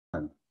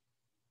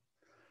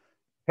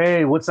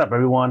Hey, what's up,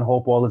 everyone?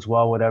 Hope all is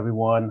well with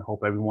everyone.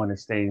 Hope everyone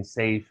is staying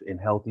safe and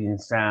healthy and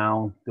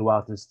sound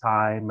throughout this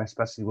time,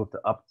 especially with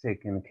the uptick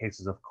in the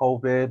cases of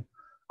COVID.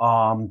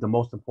 The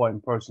most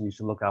important person you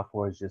should look out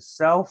for is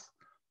yourself.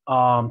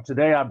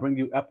 Today, I bring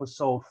you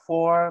episode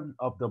 4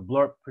 of the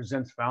Blurp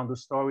Presents Founder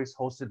Stories,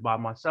 hosted by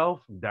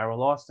myself, Daryl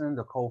Lawson,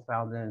 the co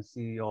founder and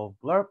CEO of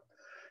Blurp.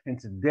 And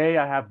today,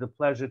 I have the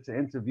pleasure to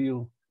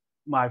interview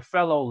my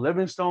fellow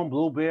Livingstone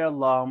Blue Bear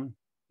alum,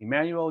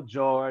 Emmanuel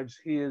George.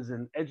 He is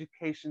an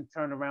education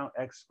turnaround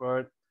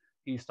expert.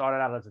 He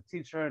started out as a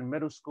teacher in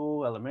middle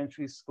school,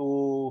 elementary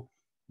school,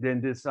 then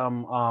did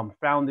some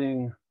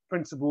founding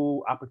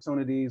principal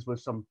opportunities with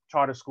some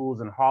charter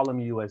schools in Harlem,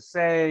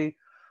 USA.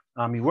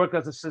 He worked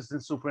as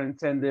assistant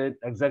superintendent,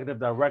 executive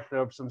director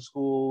of some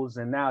schools,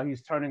 and now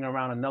he's turning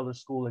around another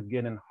school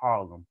again in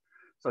Harlem.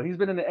 So he's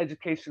been in the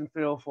education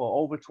field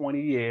for over 20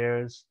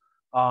 years.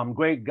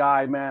 Great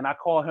guy, man. I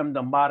call him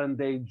the modern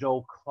day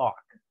Joe Clark.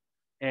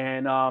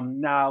 And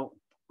now,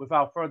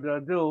 without further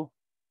ado,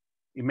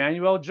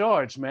 Emmanuel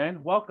George,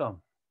 man,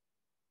 welcome.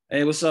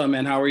 Hey, what's up,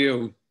 man? How are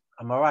you?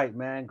 I'm all right,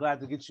 man. Glad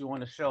to get you on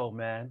the show,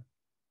 man.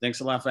 Thanks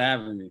a lot for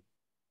having me.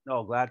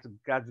 No, glad to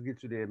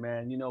get you there,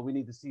 man. You know, we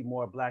need to see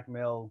more black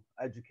male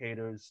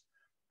educators,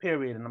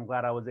 period. And I'm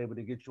glad I was able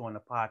to get you on the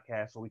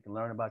podcast so we can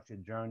learn about your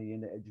journey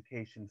in the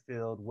education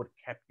field, what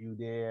kept you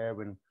there,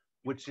 and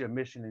what's your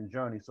mission and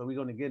journey. So we're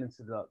going to get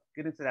into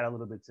that a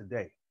little bit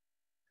today.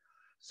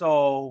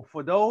 So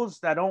for those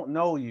that don't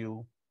know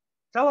you,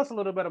 tell us a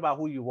little bit about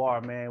who you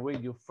are, man. Where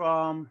you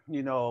from?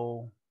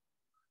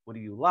 What do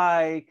you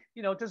like?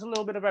 Just a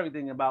little bit of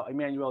everything about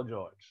Emmanuel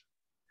George.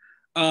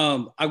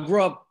 I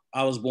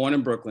was born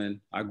in Brooklyn.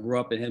 I grew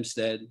up in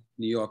Hempstead,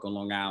 New York on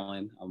Long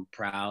Island. I'm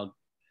proud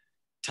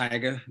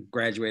Tiger,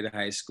 graduated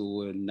high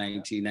school in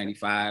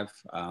 1995.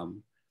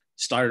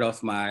 Started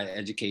off my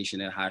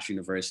education at Hofstra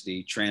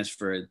University,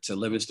 transferred to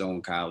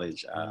Livingstone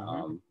College,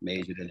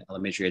 majored in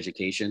elementary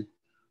education.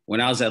 When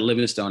I was at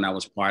Livingstone, I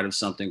was part of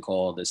something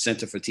called the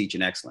Center for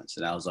Teaching Excellence.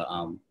 And that was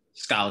a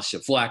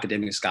scholarship, full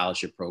academic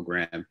scholarship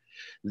program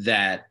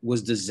that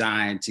was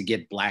designed to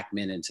get Black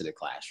men into the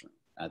classroom.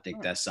 I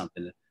think that's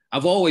something that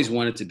I've always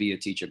wanted to be a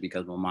teacher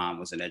because my mom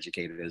was an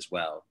educator as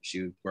well.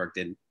 She worked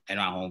in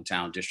our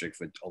hometown district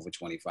for over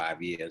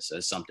 25 years. So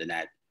it's something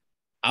that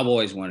I've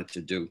always wanted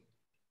to do.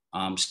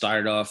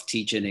 Started off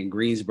teaching in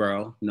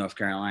Greensboro, North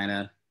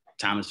Carolina,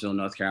 Thomasville,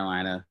 North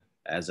Carolina,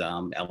 as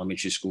an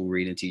elementary school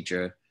reading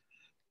teacher.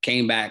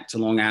 Came back to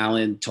Long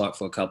Island, taught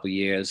for a couple of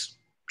years,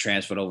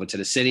 transferred over to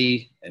the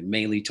city, and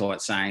mainly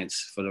taught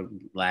science for the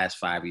last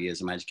 5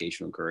 years of my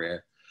educational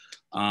career.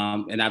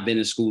 And I've been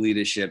in school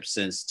leadership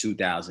since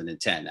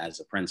 2010 as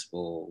a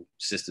principal,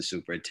 assistant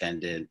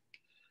superintendent,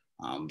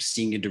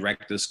 senior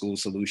director of school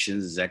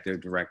solutions, executive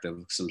director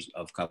of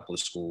a couple of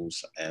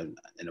schools in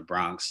the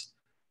Bronx.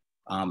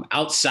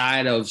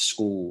 Outside of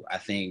school, I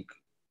think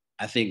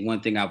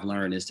one thing I've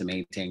learned is to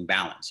maintain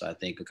balance. So I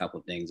think a couple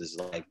of things is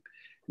like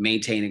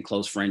maintaining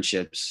close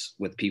friendships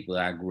with people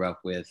that I grew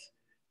up with,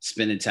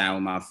 spending time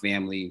with my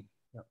family,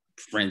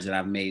 friends that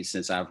I've made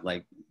since I've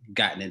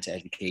gotten into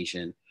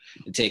education,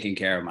 and taking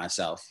care of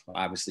myself.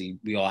 Obviously,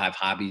 we all have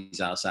hobbies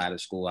outside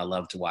of school. I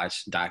love to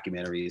watch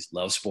documentaries,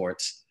 love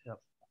sports,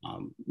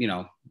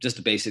 just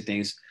the basic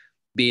things.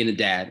 Being a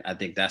dad, I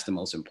think that's the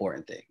most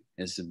important thing,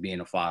 is being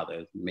a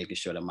father, making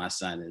sure that my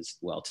son is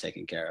well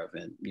taken care of.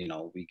 And,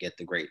 we get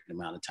the great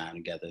amount of time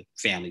together,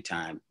 family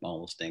time, all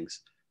those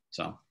things.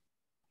 So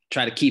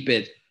try to keep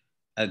it.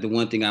 The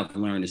one thing I've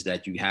learned is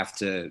that you have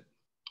to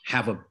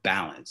have a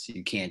balance.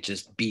 You can't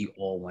just be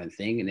all one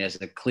thing. And there's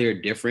a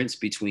clear difference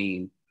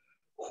between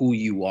who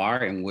you are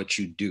and what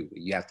you do.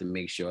 You have to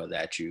make sure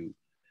that you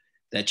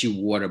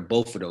water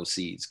both of those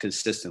seeds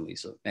consistently.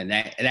 So, and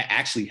that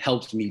actually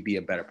helps me be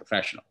a better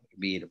professional,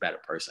 be a better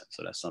person.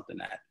 So that's something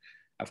that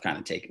I've kind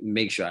of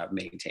make sure I've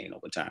maintained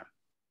over time.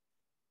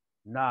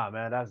 Nah,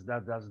 man, that's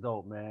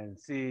dope, man.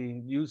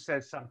 See, you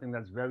said something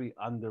that's very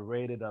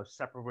underrated of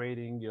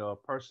separating your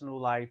personal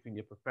life and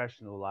your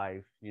professional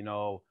life. I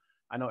know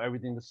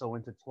everything is so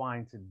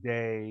intertwined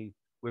today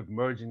with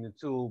merging the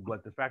two,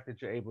 but the fact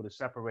that you're able to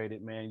separate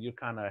it, man, you're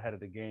kind of ahead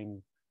of the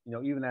game.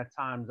 Even at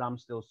times I'm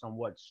still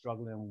somewhat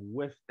struggling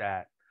with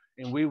that.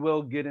 And we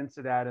will get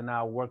into that in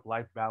our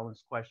work-life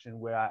balance question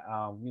where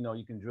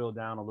you can drill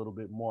down a little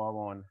bit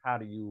more on how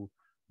do you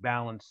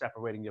balance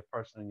separating your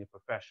personal and your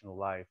professional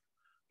life.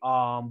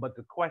 But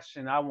the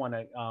question I want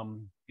to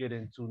get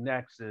into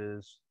next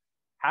is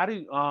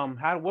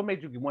what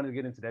made you want to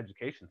get into the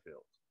education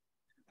field?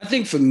 I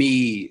think for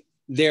me,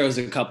 there was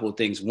a couple of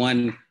things.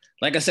 One,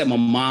 like I said, my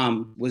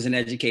mom was an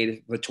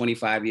educator for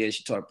 25 years.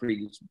 She taught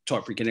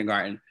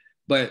pre-kindergarten.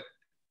 But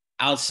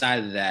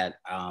outside of that,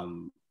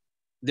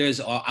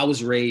 I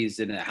was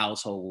raised in a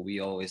household where we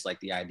always like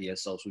the idea of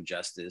social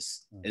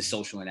justice and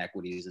social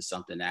inequities is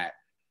something that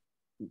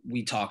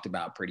we talked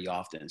about pretty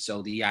often.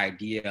 So the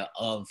idea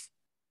of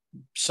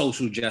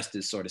social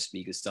justice, so to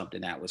speak, is something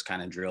that was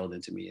kind of drilled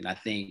into me. And I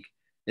think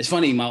it's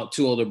funny, my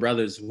two older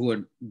brothers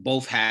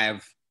both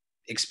have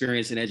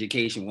experience in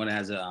education. One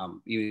has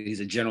he's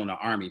a general in the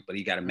army, but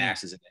he got a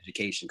master's in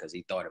education because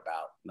he thought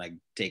about like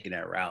taking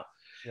that route.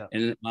 Yeah.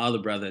 And my other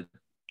brother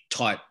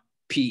taught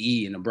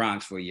PE in the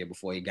Bronx for a year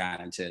before he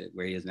got into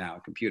where he is now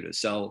in computers.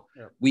 So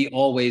we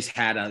always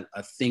had a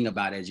thing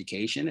about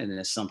education, and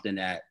it's something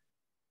that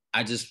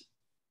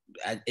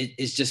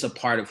it's just a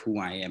part of who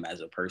I am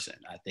as a person.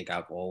 I think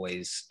I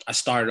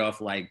started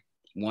off like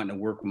wanting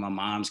to work with my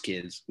mom's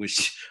kids,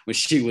 which when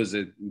she was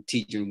a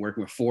teacher and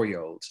working with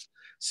 4-year-olds.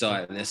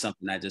 So that's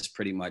something that just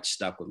pretty much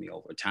stuck with me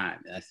over time.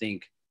 And I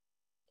think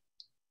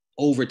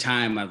over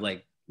time, I've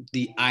like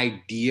the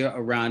idea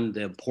around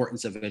the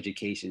importance of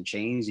education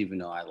changed, even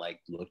though I like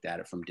looked at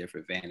it from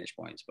different vantage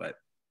points. But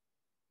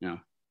you know,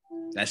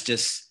 it's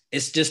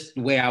just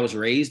the way I was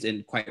raised,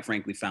 and quite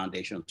frankly,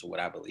 foundational to what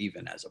I believe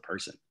in as a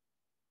person.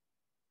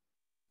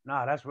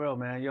 Nah, that's real,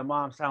 man. Your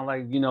mom sounded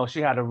like, you know,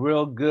 she had a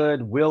real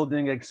good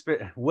welding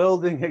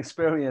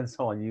experience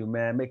on you,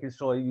 man, making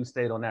sure you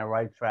stayed on that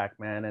right track,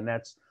 man. And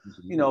that's,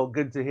 you know,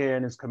 good to hear,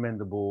 and it's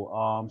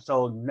commendable.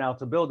 So now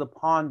to build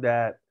upon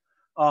that,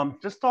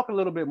 just talk a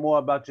little bit more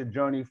about your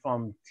journey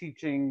from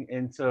teaching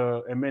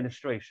into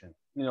administration,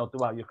 you know,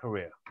 throughout your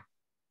career.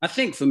 I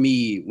think for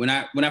me, when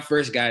I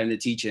first got into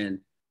teaching,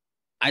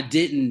 I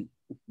didn't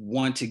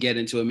want to get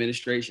into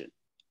administration.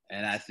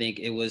 And I think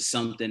it was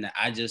something that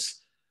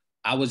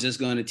I was just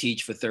going to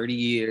teach for 30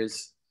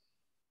 years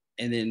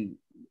and then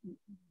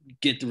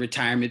get the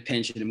retirement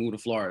pension and move to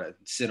Florida,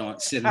 sit. I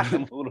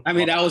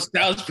mean, that was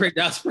pretty,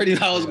 I was going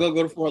to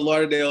go to Fort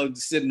Lauderdale and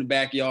sit in the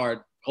backyard.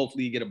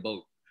 Hopefully you get a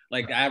boat.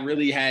 Like I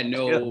really had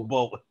no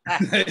real,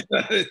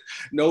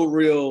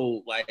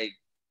 like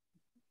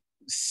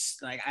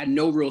I had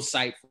no real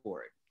sight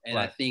for it. And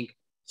I think,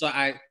 so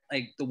I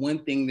like the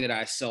one thing that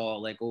I saw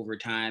like over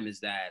time is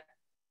that,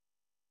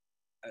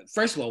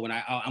 first of all, when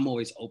I'm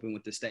always open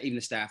with the staff, even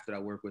the staff that I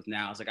work with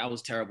now, it's like I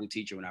was a terrible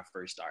teacher when I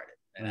first started.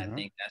 And I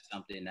think that's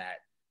something that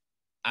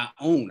I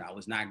own. I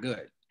was not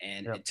good.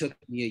 And it took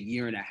me 1.5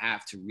 years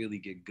to really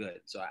get good.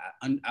 So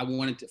I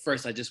wanted to,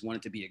 first, I just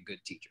wanted to be a good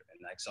teacher.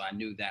 And like, so I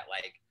knew that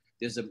like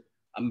there's a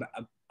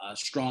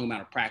strong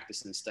amount of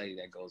practice and study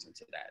that goes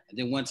into that. And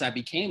then once I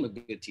became a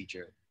good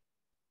teacher,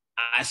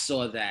 I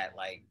saw that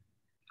like,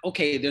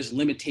 okay, there's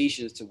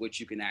limitations to what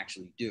you can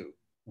actually do.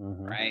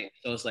 Right.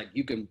 So it's like,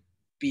 you can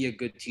be a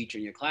good teacher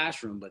in your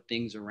classroom, but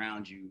things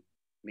around you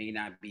may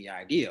not be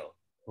ideal.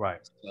 Right.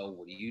 So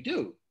what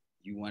do?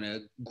 You want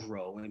to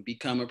grow and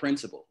become a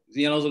principal.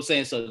 You know what I'm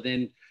saying? So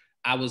then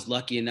I was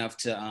lucky enough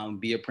to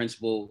be a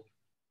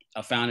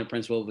founding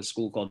principal of a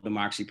school called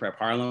Democracy Prep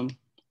Harlem,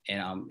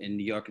 and in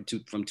New York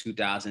from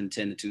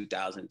 2010 to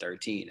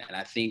 2013. And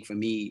I think for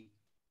me,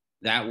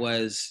 that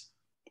was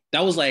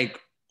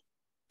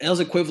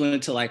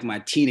equivalent to like my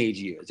teenage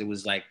years. It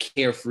was like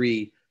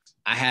carefree.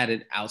 I had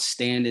an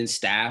outstanding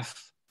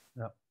staff.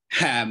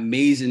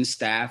 Amazing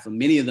staff, and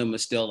many of them are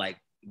still like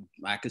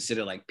I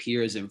consider like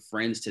peers and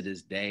friends to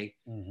this day.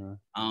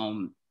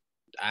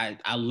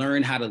 I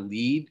learned how to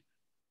lead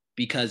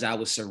because I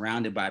was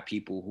surrounded by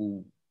people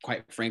who,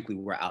 quite frankly,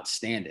 were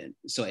outstanding.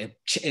 So it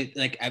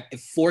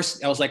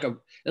forced. It's like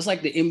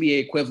the NBA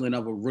equivalent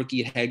of a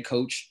rookie head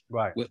coach,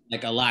 with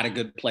like a lot of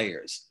good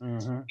players.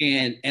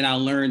 And I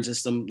learned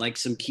just some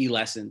key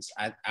lessons.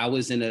 I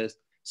was in a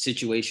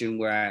situation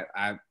where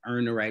I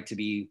earned the right to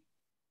be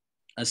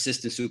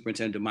assistant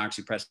superintendent of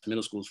Democracy Prep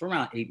Middle Schools for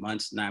around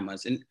 9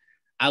 months. And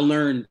I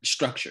learned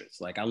structures.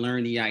 Like I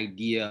learned the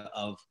idea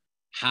of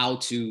how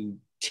to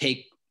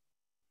take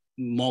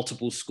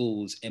multiple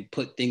schools and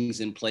put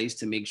things in place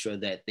to make sure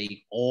that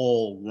they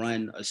all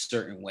run a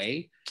certain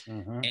way.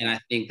 And I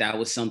think that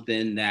was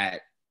something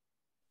that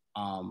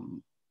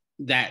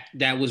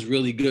that was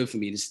really good for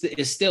me.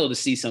 It's still to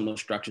see some of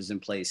those structures in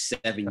place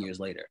 7 years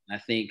later. And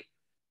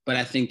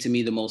I think to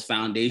me, the most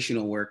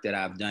foundational work that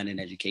I've done in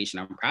education,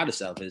 I'm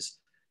proudest of, is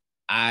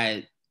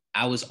I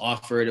was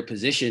offered a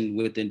position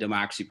within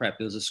Democracy Prep.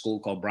 It was a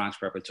school called Bronx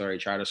Preparatory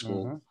Charter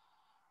School.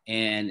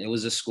 And it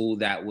was a school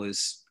it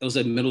was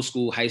a middle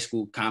school, high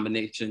school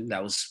combination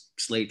that was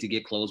slated to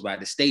get closed by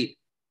the state.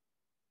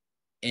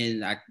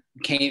 And I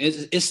came,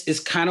 it's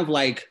kind of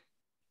like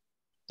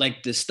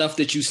the stuff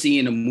that you see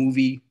in a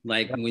movie,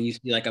 like when you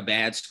see like a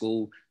bad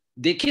school,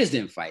 the kids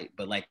didn't fight,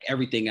 but like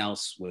everything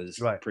else was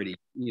pretty,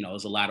 you know, it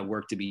was a lot of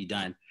work to be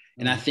done.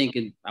 And I think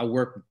I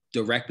worked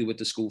directly with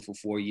the school for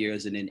 4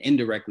 years, and then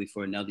indirectly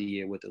for another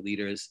year with the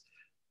leaders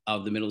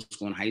of the middle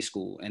school and high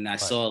school. And I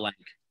saw like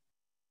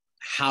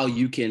how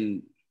you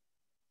can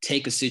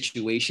take a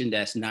situation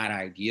that's not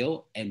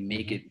ideal and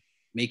make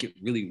it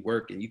really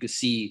work. And you can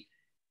see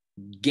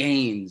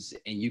gains,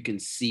 and you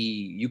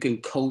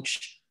can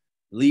coach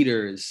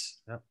leaders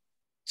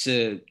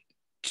to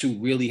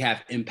really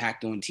have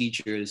impact on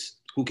teachers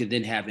who can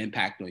then have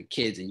impact on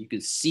kids. And you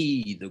can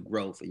see the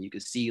growth, and you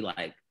can see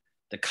like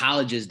the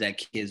colleges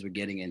that kids were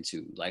getting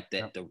into, like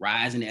the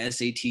rise in the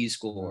SAT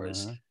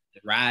scores, the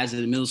rise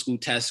in the middle school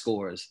test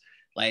scores,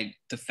 like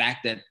the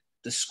fact that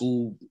the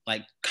school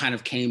like kind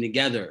of came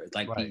together,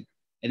 like and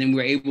then we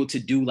were able to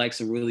do like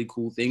some really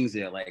cool things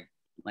there. Like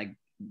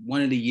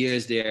one of the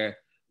years there,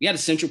 we had a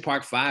Central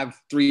Park Five,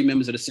 3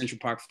 members of the Central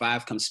Park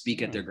Five come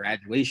speak at their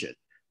graduation.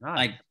 Nice.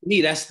 Like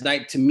me, that's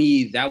like, to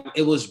me, that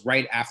it was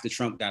right after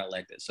Trump got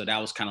elected. So that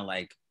was kind of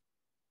like,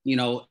 you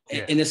know,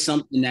 and it's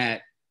something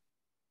that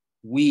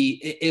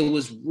it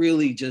was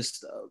really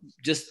just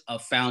a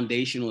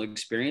foundational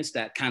experience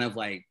that kind of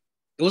like,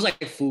 it was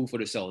like food for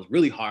the soul. It was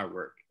really hard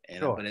work.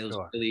 And, but it was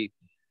really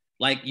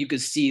like, you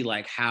could see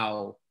like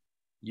how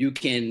you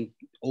can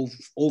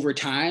over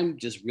time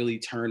just really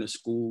turn a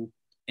school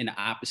in the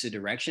opposite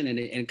direction,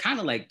 and kind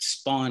of like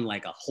spawn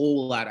like a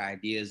whole lot of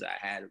ideas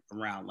I had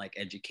around like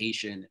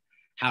education,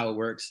 how it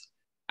works.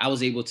 I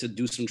was able to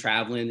do some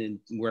traveling and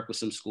work with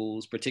some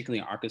schools, particularly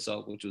in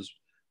Arkansas, which was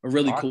a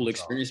really cool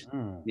experience.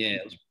 Yeah,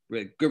 it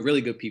was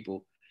really good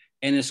people.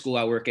 And the school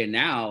I work at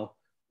now,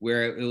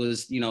 where it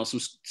was, you know,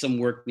 some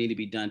work needed to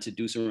be done to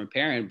do some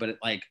repairing, but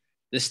like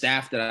the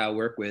staff that I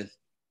work with,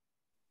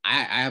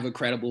 I have a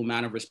credible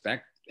amount of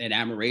respect and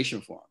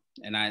admiration for them.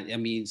 And I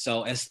mean,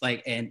 so it's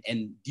like, and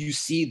you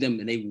see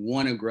them and they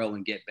want to grow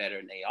and get better,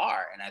 and they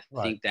are. And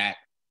I think that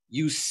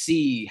you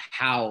see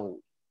how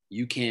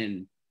you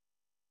can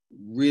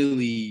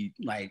really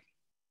like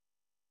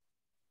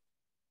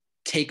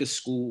take a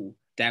school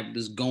that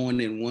was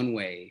going in one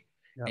way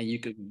and you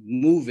could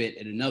move it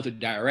in another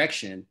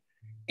direction,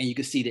 and you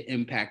can see the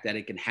impact that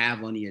it can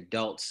have on the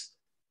adults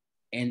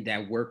and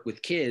that work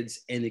with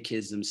kids and the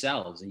kids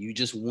themselves. And you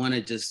just want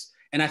to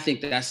and I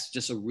think that's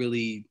just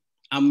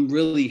I'm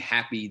really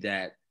happy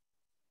that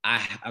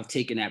I've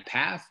taken that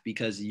path,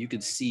 because you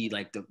could see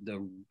like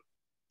the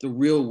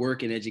real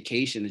work in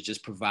education is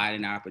just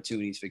providing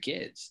opportunities for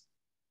kids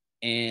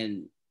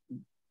and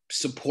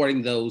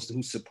supporting those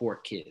who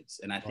support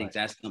kids. And I think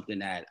that's something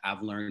that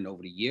I've learned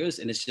over the years.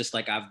 And it's just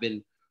like, I've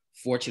been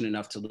fortunate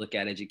enough to look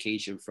at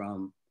education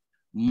from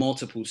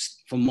multiple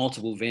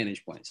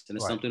vantage points. And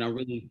it's something I'm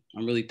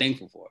really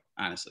thankful for,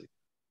 honestly.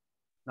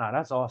 No,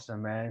 that's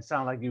awesome, man. It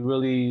sounds like you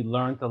really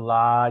learned a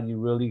lot. You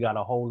really got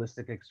a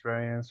holistic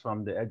experience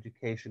from the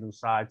educational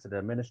side to the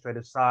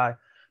administrative side.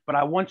 But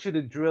I want you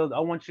to drill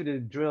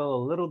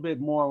a little bit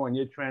more on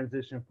your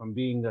transition from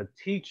being a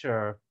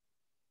teacher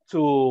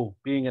to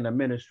being an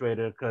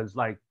administrator. Because,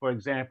 like, for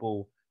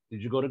example,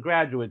 did you go to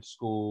graduate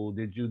school?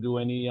 Did you do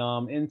any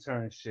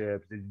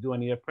internships? Did you do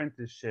any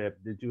apprenticeship?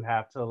 Did you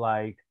have to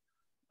like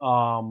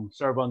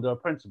serve under a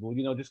principal?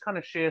 You know, just kind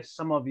of share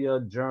some of your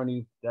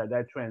journey,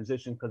 that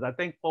transition, because I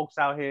think folks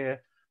out here,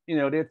 you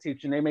know, they're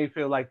teaching, they may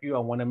feel like you, I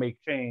want to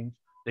make change.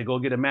 They go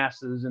get a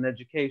master's in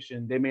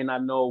education. They may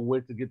not know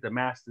where to get the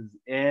master's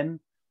in,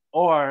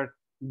 or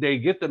they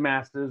get the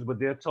master's, but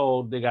they're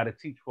told they got to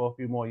teach for a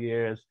few more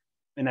years,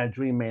 and that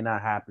dream may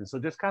not happen. So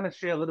just kind of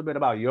share a little bit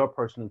about your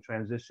personal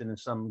transition and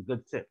some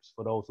good tips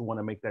for those who want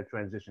to make that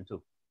transition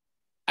too.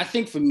 I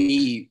think for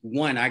me,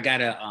 one, I got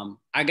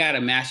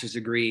a master's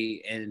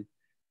degree in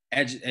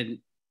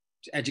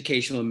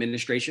educational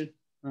administration.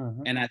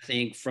 And I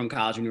think from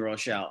College of New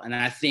Rochelle. And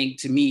I think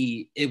to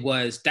me, that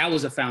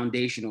was a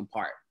foundational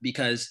part,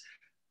 because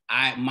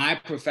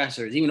my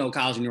professors, even though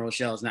College of New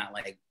Rochelle is not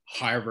like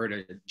Harvard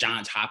or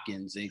Johns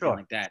Hopkins, anything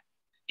like that,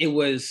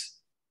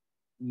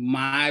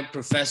 my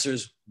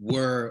professors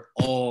were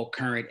all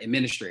current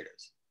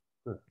administrators.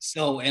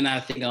 So, and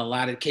I think in a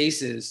lot of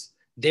cases,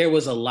 there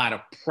was a lot of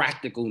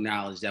practical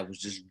knowledge that was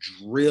just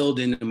drilled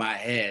into my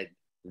head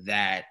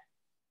that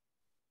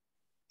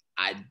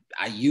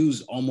I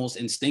use almost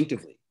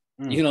instinctively.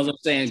 You know what I'm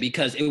saying?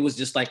 Because it was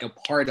just like a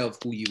part of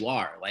who you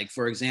are. Like,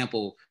 for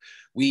example,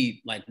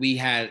 we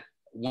had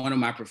one of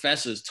my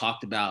professors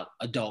talked about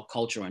adult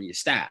culture on your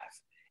staff,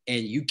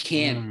 and you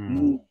can't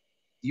move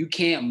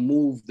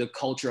the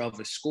culture of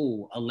a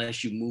school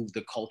unless you move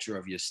the culture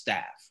of your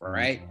staff,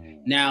 right?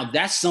 Now,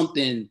 that's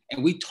something,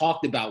 and we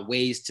talked about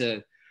ways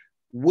to,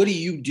 what do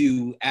you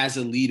do as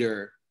a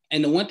leader?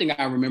 And the one thing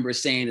I remember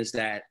saying is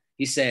that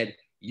he said,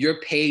 you're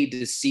paid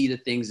to see the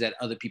things that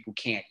other people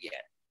can't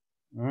yet.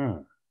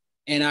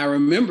 And I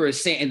remember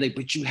saying, like,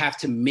 but you have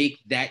to make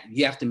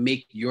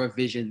your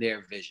vision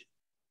their vision.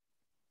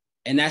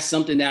 And that's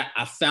something that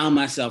I found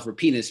myself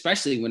repeating,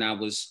 especially when I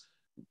was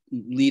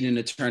leading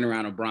the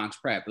turnaround of Bronx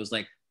Prep. It was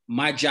like,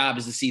 my job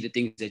is to see the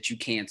things that you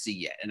can't see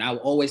yet. And I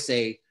would always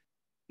say,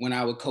 when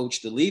I would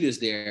coach the leaders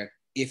there,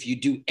 if you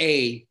do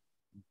A,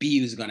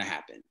 B is going to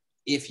happen.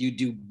 If you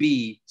do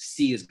B,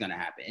 C is going to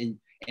happen.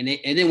 And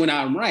then when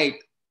I'm right,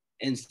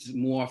 and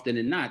more often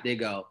than not, they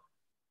go,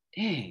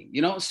 dang,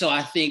 you know? So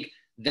I think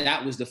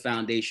that was the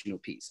foundational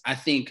piece. I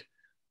think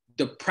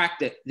the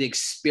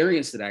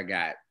experience that I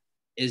got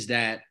is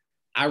that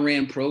I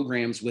ran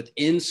programs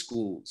within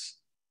schools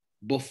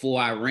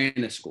before I ran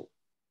a school.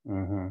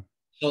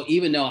 So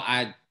even though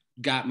I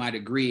got my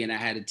degree and I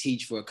had to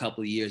teach for a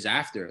couple of years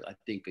after, I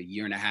think a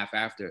year and a half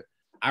after,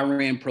 I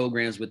ran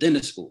programs within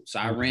the school. So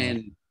I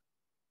ran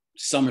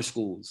summer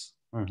schools.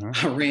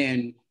 I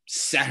ran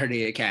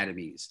Saturday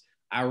academies.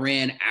 I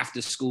ran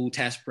after school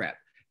test prep.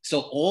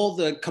 So all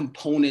the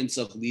components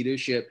of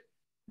leadership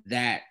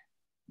that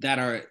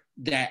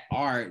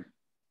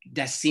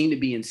seem to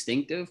be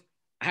instinctive,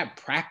 I had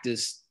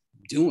practiced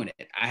doing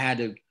it. I had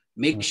to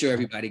make sure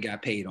everybody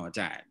got paid on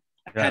time.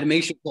 I had to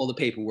make sure all the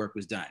paperwork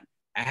was done.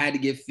 I had to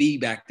give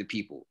feedback to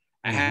people.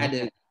 I had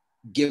to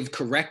give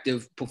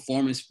corrective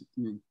performance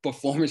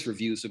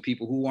reviews for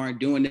people who aren't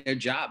doing their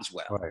jobs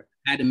well. Right.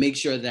 I had to make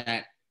sure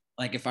that,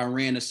 like, if I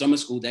ran a summer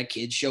school, that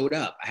kid showed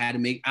up. I had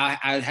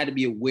to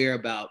be aware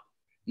about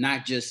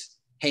not just,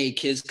 hey,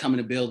 kids come in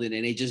the building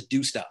and they just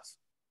do stuff.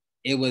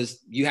 It was,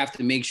 you have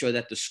to make sure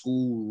that the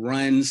school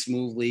runs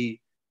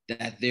smoothly,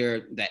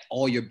 that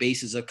all your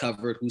bases are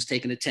covered. Who's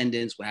taking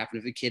attendance? What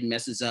happens if a kid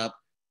messes up?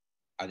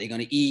 Are they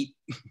going to eat?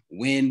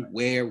 When,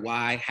 where,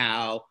 why,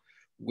 how?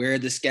 Where are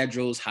the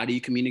schedules? How do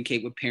you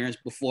communicate with parents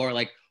before?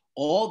 Like,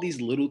 all these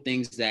little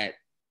things that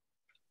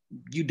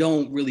you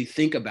don't really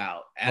think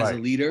about as a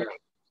leader,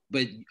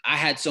 but I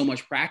had so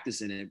much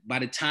practice in it. By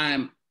the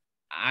time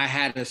I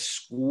had a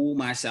school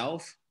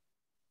myself,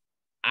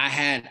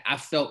 I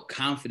felt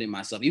confident in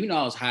myself, even though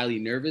I was highly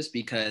nervous,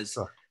 because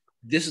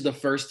this is the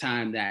first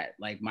time that,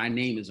 like, my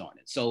name is on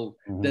it. So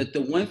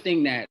the one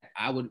thing that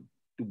I would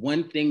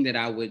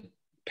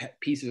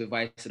piece of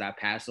advice that I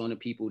pass on to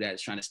people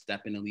that's trying to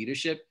step into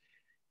leadership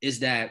is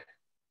that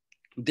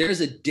there's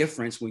a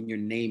difference when your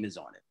name is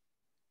on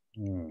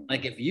it.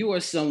 Like, if you are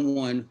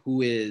someone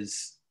who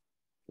is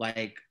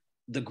like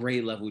the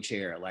grade level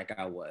chair, like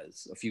I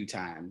was a few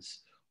times,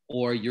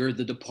 or you're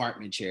the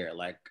department chair,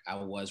 like I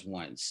was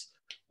once,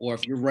 or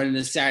if you're running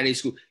a Saturday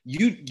school,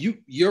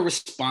 you're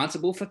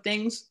responsible for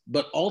things,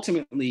 but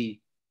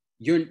ultimately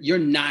you're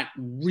not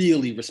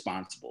really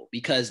responsible,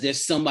 because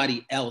there's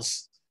somebody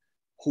else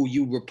who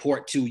you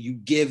report to, you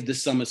give the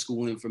summer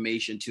school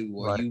information to,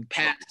 or you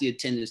pass the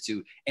attendance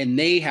to, and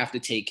they have to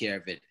take care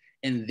of it.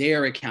 And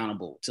they're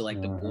accountable to,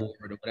 like, the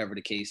board or whatever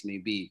the case may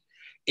be.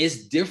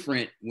 It's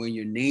different when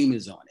your name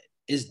is on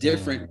it. It's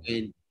different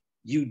when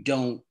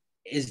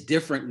it's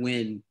different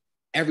when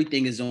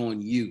everything is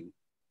on you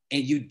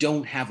and you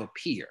don't have a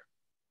peer.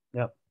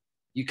 Yep.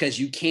 Because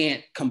you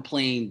can't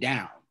complain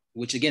down,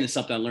 which again is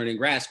something I learned in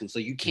grad school. So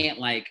you can't,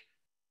 like,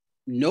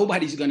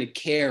 nobody's going to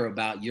care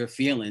about your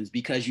feelings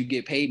because you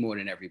get paid more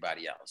than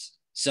everybody else.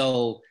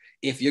 So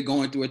if you're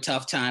going through a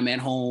tough time at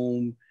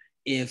home,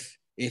 if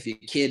your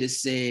kid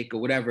is sick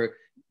or whatever,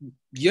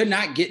 you're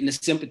not getting the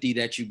sympathy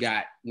that you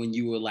got when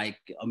you were like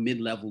a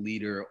mid-level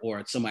leader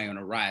or somebody on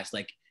a rise.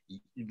 Like,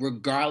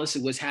 regardless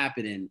of what's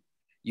happening,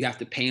 you have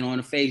to paint on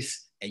a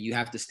face, and you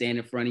have to stand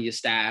in front of your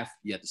staff.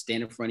 You have to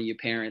stand in front of your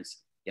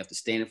parents. You have to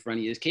stand in front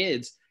of your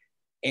kids,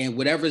 and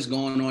whatever's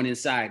going on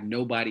inside,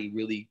 nobody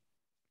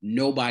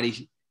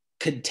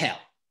could tell.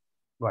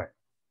 Right.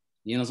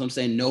 You know what I'm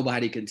saying?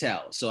 Nobody can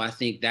tell. So I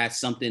think that's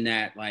something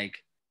that, like,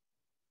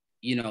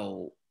 you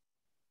know,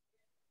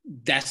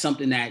 that's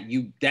something that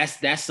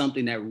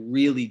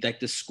really, like,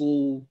 the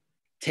school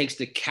takes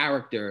the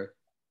character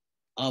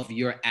of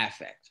your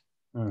affect.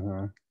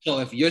 So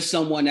if you're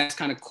someone that's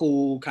kind of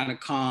cool, kind of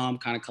calm,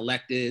 kind of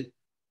collected,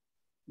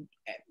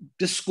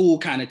 the school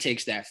kind of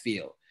takes that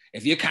feel.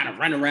 If you're kind of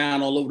running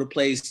around all over the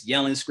place,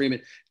 yelling,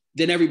 screaming,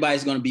 then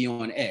everybody's going to be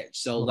on edge.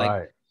 So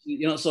like,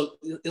 you know, so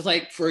it's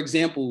like, for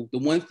example, the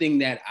one thing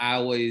that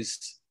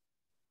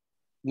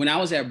when I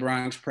was at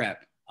Bronx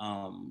Prep,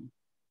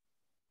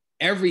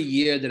 every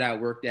year that I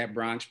worked at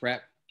Bronx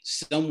Prep,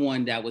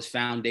 someone that was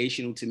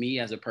foundational to me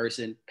as a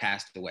person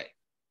passed away.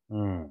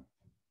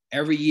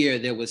 Every year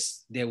there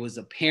was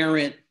a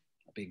parent,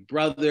 a big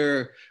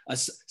brother,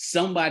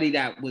 somebody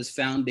that was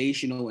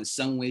foundational in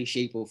some way,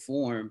 shape, or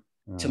form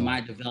to my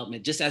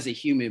development, just as a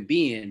human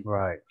being,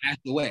 passed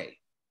away.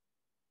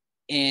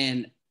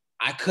 And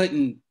I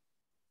couldn't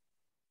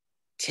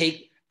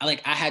I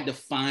had to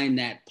find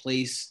that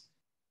place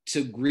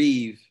to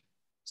grieve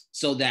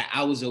so that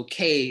I was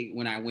okay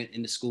when I went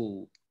into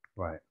school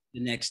the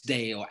next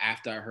day, or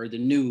after I heard the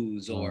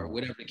news, or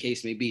whatever the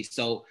case may be.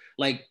 So,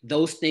 like,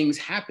 those things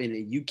happen,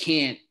 and you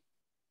can't,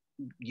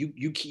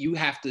 you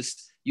have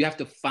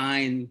to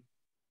find,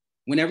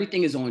 when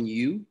everything is on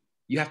you,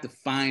 you have to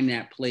find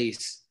that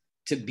place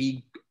to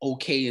be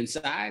okay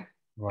inside,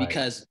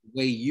 because the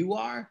way you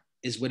are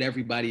is what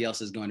everybody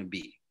else is going to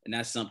be. And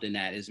that's something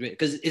that is,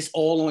 because it's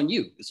all on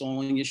you. It's all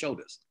on your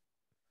shoulders.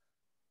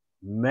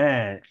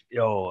 Man,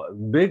 yo,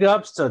 big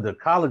ups to the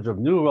College of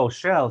New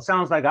Rochelle.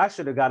 Sounds like I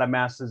should have got a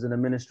master's in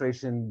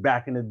administration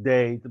back in the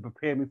day to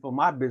prepare me for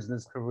my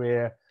business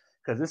career,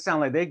 because it sounds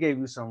like they gave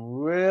you some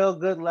real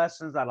good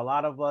lessons that a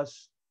lot of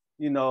us,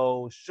 you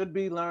know, should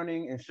be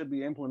learning and should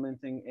be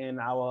implementing in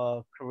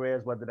our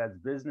careers, whether that's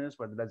business,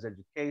 whether that's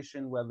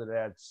education, whether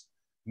that's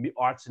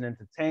arts and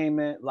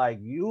entertainment. Like,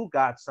 you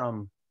got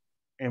some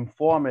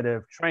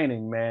informative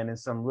training, man, and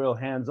some real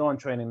hands-on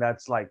training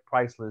that's like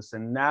priceless.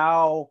 And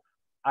now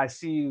I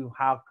see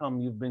how come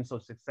you've been so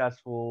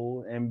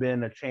successful and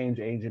been a change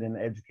agent in the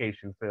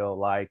education field.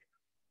 Like,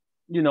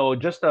 you know,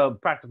 just a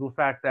practical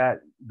fact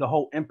that the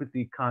whole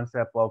empathy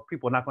concept of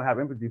people are not going to have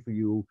empathy for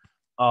you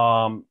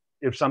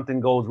if something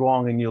goes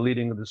wrong and you're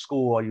leading the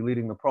school or you're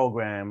leading the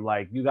program.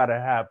 Like, you got to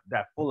have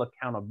that full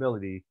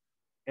accountability.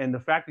 And the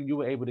fact that you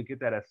were able to get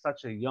that at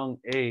such a young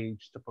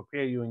age to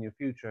prepare you in your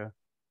future,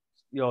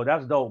 Yo,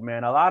 that's dope,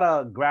 man. A lot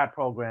of grad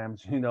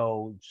programs,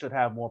 should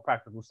have more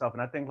practical stuff,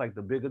 and I think like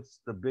the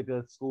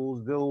bigger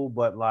schools do.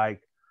 But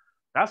like,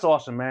 that's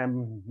awesome,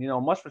 man.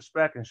 Much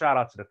respect and shout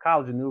out to the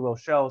College of New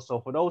Rochelle.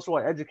 So for those who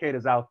are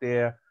educators out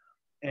there,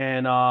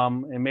 and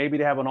maybe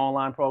they have an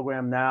online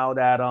program now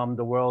that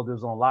the world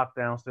is on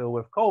lockdown still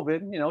with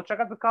COVID.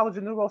 Check out the College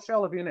of New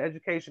Rochelle if you're in the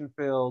education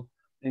field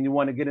and you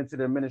want to get into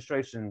the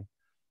administration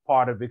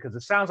part of it, because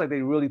it sounds like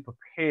they really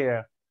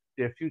prepare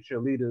their future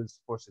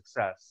leaders for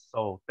success.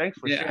 So thanks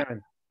for Yeah.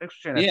 sharing. Thanks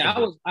for sharing that.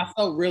 Yeah, I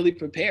felt really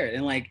prepared.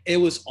 And like it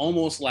was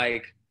almost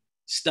like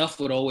stuff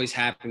would always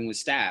happen with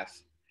staff.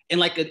 And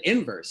like an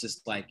inverse,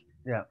 it's like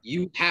Yeah.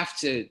 you have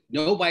to,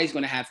 nobody's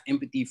gonna have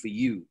empathy for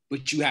you,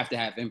 but you have to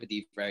have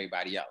empathy for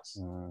everybody else.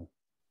 You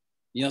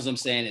know what I'm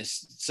saying?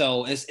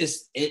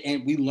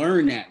 And we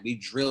learned that, we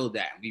drilled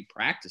that, we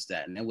practiced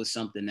that. And it was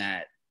something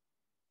that,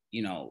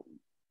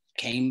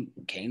 came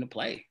to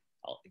play.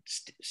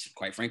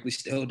 Quite frankly,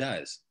 still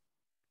does.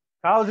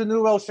 College of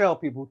New Rochelle,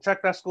 people,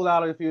 check that school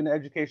out if you're in the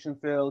education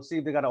field. See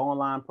if they got an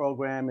online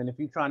program, and if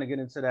you're trying to get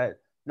into that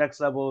next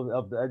level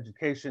of the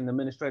education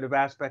administrative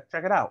aspect,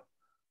 check it out.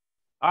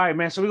 All right,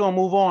 man. So we're gonna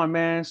move on,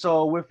 man.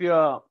 So with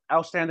your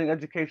outstanding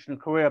education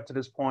career up to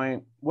this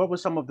point, what were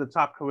some of the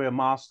top career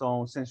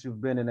milestones since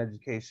you've been in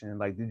education?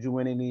 Like, did you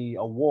win any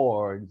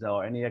awards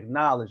or any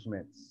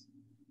acknowledgments?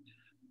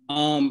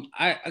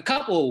 A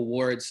couple of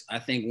awards. I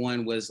think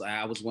one was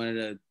I was one of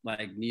the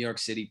like New York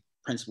City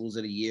Principals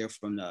of the Year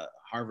from the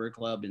Harvard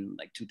Club in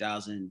like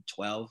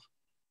 2012.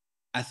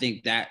 I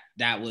think that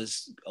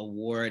was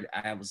award.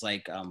 I was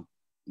like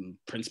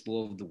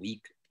Principal of the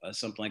Week or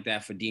something like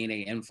that for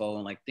DNA Info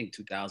in like I think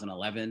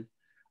 2011.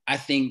 I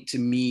think to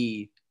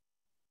me,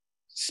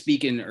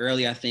 speaking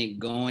early, I think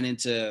going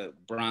into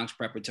Bronx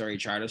Preparatory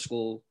Charter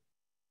School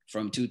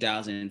from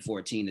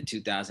 2014 to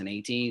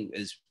 2018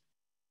 is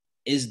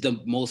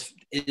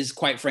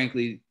quite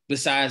frankly,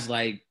 besides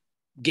like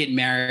getting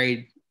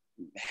married,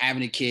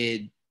 having a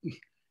kid,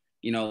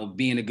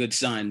 being a good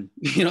son,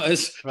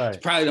 it's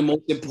probably the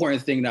most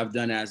important thing that I've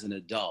done as an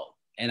adult.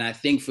 And I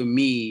think for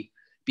me,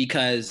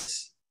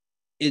 because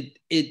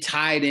it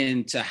tied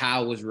into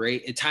how I was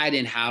raised, it tied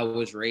in how I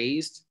was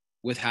raised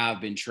with how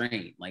I've been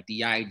trained. Like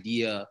the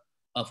idea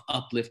of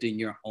uplifting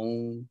your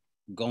own,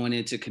 going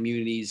into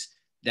communities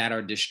that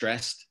are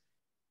distressed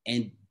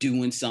and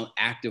doing some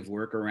active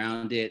work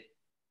around it,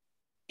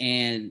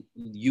 and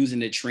using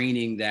the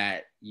training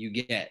that you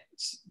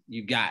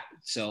got.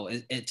 So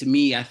to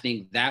me, I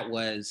think that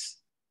was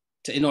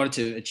in order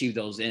to achieve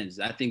those ends.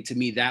 I think to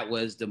me, that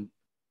was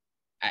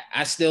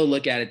I still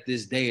look at it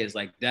this day as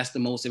like, that's the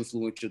most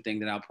influential thing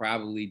that I'll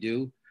probably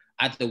do.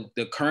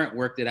 The current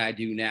work that I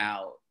do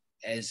now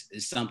is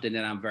something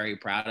that I'm very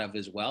proud of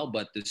as well.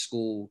 But the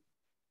school,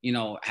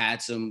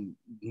 had some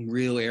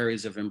real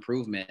areas of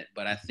improvement,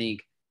 but I think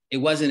it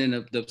wasn't in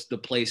the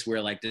place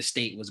where like the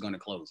state was going to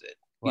close it.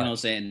 You know what I'm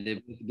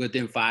saying?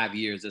 Within 5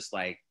 years, it's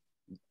like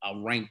a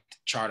ranked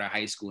charter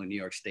high school in New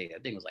York State. I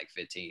think it was like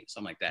 15,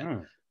 something like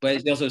that. But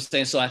it's also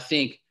saying, so I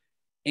think,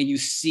 and you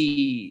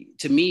see,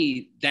 to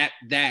me, that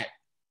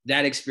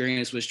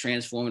experience was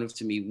transformative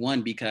to me.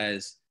 One,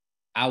 because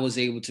I was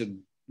able to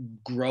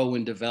grow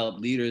and develop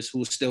leaders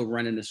who are still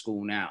running the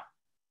school now.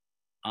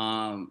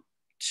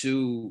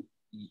 To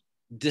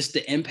just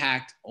the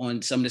impact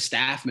on some of the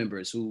staff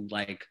members who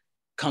like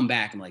come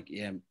back and like,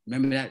 yeah,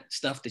 remember that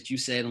stuff that you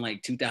said in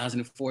like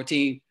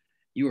 2014?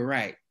 You were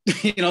right.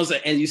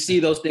 And you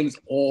see those things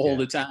all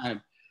the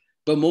time.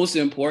 But most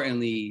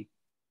importantly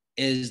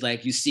is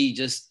like, you see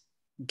just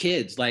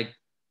kids, like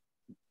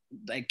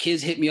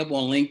kids hit me up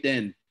on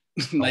LinkedIn.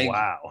 Like, oh,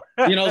 wow.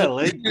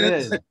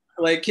 LinkedIn.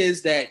 Like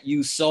kids that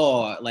you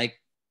saw like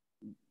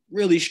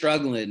really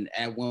struggling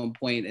at one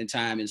point in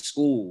time in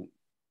school.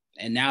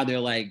 And now they're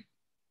like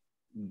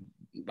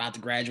about to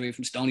graduate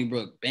from Stony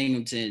Brook,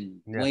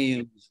 Binghamton,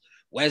 Williams,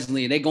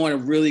 Wesley, and they going to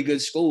really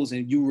good schools.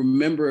 And you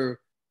remember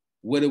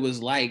what it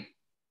was like,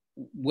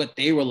 what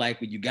they were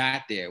like when you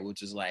got there,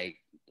 which is like,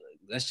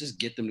 let's just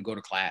get them to go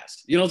to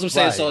class. You know what I'm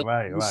saying?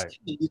 Right.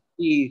 You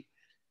see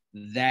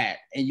that,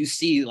 and you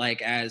see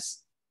like as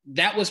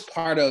that was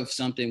part of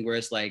something where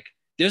it's like,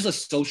 there's a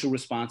social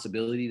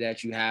responsibility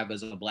that you have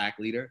as a Black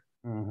leader.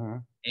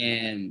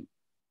 And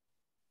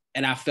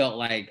I felt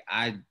like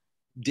I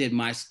did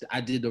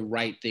the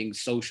right thing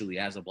socially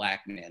as a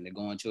Black man, to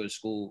go into a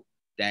school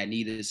that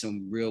needed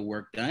some real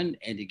work done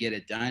and to get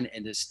it done,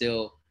 and to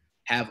still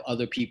have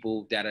other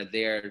people that are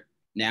there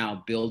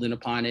now building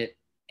upon it,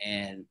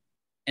 and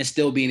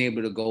still being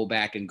able to go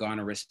back and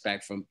garner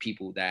respect from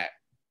people that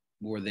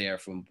were there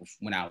from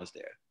when I was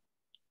there.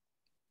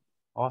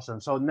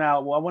 Awesome. So now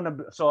I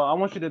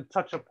want you to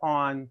touch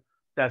upon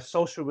that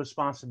social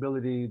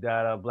responsibility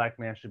that a Black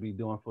man should be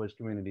doing for his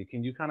community.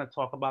 Can you kind of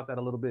talk about that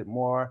a little bit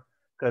more?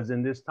 Because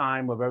in this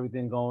time of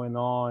everything going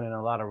on and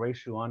a lot of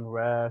racial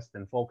unrest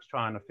and folks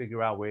trying to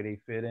figure out where they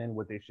fit in,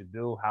 what they should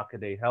do, how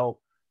could they help,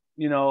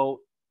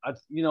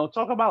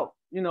 talk about,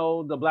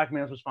 the Black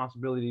man's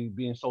responsibility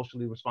being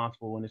socially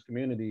responsible in his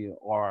community,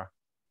 or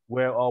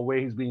where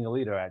he's being a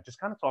leader at.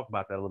 Just kind of talk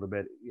about that a little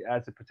bit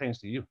as it pertains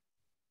to you.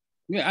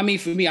 Yeah, I mean,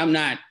 for me, I'm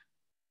not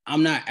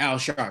Al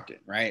Sharpton,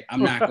 right?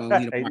 I'm not going to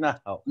lead a Right, march.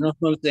 no. You know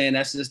what I'm saying?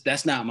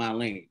 That's not my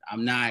lane.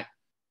 I'm not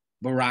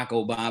Barack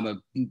Obama.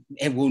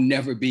 It will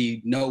never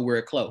be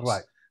nowhere close.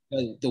 Right.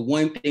 But the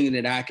one thing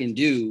that I can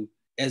do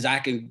is I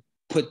can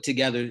put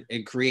together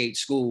and create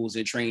schools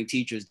and train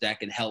teachers that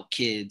can help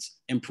kids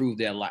improve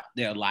their lot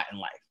in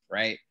life,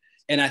 right?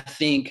 And I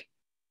think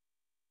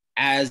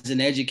as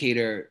an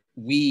educator,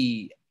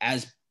 we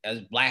as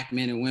Black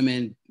men and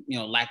women,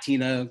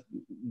 Latina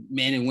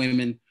men and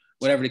women,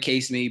 whatever the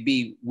case may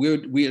be,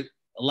 we're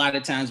a lot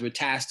of times we're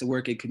tasked to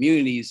work in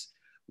communities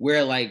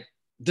where like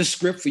the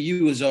script for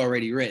you is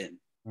already written,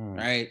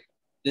 right?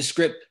 The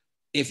script,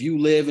 if you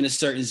live in a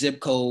certain zip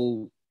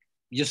code,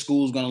 your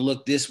school's going to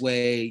look this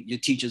way, your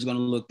teacher's going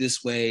to look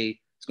this way,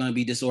 it's going to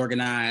be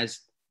disorganized,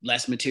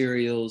 less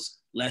materials,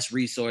 less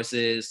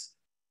resources.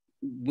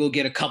 We'll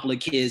get a couple of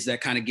kids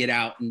that kind of get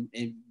out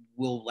and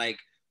we'll like,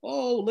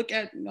 oh, look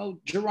at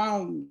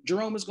Jerome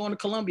is going to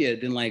Columbia.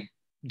 Then like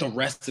the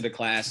rest of the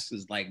class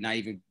is like not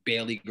even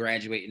barely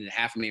graduating and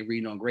half of them ain't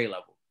reading on grade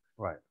level.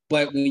 Right.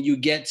 But when you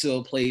get to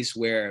a place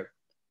where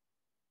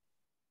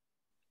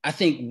I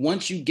think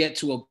once you get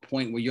to a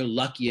point where you're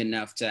lucky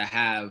enough to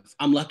have,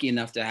 I'm lucky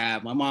enough to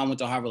have, my mom went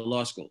to Harvard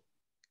Law School.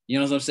 You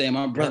know what I'm saying?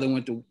 My brothers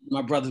went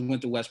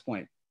to West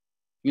Point.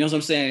 You know what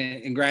I'm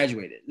saying? And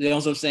graduated. You know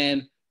what I'm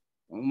saying?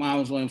 My mom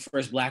was one of the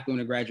first Black women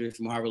to graduate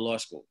from Harvard Law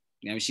School.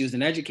 You know, she was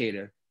an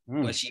educator,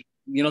 but she,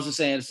 you know what I'm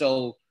saying?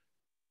 So,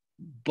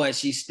 but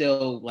she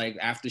still, like,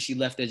 after she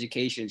left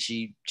education,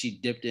 she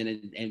dipped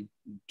in and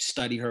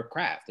studied her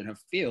craft and her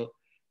field.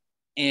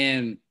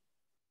 And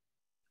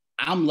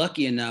I'm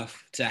lucky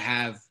enough to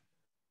have,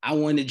 I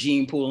won the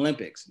Gene Pool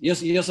Olympics. You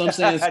know what I'm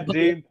saying?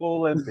 Gene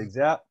Pool Olympics,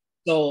 yeah.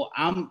 So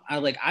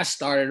I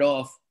started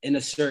off in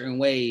a certain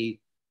way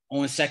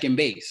on second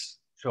base.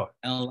 Sure.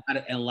 And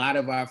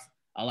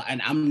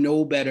and I'm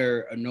no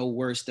better or no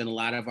worse than a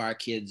lot of our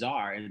kids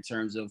are in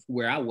terms of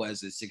where I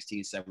was at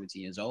 16,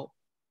 17 years old.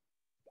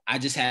 I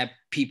just had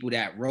people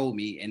that rode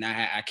me, and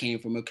I came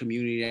from a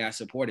community that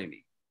supported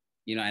me,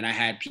 and I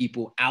had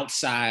people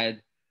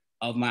outside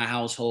of my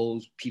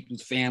household,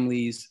 people's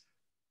families,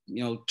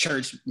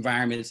 church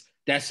environments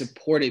that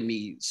supported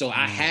me. So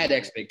I had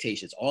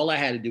expectations. All I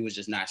had to do was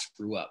just not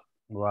screw up.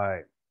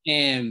 Right.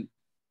 And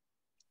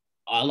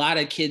a lot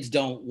of kids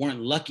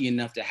weren't lucky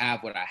enough to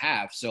have what I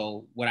have.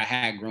 So what I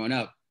had growing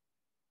up,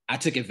 I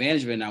took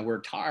advantage of it and I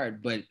worked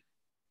hard, but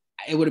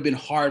it would have been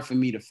hard for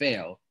me to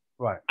fail.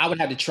 Right. I would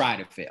have to try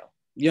to fail.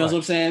 You know what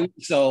I'm saying?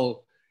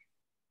 So,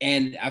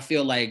 and I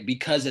feel like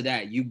because of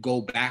that, you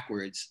go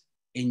backwards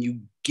and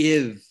you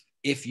give,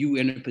 if you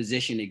in a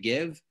position to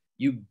give,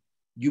 you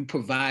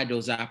provide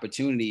those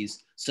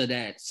opportunities so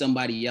that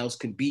somebody else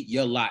could beat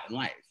your lot in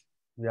life.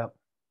 Yep.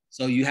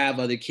 So you have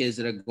other kids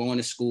that are going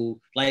to school.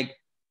 Like,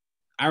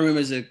 I remember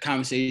as a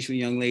conversation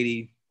with a young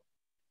lady,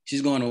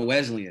 she's going to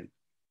Wesleyan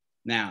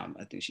now.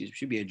 I think she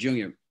should be a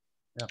junior.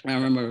 Yep. I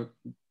remember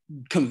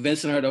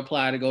convincing her to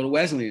apply to go to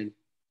Wesleyan.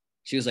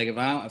 She was like, if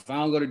I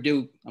don't go to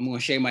Duke, I'm going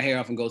to shave my hair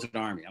off and go to the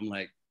Army. I'm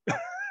like,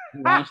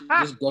 why don't you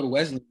just go to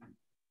Wesleyan?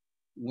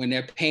 When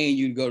they're paying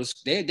you to go to,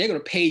 they're going to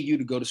pay you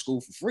to go to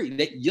school for free.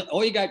 You're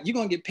going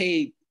to get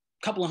paid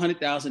a couple of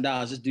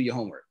 $100,000. Just do your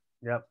homework.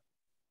 Yep.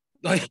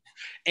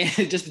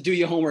 And just to do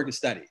your homework and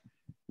study.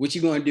 What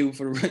you going to do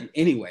for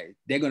anyway?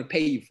 They're going to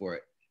pay you for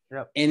it.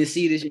 Yep. And to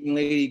see this young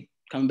lady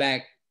come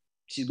back,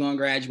 she's going to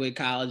graduate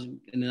college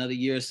in another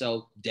year or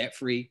so, debt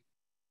free.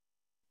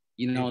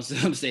 You know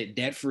what I'm saying?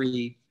 Debt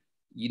free.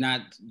 You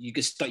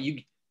can start.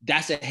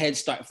 That's a head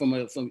start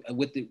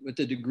with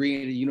the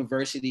degree in the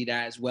university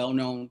that is well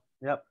known.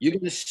 Yep. You're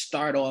going to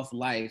start off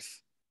life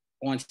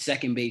on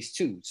second base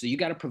too. So you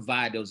got to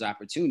provide those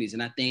opportunities.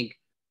 And I think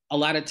a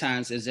lot of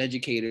times as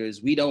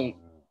educators, we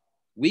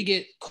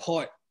get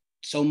caught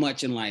so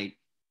much in like,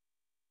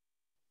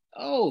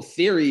 oh,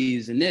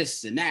 theories and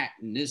this and that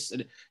and this.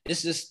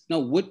 It's just, no,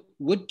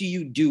 what do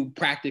you do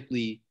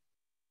practically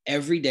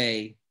every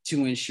day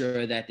to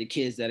ensure that the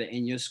kids that are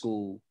in your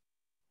school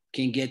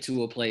can get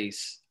to a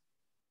place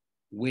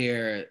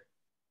where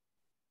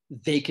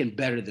they can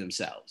better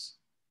themselves?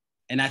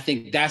 And I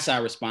think that's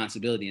our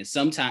responsibility. And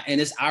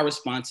it's our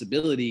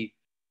responsibility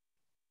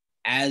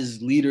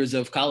as leaders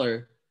of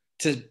color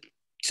to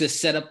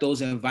set up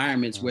those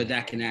environments where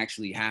that can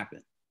actually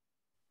happen.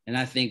 And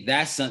I think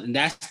that's something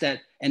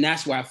and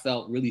that's where I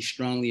felt really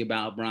strongly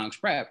about Bronx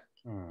Prep,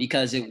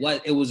 because it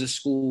was a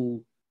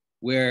school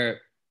where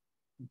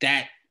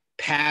that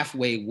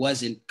pathway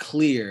wasn't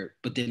clear,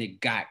 but then it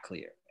got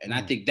clear. And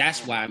I think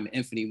that's why I'm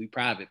infinitely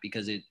proud of it,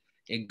 because it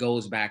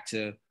goes back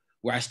to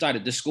where I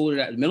started.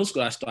 The middle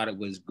school I started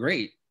was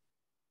great,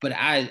 but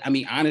I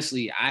mean,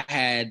 honestly,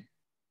 I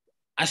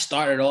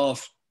started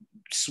off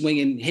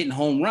swinging, hitting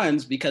home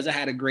runs because I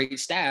had a great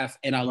staff,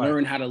 and I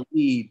learned how to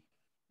lead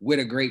with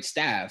a great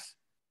staff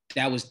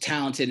that was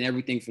talented and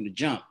everything from the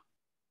jump.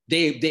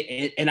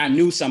 They and I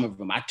knew some of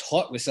them. I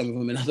taught with some of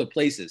them in other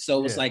places, so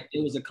it was like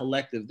it was a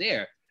collective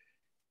there.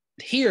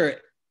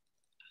 Here,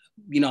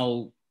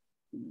 you're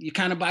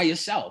kind of by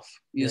yourself,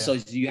 so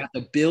you have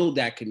to build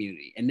that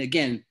community. And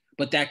again,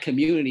 but that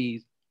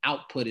community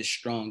output is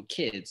strong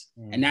kids.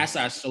 And that's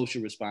our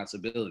social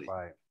responsibility.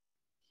 Right.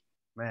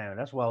 Man,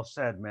 that's well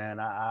said, man.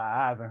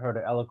 I haven't heard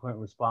an eloquent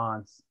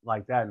response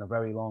like that in a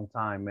very long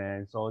time,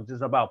 man. So it's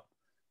just about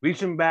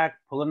reaching back,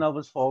 pulling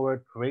others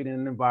forward, creating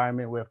an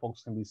environment where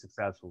folks can be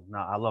successful.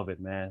 Now, I love it,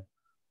 man.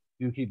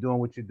 You keep doing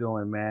what you're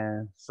doing,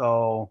 man.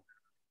 So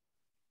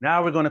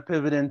now we're going to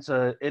pivot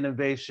into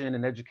innovation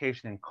and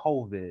education in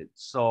COVID.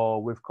 So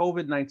with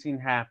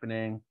COVID-19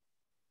 happening,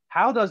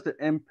 how does the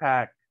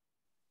impact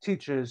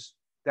teachers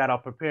that are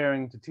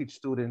preparing to teach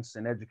students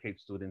and educate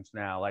students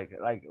now? Like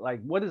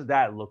what is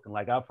that looking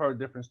like? I've heard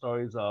different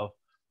stories of,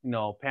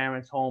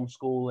 parents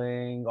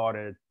homeschooling, or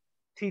the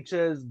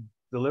teachers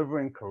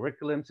delivering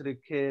curriculum to the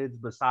kids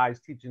besides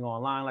teaching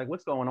online. Like,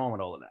 what's going on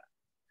with all of that?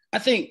 I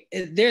think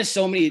there's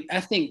so many. I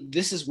think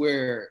this is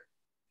where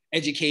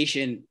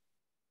education,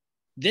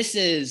 there's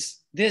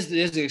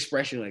the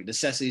expression like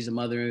necessity is the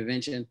mother of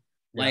invention.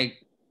 Yeah. Like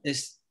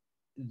this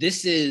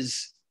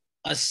is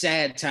a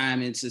sad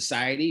time in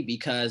society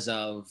because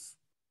of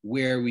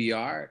where we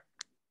are,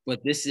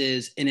 but this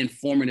is an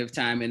informative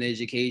time in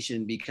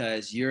education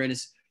because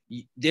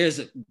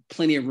there's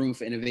plenty of room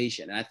for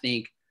innovation. And I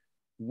think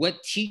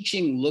what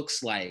teaching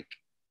looks like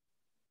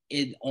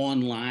good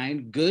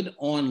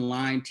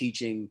online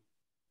teaching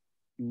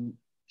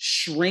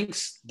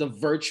shrinks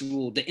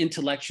the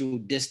intellectual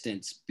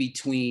distance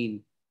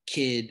between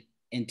kid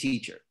and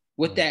teacher.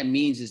 What that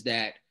means is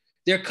that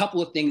there are a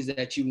couple of things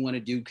that you want to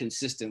do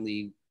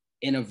consistently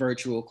in a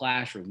virtual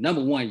classroom.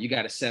 Number one, you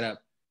got to set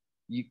up,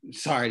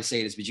 sorry to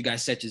say this, but you got to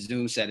set your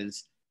Zoom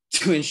settings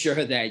to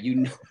ensure that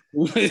you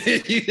got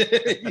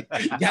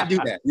to do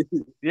that.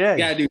 Yeah. You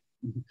got to do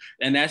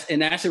that.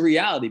 And that's a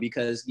reality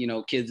because,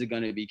 kids are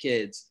going to be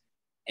kids.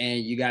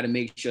 And you got to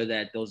make sure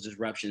that those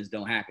disruptions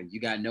don't happen.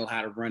 You got to know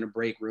how to run a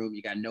break room.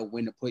 You got to know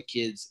when to put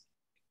kids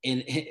in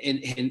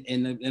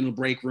the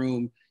break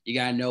room. You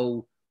got to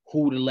know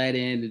who to let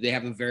in. Do they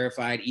have a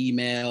verified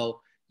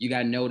email? You got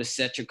to know to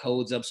set your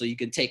codes up so you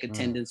can take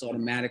attendance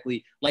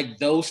automatically. Like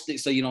those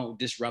things, so you don't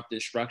disrupt the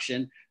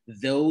instruction.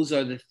 Those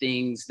are the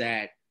things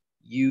that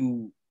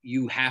you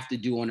have to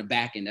do on the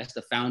back end. That's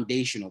the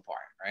foundational part,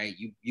 right?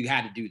 You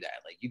had to do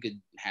that. Like you could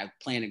have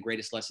plan the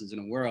greatest lessons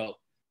in the world,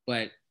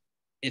 but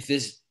if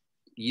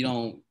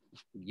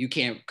you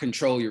can't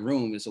control your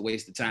room, it's a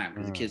waste of time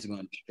because the kids are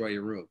going to destroy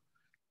your room.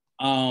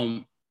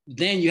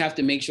 Then you have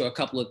to make sure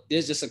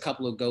there's just a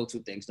couple of go-to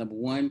things. Number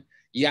one,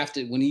 you have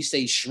to, when you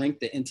say shrink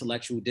the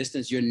intellectual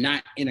distance, you're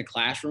not in a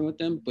classroom with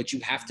them, but you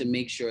have to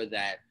make sure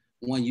that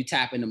one, you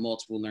tap into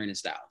multiple learning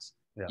styles.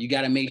 Yeah. You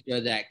got to make sure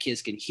that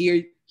kids can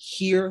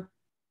hear,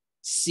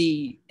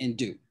 see, and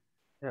do.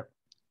 Yeah.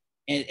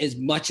 And as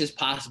much as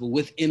possible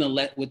within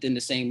the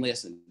same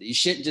lesson. You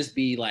shouldn't just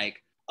be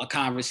like a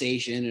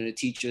conversation and a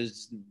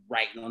teacher's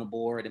writing on a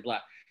board and blah.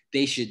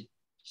 They should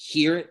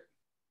hear it,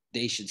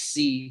 they should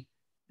see,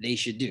 they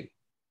should do.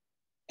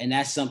 And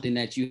that's something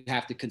that you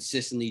have to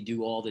consistently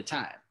do all the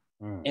time.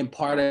 And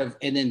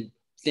then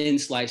thin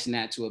slicing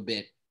that to a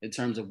bit in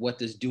terms of what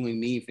does doing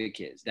mean for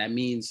kids. That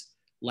means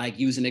like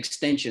using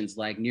extensions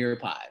like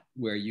Nearpod,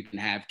 where you can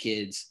have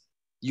kids,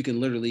 you can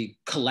literally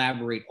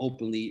collaborate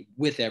openly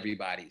with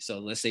everybody. So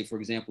let's say, for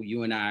example,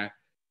 you and I,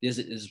 this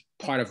is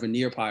part of a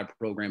Nearpod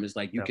program, is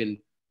like you can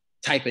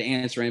type an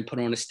answer and put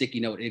on a sticky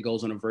note, it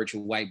goes on a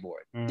virtual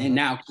whiteboard. And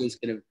now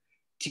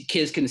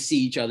kids can see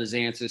each other's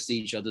answers, see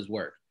each other's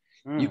work.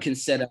 You can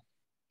set up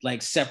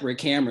like separate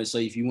cameras. So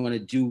if you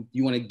want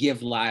to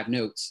give live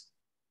notes,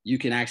 you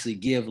can actually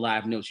give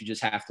live notes. You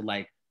just have to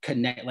like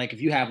connect. Like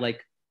if you have like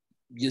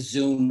your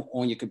Zoom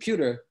on your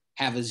computer,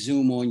 have a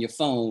Zoom on your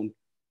phone,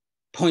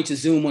 point to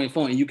Zoom on your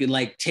phone, and you can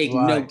like take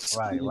notes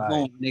on your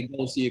phone and it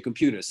goes to your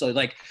computer. So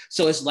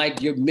it's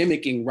like you're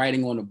mimicking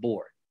writing on a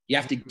board. You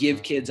have to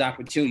give kids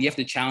opportunity. You have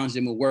to challenge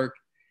them at work,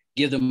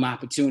 give them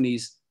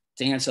opportunities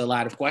to answer a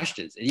lot of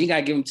questions. And you got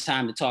to give them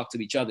time to talk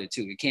to each other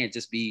too. It can't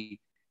just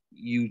be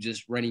you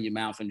just running your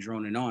mouth and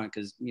droning on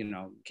because,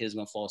 kids are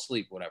going to fall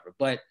asleep, whatever.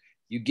 But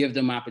you give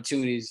them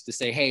opportunities to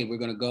say, hey, we're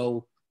going to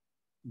go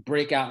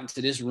break out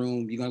into this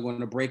room. You're going to go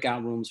into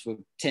breakout rooms for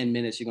 10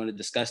 minutes. You're going to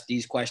discuss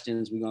these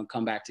questions. We're going to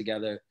come back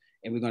together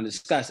and we're going to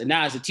discuss. And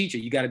now as a teacher,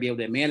 you got to be able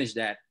to manage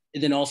that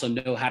and then also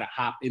know how to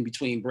hop in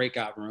between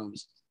breakout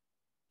rooms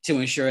to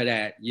ensure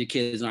that your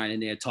kids aren't in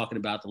there talking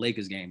about the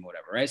Lakers game or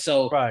whatever, right?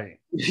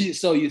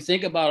 So you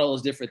think about all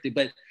those different things,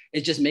 but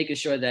it's just making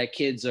sure that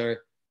kids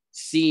are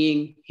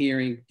seeing,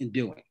 hearing, and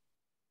doing.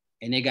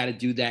 And they got to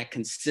do that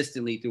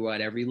consistently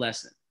throughout every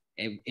lesson.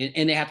 And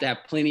they have to have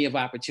plenty of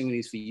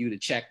opportunities for you to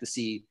check to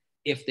see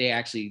if they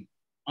actually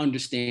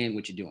understand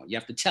what you're doing. You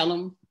have to tell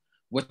them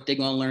what they're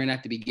going to learn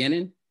at the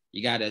beginning.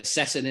 You got to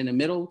assess it in the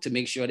middle to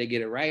make sure they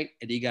get it right.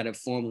 And you got to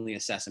formally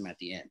assess them at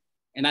the end.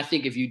 And I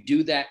think if you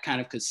do that kind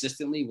of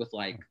consistently with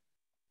like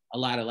a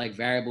lot of like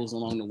variables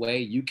along the way,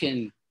 you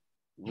can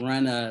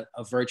run a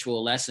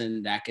virtual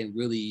lesson that can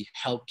really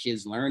help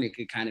kids learn. It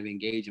could kind of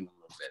engage them a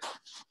little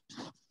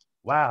bit.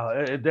 Wow,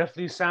 it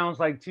definitely sounds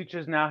like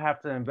teachers now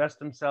have to invest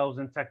themselves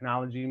in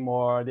technology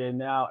more. They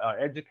now are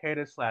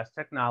educators /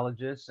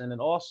 technologists. And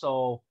then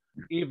also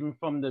even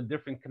from the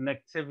different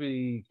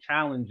connectivity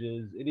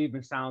challenges, it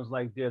even sounds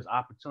like there's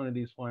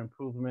opportunities for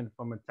improvement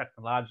from a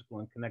technological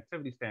and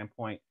connectivity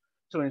standpoint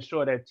to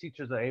ensure that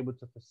teachers are able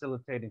to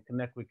facilitate and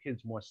connect with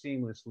kids more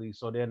seamlessly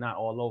so they're not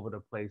all over the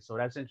place. So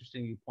that's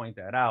interesting you point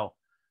that out.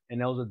 And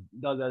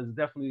there's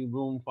definitely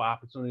room for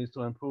opportunities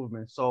to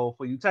improvement. So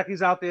for you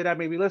techies out there that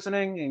may be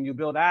listening and you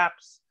build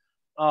apps,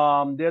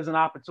 there's an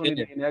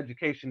opportunity Yeah. in the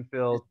education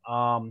field.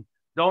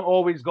 Don't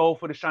always go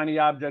for the shiny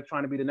object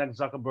trying to be the next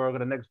Zuckerberg or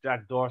the next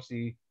Jack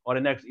Dorsey or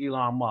the next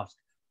Elon Musk.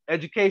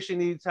 Education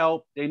needs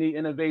help. They need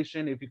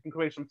innovation. If you can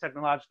create some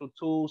technological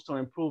tools to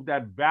improve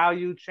that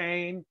value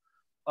chain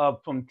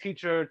from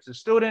teacher to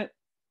student,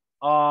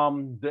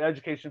 the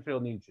education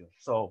field needs you.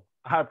 So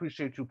I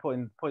appreciate you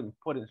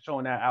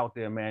showing that out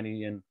there,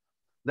 Manny, and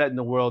letting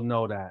the world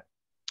know that.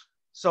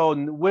 So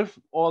with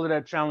all of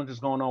that challenges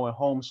going on with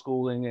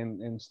homeschooling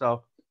and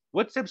stuff,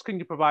 what tips can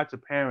you provide to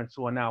parents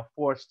who are now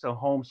forced to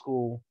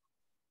homeschool,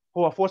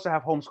 who are forced to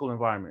have homeschool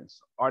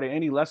environments? Are there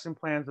any lesson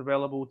plans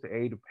available to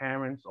aid the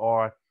parents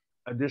or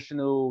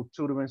additional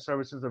tutoring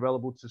services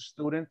available to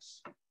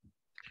students?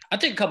 I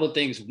think a couple of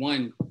things.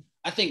 One,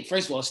 I think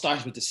first of all, it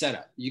starts with the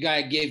setup. You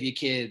gotta give your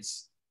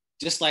kids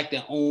just like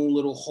their own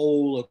little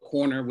hole or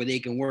corner where they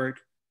can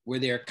work, where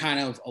they're kind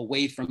of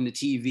away from the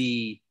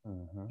TV,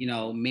 you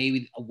know,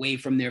 maybe away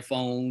from their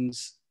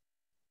phones,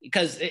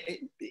 because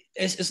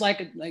it's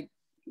like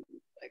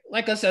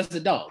us as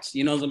adults.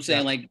 You know what I'm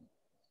saying? Like,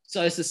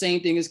 so it's the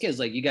same thing as kids.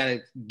 Like, you gotta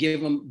give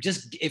them,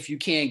 just if you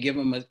can, give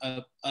them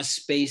a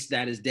space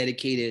that is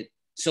dedicated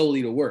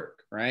solely to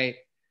work, right?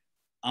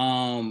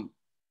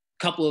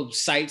 Couple of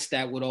sites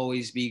that would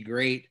always be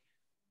great.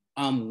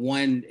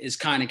 One is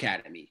Khan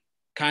Academy.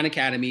 Khan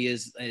Academy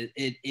is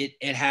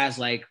it has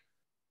like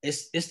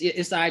it's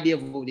the idea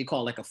of what they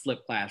call like a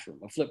flipped classroom.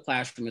 A flipped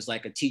classroom is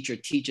like a teacher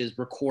teaches,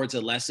 records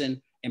a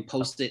lesson, and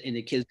posts it, and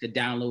the kids could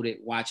download it,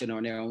 watch it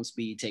on their own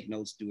speed, take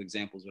notes, do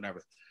examples,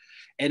 whatever.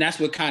 And that's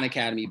what Khan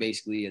Academy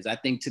basically is. I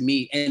think to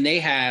me, and they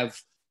have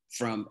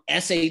from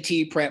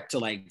SAT prep to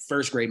like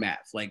first grade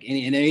math, like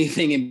and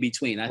anything in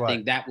between. I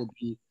think that would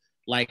be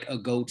like a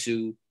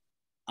go-to.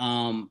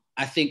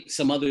 I think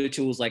some other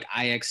tools like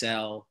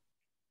IXL.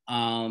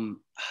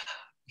 I'm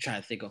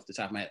trying to think off the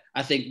top of my head.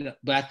 I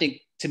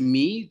think to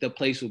me, the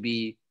place would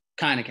be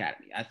Khan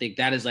Academy. I think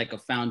that is like a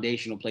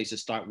foundational place to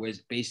start, where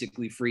it's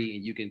basically free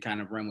and you can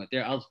kind of run with.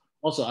 There are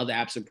also other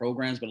apps and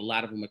programs, but a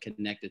lot of them are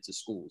connected to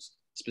schools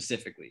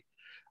specifically.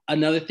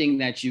 Another thing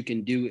that you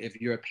can do if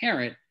you're a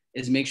parent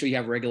is make sure you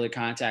have regular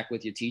contact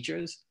with your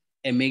teachers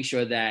and make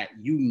sure that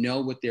you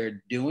know what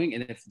they're doing.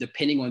 And if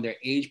depending on their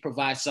age,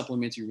 provide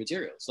supplementary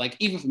materials. Like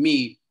even for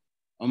me,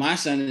 on my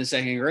son in the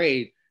second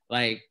grade,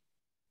 like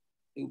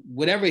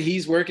whatever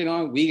he's working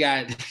on, we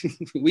got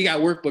we got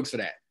workbooks for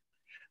that.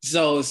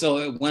 So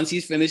once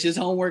he's finished his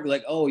homework,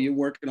 like, oh, you're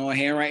working on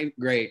handwriting?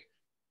 Great.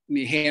 I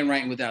mean,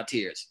 handwriting without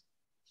tears.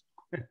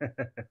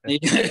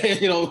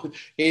 You know,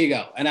 here you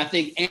go. And I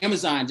think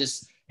Amazon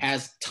just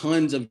has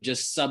tons of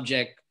just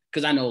subject,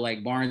 because I know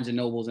like Barnes and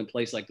Nobles and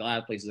places like a lot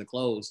of places are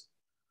closed,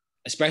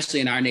 especially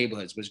in our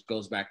neighborhoods, which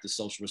goes back to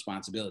social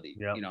responsibility.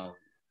 Yep. You know,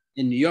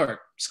 in New York,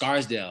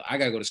 Scarsdale, I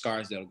gotta go to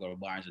Scarsdale to go to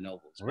Barnes and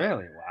Nobles.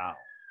 Really? Wow.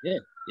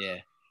 Yeah.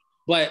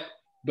 But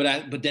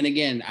then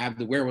again, I have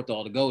the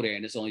wherewithal to go there,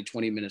 and it's only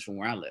 20 minutes from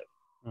where I live.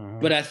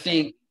 But I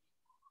think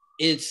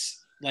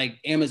it's like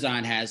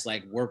Amazon has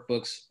like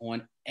workbooks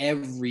on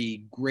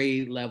every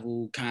grade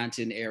level,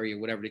 content area,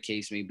 whatever the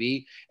case may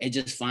be, and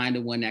just find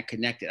the one that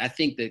connected. I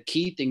think the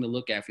key thing to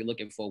look at if you're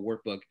looking for a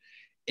workbook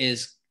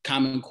is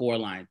Common Core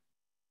line.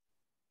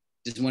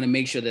 Just want to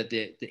make sure that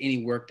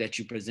any work that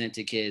you present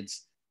to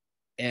kids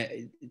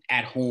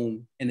at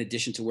home, in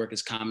addition to work,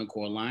 is Common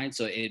Core line.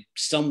 So it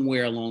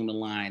somewhere along the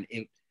line,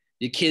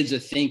 the kids are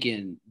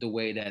thinking the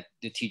way that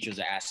the teachers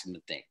are asking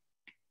them to think.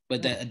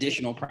 But the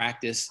additional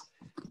practice,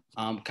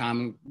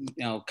 Khan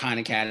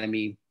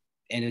Academy,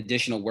 and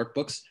additional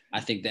workbooks,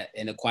 I think that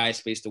in a quiet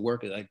space to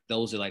work, like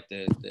those are like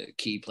the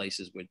key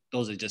places where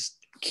those are just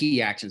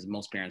key actions that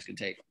most parents can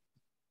take.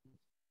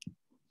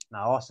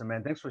 Now, awesome,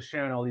 man. Thanks for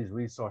sharing all these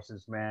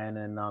resources, man.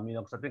 And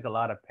because I think a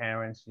lot of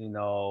parents,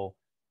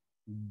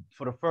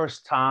 for the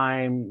first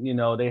time,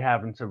 they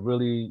having to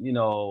really,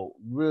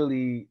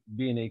 really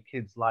be in a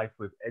kid's life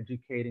with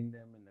educating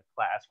them in the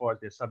class, as far as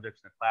their subjects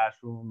in the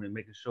classroom, and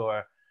making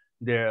sure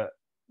they're,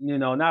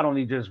 not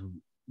only just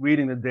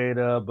reading the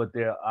data, but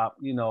they're,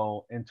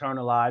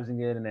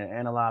 internalizing it, and they're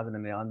analyzing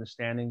and they're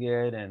understanding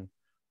it. And,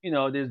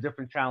 there's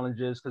different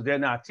challenges because they're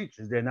not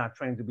teachers. They're not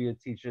trained to be a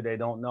teacher. They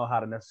don't know how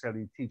to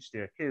necessarily teach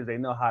their kids. They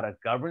know how to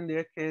govern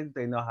their kids.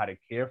 They know how to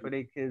care for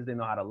their kids. They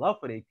know how to love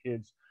for their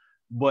kids.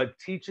 But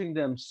teaching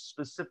them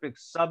specific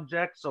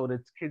subjects so that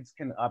kids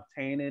can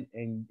obtain it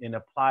and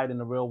apply it in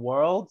the real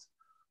world,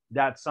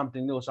 that's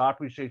something new. So I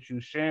appreciate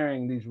you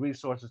sharing these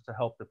resources to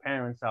help the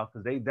parents out,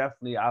 because they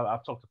definitely,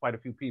 I've talked to quite a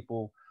few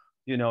people,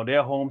 they're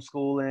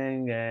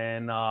homeschooling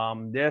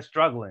and they're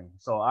struggling.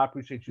 So I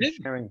appreciate you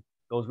sharing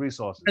those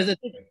resources.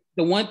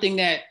 The one thing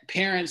that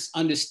parents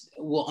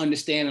will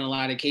understand in a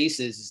lot of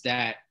cases is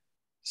that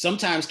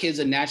sometimes kids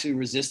are naturally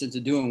resistant to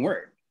doing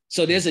work.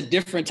 So there's a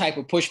different type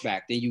of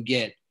pushback that you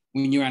get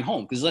when you're at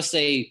home. Because let's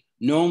say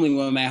normally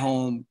when I'm at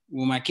home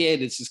with my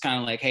kid, it's just kind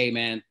of like, hey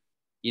man,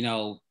 you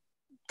know,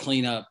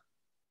 clean up,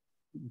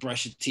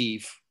 brush your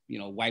teeth, you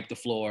know, wipe the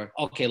floor.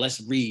 Okay,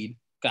 let's read.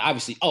 Because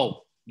obviously,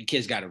 oh, the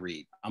kids got to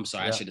read. I'm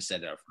sorry, I should have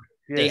said that.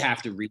 Yeah. They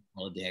have to read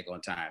all the heck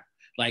on time.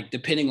 Like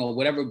depending on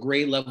whatever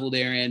grade level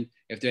they're in,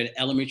 if they're in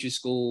elementary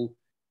school,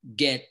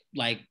 get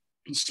like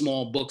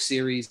small book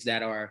series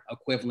that are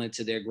equivalent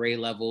to their grade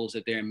levels.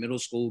 If they're in middle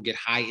school, get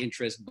high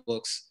interest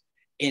books.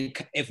 And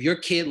if your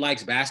kid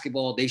likes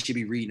basketball, they should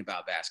be reading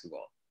about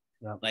basketball.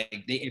 Yeah. Like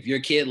if your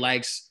kid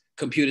likes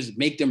computers,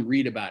 make them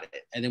read about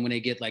it. And then when they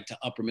get like to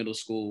upper middle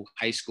school,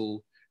 high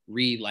school,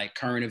 read like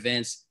current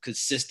events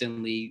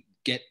consistently,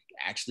 get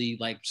actually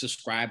like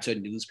subscribe to a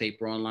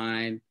newspaper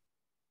online.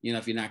 You know,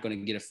 if you're not going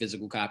to get a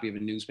physical copy of a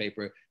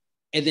newspaper,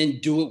 and then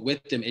do it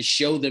with them and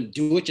show them,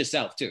 do it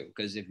yourself too.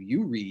 Because if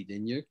you read,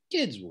 then your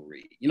kids will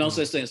read, you know.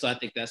 Mm-hmm. So I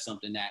think that's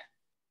something that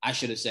I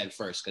should have said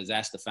first, because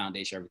that's the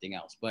foundation of everything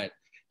else. But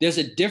there's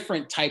a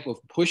different type of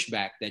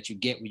pushback that you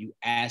get when you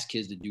ask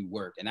kids to do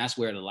work. And that's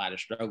where a lot of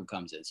struggle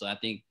comes in. So I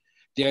think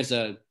there's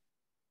a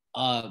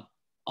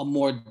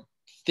more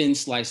thin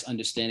slice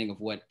understanding of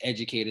what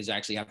educators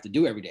actually have to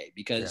do every day,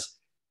 because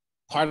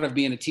part of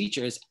being a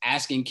teacher is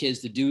asking kids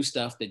to do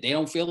stuff that they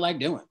don't feel like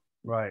doing.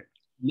 Right.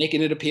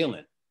 Making it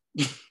appealing.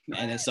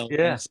 And so,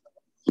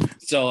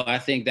 so I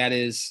think that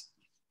is,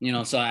 you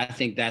know, so I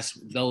think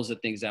those are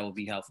things that will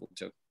be helpful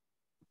too.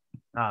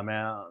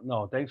 Man,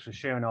 no, thanks for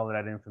sharing all of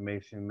that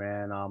information,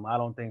 man. I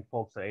don't think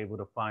folks are able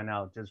to find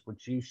out just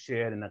what you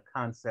shared and the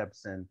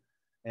concepts and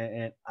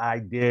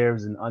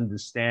ideas and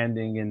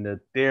understanding and the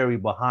theory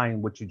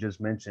behind what you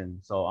just mentioned.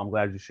 So I'm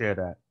glad you shared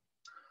that.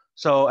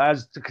 So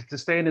as to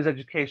stay in this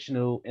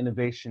educational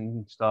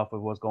innovation stuff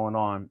of what's going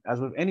on, as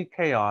with any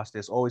chaos,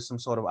 there's always some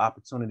sort of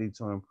opportunity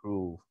to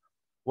improve.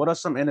 What are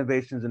some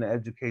innovations in the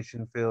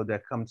education field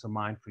that come to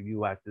mind for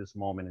you at this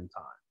moment in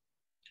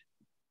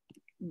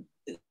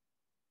time?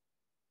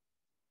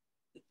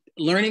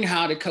 Learning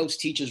how to coach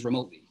teachers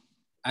remotely.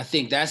 I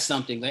think that's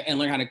something, and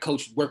learn how to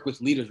work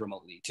with leaders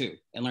remotely too,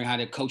 and learn how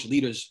to coach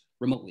leaders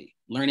remotely.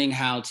 Learning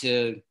how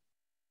to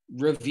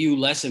review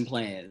lesson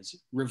plans,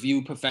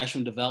 review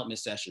professional development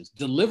sessions,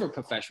 deliver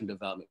professional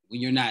development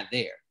when you're not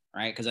there,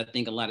 right? Because I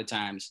think a lot of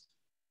times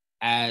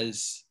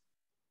as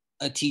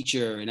a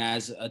teacher and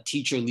as a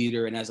teacher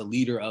leader and as a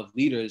leader of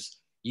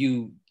leaders,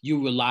 you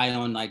rely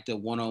on like the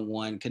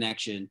one-on-one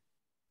connection.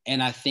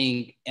 And I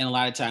think, and a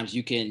lot of times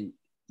you can,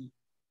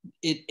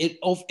 it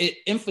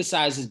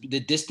emphasizes, the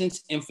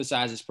distance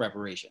emphasizes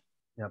preparation.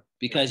 Yep.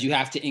 Because you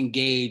have to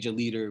engage a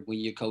leader when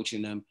you're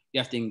coaching them. You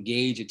have to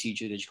engage a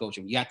teacher that you're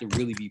coaching. You have to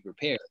really be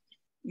prepared.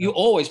 You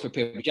always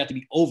prepare, but you have to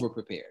be over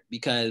prepared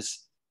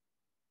because,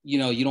 you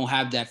know, you don't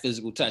have that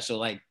physical touch. So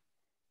like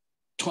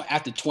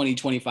after 20,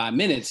 25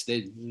 minutes,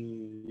 they,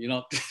 you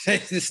know,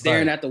 just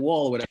staring at the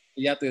wall or whatever.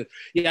 You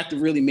have to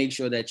really make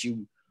sure that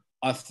you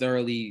are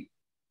thoroughly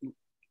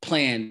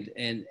planned.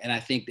 And I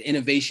think the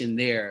innovation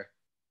there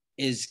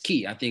is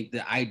key. I think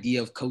the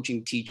idea of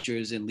coaching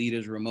teachers and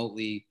leaders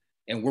remotely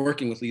and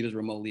working with leaders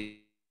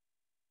remotely,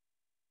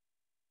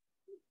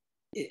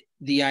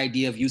 the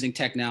idea of using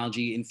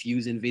technology,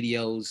 infusing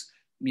videos,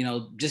 you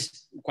know,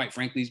 just quite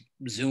frankly,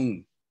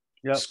 Zoom,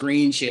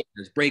 screen shares,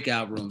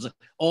 breakout rooms,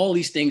 all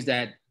these things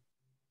that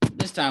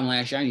this time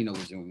last year, I didn't know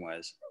what Zoom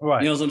was.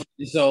 Right. You know what I'm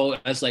saying? So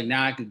it's like,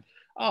 now I could,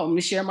 let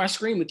me share my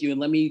screen with you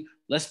and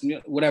let's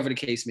whatever the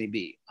case may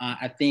be.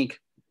 I think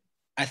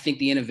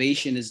the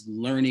innovation is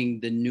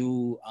learning the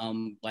new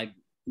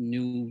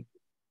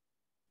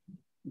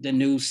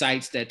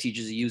sites that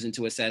teachers are using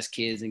to assess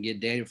kids and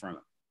get data from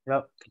them.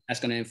 Yep. That's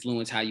going to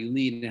influence how you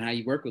lead and how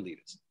you work with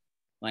leaders.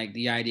 Like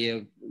the idea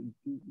of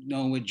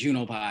knowing what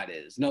Junopod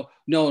is,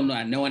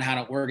 knowing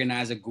how to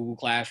organize a Google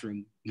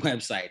Classroom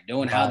website,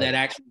 knowing how that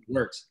actually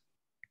works.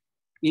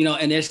 You know,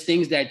 and there's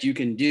things that you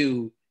can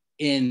do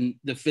in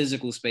the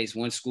physical space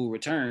once school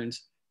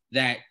returns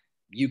that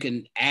you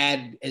can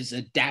add as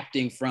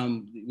adapting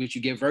from what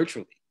you get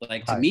virtually.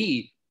 Like to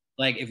me,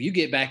 like if you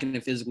get back in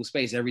the physical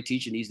space, every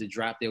teacher needs to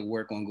drop their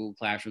work on Google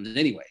Classrooms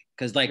anyway.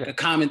 Because like a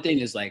common thing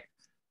is like,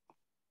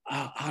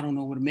 I don't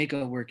know what a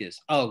makeup work is.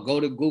 Oh, go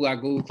to Google, our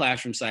Google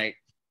Classroom site,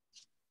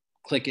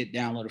 click it,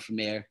 download it from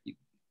there,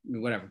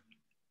 whatever.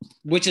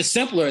 Which is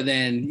simpler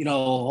than, you know,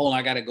 hold on,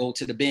 I got to go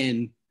to the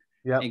bin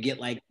and get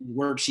like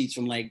worksheets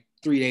from like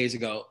 3 days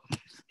ago.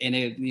 And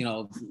it, you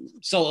know,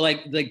 so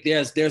like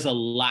there's a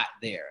lot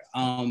there.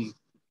 I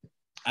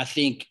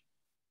think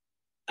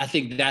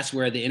that's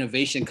where the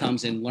innovation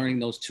comes in, learning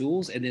those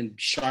tools and then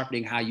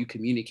sharpening how you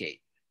communicate.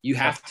 You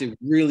have to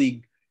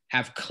really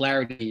have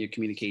clarity in your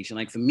communication.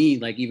 Like for me,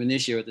 like even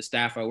this year with the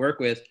staff I work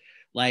with,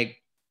 like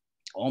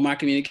all my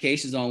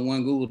communications on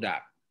one Google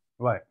Doc.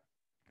 Right.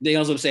 You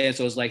know what I'm saying?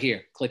 So it's like,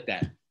 here, click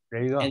that.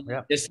 There you go. And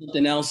there's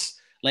something else.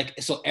 Like,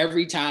 so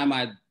every time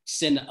I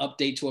send an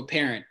update to a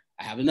parent,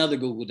 I have another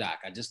Google Doc.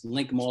 I just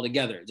link them all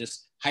together,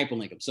 just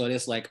hyperlink them. So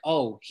it's like,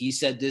 oh, he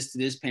said this to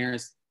this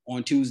parent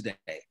on Tuesday.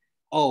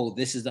 oh,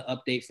 this is the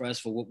update for us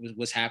for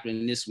what's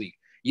happening this week.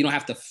 You don't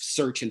have to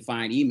search and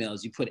find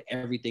emails. You put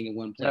everything in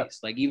one place.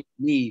 Like even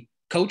me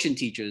coaching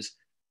teachers,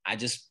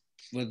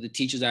 for the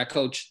teachers I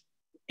coach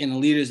and the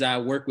leaders that I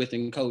work with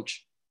and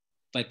coach,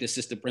 like the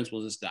assistant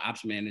principals, the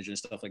ops manager and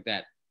stuff like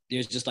that,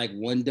 there's just like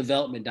one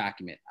development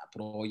document. I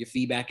put all your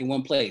feedback in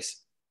one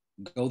place.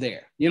 Go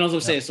there. You know what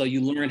I'm saying? So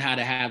you learn how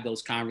to have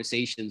those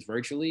conversations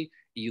virtually.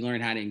 You learn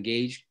how to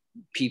engage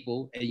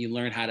people, and you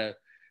learn how to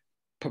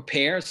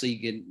prepare so you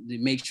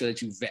can make sure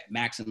that you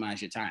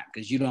maximize your time,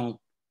 because you don't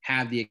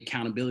have the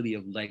accountability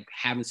of like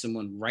having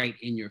someone right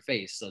in your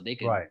face. So they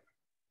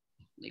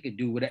could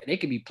do whatever. They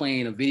could be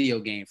playing a video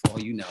game for all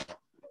you know.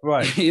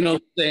 Right. You know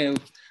what I'm saying?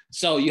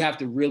 So you have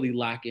to really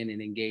lock in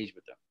and engage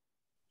with them.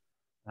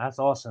 That's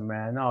awesome,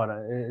 man. No,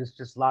 it's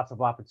just lots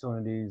of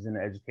opportunities in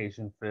the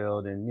education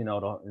field. And, you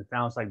know, it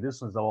sounds like this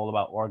one's all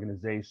about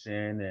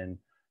organization and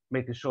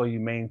making sure you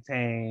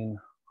maintain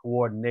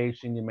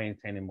coordination, you're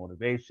maintaining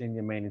motivation,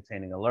 you're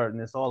maintaining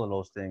alertness, all of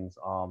those things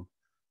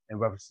in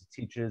reference to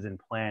teachers and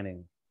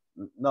planning.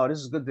 No, this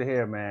is good to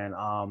hear, man.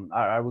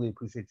 I really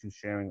appreciate you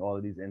sharing all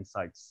of these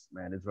insights,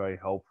 man. It's very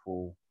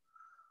helpful.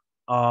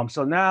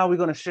 So now we're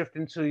going to shift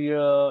into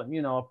your,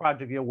 you know, a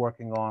project you're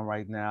working on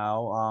right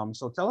now.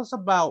 So tell us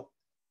about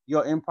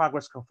your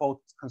in-progress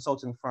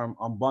consulting firm,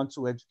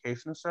 Ubuntu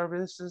Educational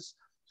Services,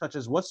 such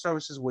as what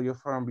services will your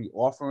firm be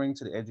offering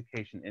to the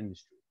education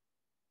industry?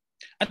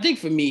 I think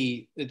for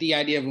me, the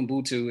idea of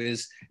Ubuntu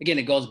is, again,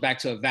 it goes back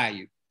to a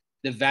value.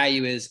 The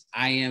value is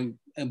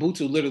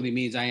Ubuntu literally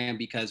means I am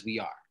because we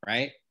are,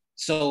 right?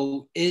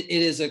 So it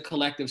is a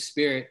collective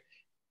spirit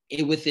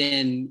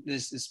within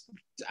this is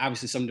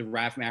obviously some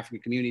derived from African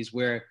communities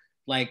where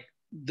like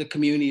the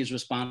community is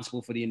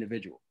responsible for the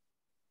individual.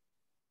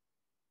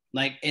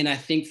 Like, and I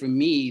think for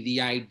me,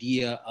 the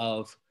idea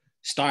of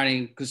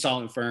starting a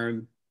consultant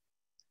firm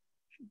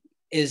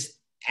is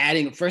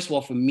adding, first of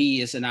all, for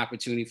me, it's an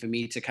opportunity for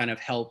me to kind of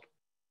help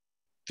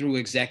through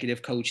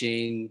executive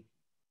coaching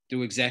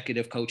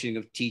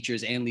of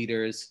teachers and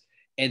leaders.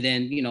 And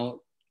then, you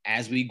know,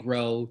 as we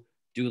grow,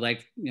 do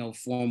like, you know,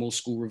 formal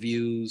school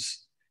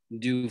reviews,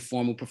 do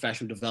formal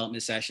professional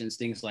development sessions,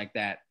 things like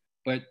that.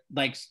 But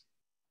like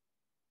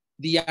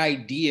the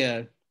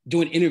idea,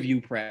 doing interview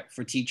prep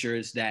for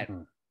teachers that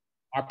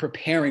are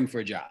preparing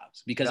for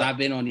jobs, because I've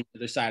been on the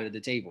other side of the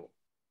table.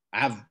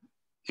 I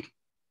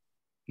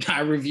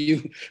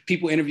review,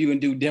 people interview and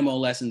do demo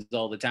lessons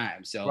all the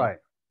time. So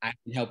I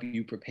can help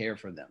you prepare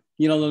for them.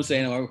 You know what I'm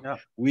saying? Or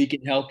we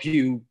can help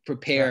you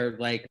prepare,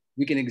 like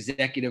we can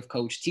executive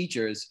coach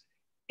teachers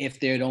if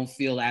they don't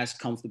feel as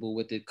comfortable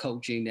with the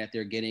coaching that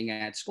they're getting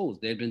at schools.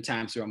 There have been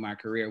times throughout my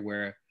career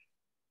where,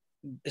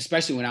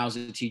 especially when I was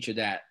a teacher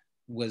that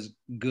was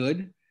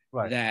good,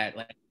 that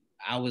like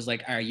I was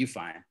like, all right, you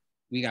fine.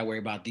 We got to worry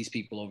about these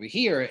people over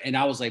here. And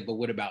I was like, but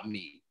what about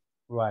me?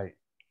 Right.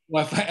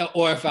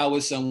 Or if I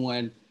was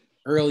someone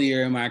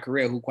earlier in my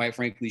career who quite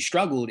frankly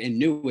struggled and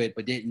knew it,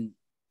 but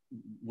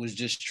was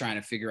just trying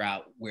to figure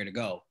out where to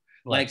go.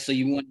 Like, so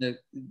you want to,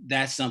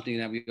 that's something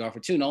that we offer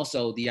too. And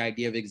also the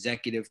idea of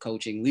executive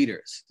coaching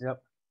leaders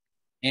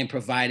and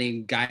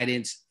providing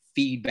guidance,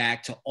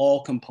 feedback to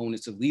all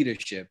components of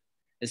leadership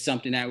is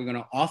something that we're going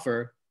to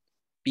offer,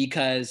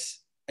 because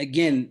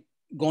again,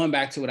 going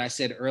back to what I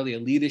said earlier,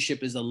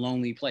 leadership is a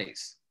lonely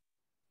place.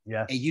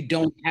 Yes. And you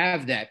don't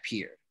have that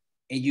peer,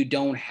 and you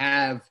don't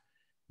have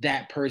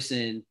that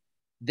person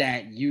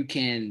that you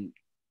can,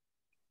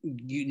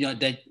 you know,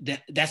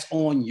 that's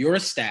on your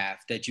staff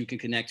that you can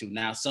connect to.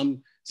 Now,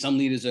 some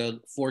leaders are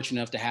fortunate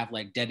enough to have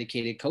like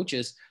dedicated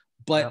coaches,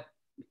 but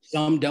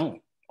some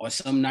don't, or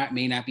some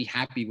may not be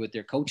happy with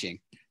their coaching.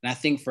 And I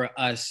think for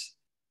us,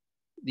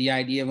 the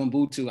idea of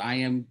Ubuntu, I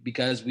am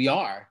because we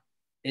are,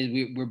 is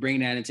we're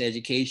bringing that into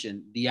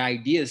education. The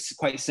idea is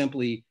quite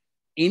simply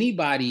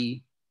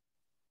anybody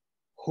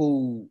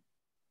who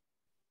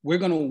we're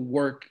going to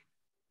work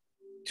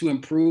to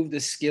improve the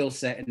skill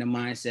set and the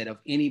mindset of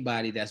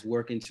anybody that's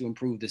working to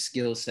improve the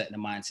skill set and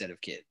the mindset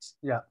of kids.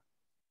 Yeah.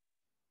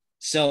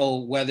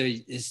 So whether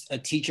it's a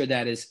teacher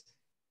that is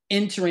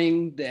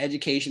entering the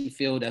education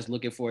field that's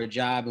looking for a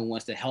job and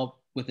wants to help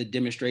with a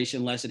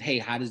demonstration lesson, hey,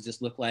 how does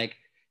this look like?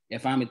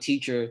 If I'm a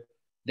teacher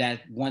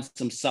that wants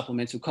some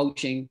supplemental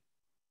coaching,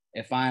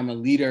 if I'm a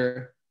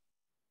leader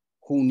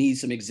who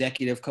needs some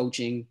executive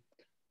coaching,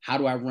 how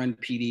do I run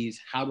PDs?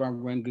 How do I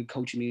run good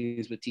coaching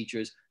meetings with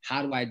teachers?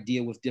 How do I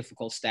deal with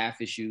difficult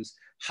staff issues?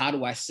 How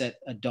do I set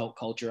adult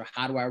culture?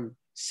 How do I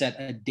set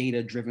a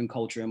data-driven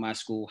culture in my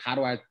school? How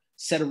do I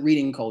set a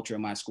reading culture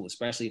in my school,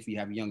 especially if you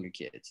have younger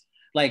kids?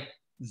 Like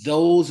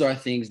those are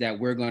things that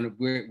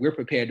we're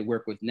prepared to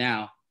work with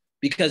now,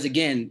 because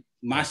again,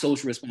 my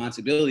social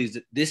responsibilities,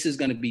 this is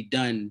going to be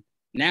done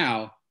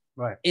now.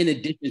 Right. In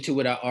addition to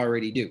what I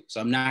already do. So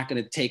I'm not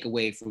going to take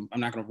away from, I'm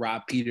not going to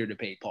rob Peter to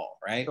pay Paul,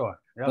 right? Sure.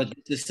 Yep. But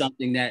this is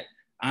something that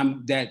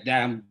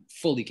I'm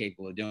fully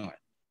capable of doing.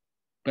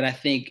 But I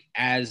think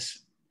as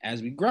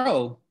we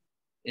grow,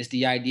 it's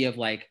the idea of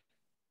like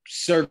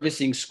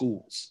servicing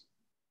schools.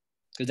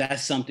 Because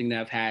that's something that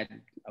I've had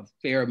a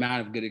fair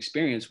amount of good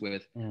experience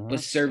with, but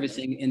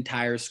servicing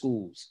entire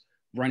schools,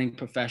 running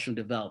professional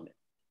development,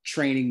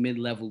 training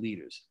mid-level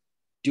leaders,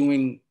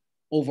 doing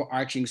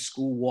overarching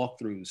school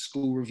walkthroughs,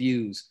 school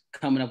reviews,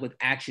 coming up with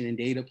action and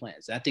data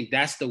plans. I think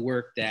that's the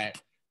work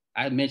that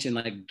I mentioned,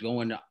 like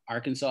going to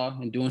Arkansas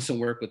and doing some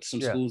work with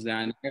some schools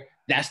down there.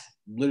 That's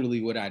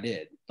literally what I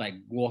did, like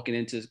walking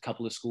into a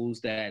couple of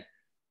schools that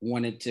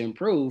wanted to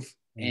improve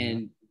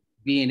and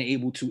being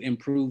able to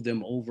improve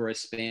them over a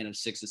span of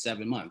 6 to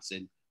 7 months,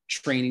 and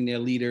training their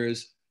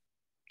leaders,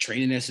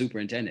 training their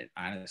superintendent,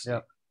 honestly.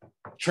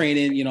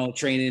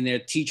 Training their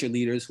teacher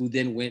leaders, who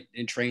then went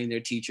and trained their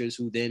teachers,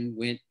 who then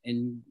went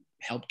and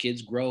helped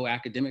kids grow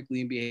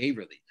academically and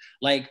behaviorally.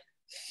 Like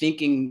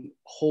thinking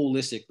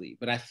holistically.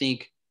 But I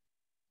think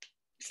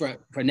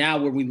for now,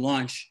 where we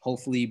launch,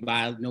 hopefully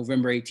by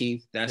November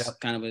 18th, that's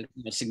kind of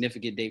a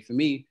significant date for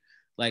me.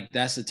 Like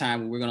that's the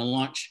time where we're going to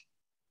launch,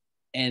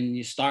 and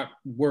you start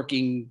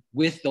working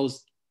with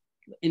those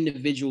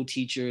individual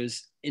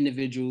teachers,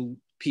 individual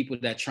people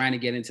that are trying to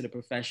get into the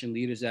profession,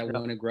 leaders that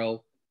want to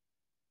grow,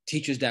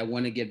 teachers that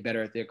want to get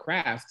better at their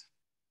craft.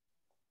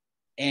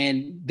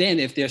 And then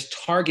if there's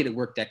targeted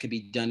work that could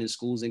be done in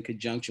schools in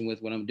conjunction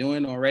with what I'm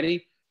doing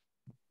already,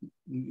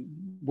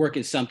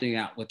 working something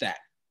out with that.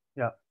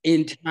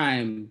 In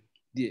time,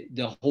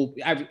 the whole,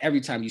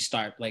 every time you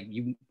start, like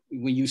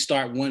when you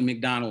start one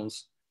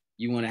McDonald's,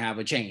 you want to have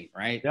a chain,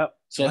 right?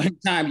 So every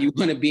time you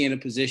want to be in a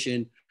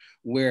position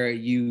where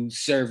you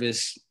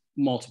service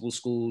multiple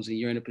schools, and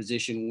you're in a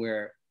position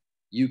where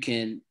you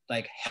can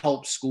like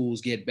help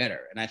schools get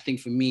better. And I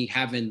think for me,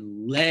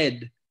 having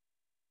led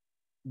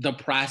the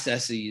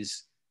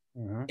processes,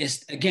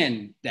 it's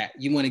again that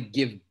you want to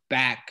give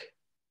back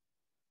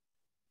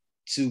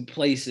to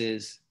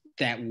places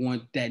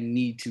that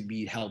need to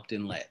be helped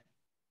and led.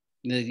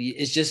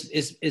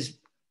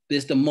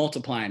 It's the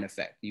multiplying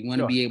effect. You want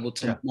to be able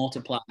to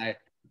multiply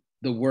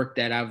the work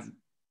that I've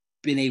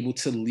been able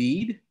to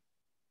lead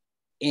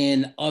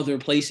in other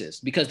places.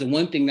 Because the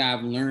one thing that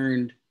I've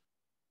learned,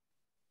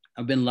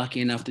 I've been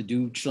lucky enough to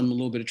do a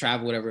little bit of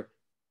travel, whatever.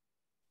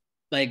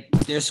 Like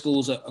there's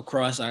schools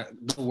across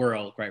the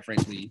world, quite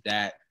frankly,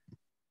 that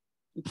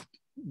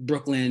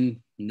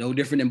Brooklyn, no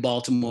different than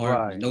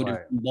Baltimore,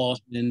 different from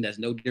Boston, that's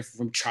no different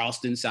from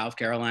Charleston, South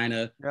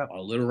Carolina,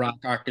 or Little Rock,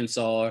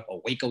 Arkansas,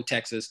 or Waco,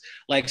 Texas.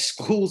 Like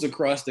schools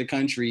across the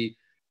country,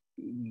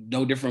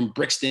 no different from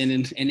Brixton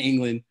in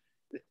England.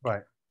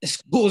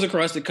 Schools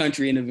across the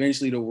country and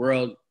eventually the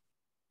world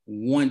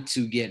want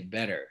to get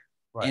better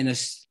and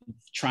is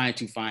trying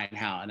to find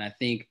how. And I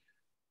think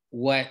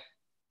what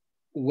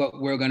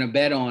we're going to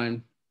bet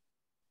on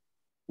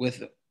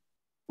with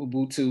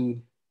Ubuntu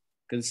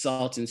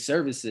Consulting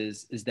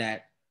Services is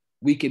that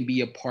we can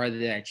be a part of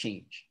that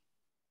change.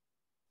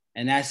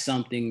 And that's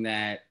something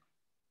that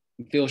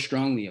I feel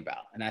strongly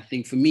about. And I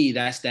think for me,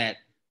 that's that,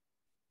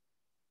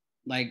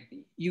 like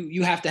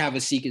you have to have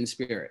a seeking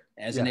spirit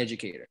as an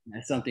educator.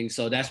 That's something.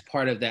 So that's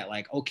part of that,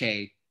 like,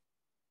 okay,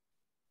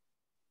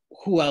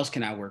 who else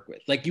can I work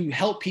with? Like you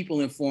help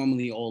people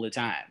informally all the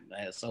time.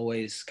 That's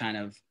always kind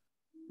of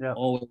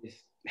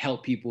always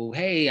help people.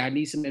 Hey, I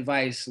need some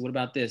advice. What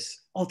about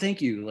this? Oh,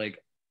 thank you.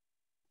 Like,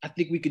 I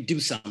think we could do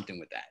something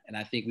with that. And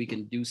I think we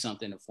can do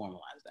something to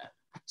formalize that.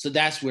 So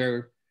that's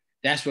where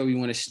we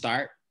want to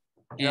start.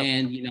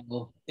 And,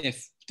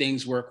 if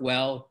things work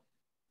well,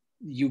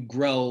 you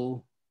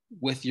grow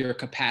with your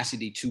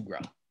capacity to grow.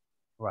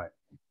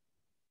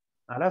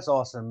 Now, that's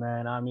awesome,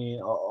 man. I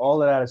mean,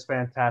 all of that is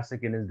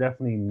fantastic and is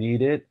definitely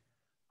needed.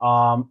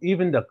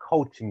 Even the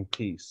coaching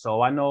piece.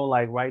 So I know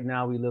like right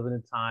now we live in a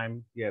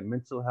time,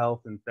 mental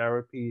health and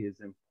therapy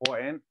is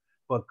important,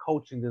 but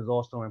coaching is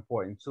also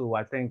important too.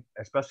 I think,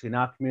 especially in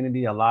our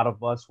community, a lot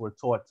of us were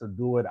taught to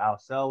do it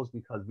ourselves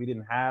because we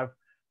didn't have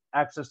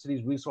access to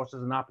these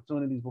resources and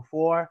opportunities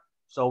before.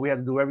 So we had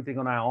to do everything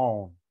on our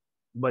own.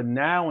 But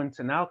now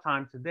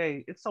time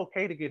today, it's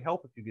okay to get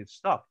help if you get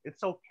stuck.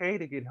 It's okay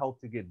to get help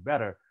to get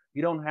better.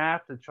 You don't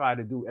have to try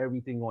to do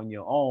everything on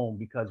your own,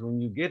 because when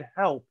you get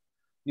help,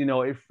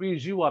 it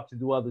frees you up to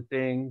do other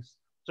things.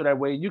 So that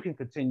way you can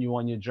continue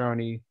on your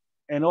journey.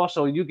 And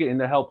also you get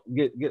to help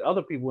get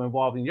other people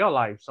involved in your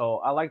life. So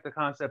I like the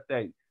concept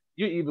that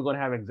you're even going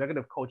to have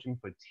executive coaching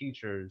for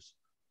teachers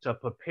to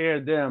prepare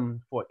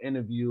them for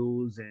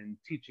interviews and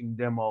teaching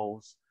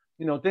demos,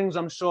 things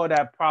I'm sure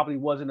that probably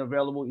wasn't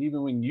available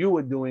even when you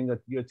were doing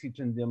your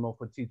teaching demo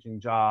for teaching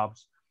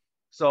jobs.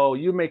 So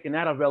you're making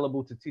that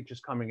available to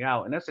teachers coming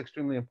out. And that's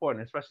extremely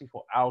important, especially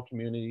for our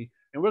community.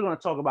 And we're going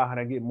to talk about how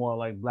to get more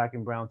like Black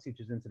and brown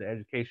teachers into the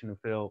education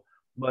field.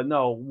 But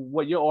no,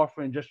 what you're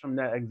offering just from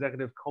that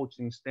executive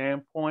coaching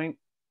standpoint,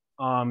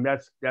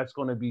 that's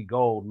going to be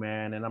gold,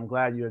 man. And I'm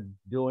glad you're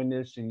doing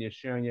this and you're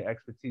sharing your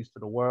expertise to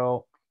the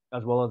world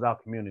as well as our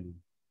community.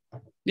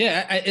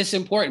 Yeah, it's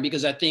important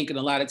because I think in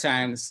a lot of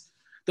times,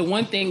 the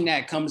one thing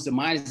that comes to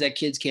mind is that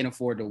kids can't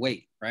afford to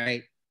wait,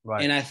 right?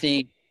 And I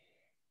think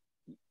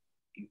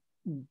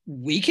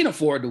we can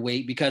afford to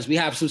wait because we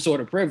have some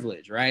sort of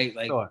privilege, right?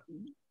 Like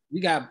we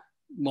got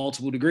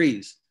multiple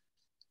degrees.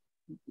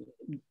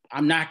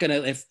 I'm not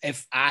gonna,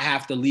 if I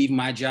have to leave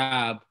my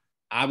job,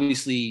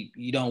 obviously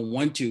you don't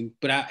want to,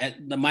 but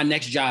my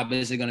next job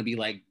isn't gonna be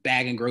like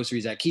bagging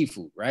groceries at Key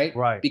Food, right?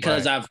 Right.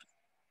 Because right.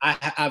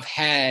 I've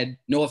had,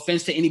 no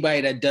offense to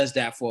anybody that does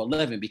that for a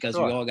living, because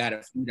we Sure. all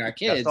gotta feed our That's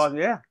kids. all.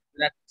 Yeah.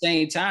 But at the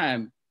same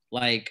time,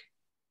 like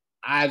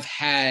I've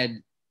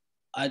had,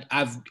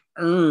 I've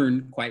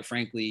earned, quite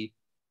frankly,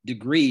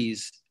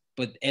 degrees,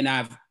 and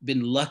I've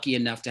been lucky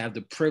enough to have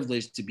the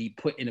privilege to be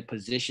put in a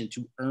position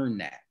to earn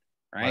that,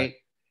 Right. right?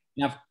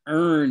 And I've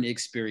earned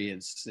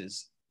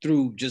experiences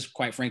through just,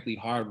 quite frankly,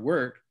 hard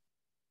work,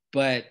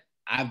 but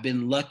I've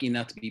been lucky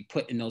enough to be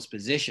put in those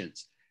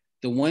positions.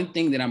 The one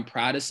thing that I'm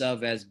proudest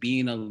of as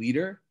being a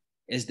leader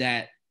is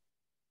that,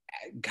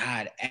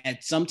 God,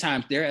 at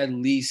sometimes there are at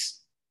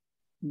least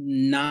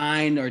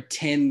 9 or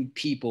 10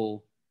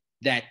 people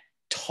that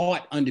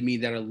taught under me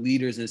that are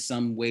leaders in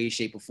some way,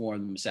 shape, or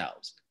form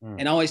themselves.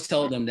 And I always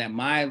tell them that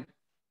my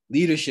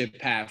leadership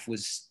path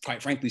was,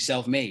 quite frankly,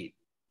 self-made.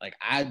 Like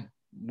I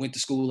went to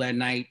school at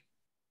night,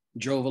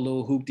 drove a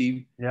little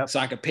hoopty so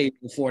I could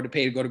afford to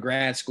pay to go to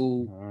grad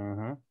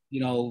school,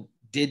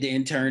 did the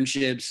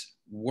internships,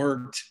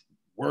 worked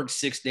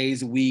 6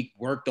 days a week,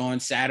 worked on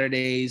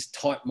Saturdays,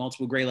 taught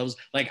multiple grade levels.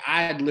 Like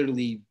I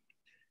literally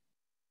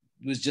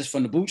was just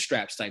from the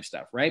bootstraps type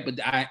stuff, right? But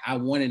I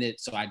wanted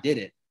it, so I did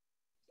it.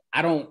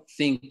 I don't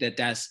think that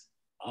that's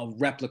a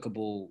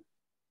replicable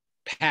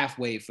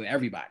pathway for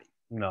everybody.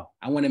 No.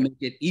 I want to make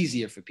it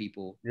easier for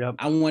people. Yep.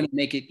 I want to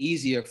make it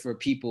easier for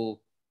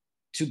people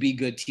to be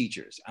good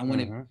teachers. I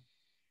want it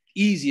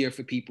easier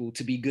for people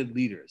to be good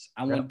leaders.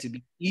 I want it to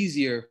be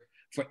easier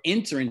for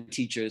intern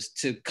teachers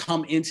to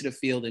come into the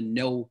field and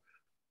know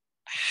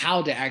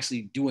how to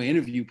actually do an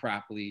interview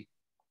properly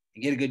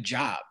and get a good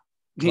job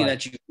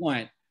that you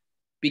want,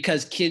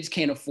 because kids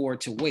can't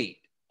afford to wait.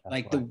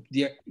 That's like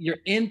your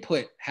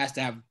input has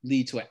to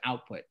lead to an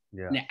output.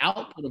 Yeah. And the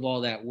output of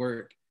all that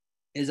work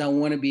is I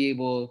want to be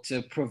able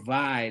to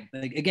provide,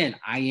 like, again,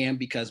 I am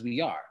because we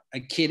are. A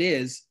kid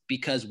is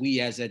because we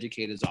as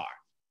educators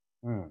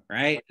are,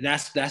 right?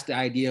 That's the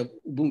idea of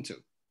Ubuntu,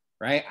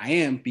 right? I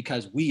am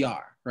because we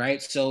are,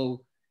 right?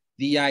 So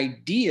the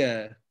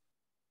idea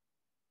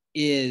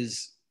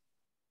is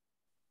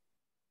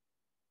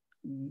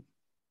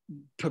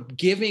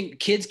giving,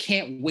 kids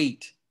can't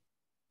wait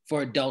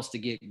for adults to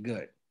get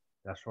good.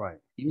 That's right.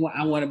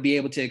 I want to be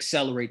able to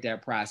accelerate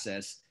that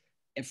process.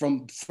 And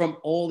from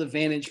all the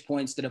vantage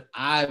points that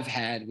I've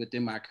had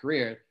within my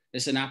career,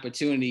 it's an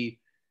opportunity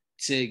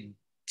to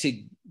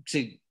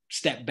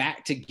step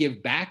back, to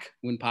give back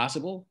when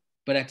possible,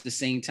 but at the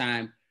same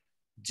time,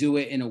 do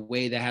it in a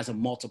way that has a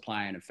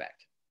multiplying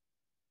effect.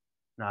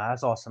 Nah,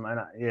 that's awesome. And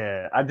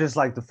I just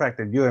like the fact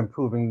that you're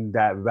improving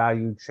that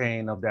value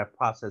chain of that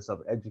process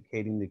of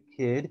educating the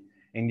kid,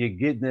 and you're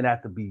getting it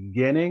at the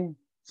beginning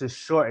to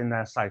shorten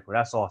that cycle.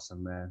 That's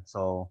awesome, man.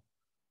 So,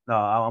 no,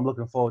 I'm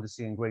looking forward to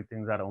seeing great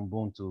things out of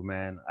Ubuntu,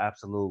 man.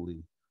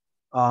 Absolutely.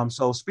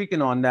 So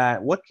speaking on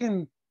that, what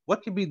can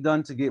be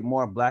done to get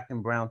more Black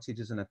and brown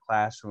teachers in the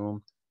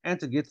classroom and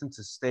to get them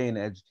to stay in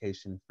the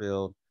education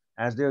field,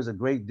 as there's a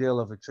great deal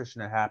of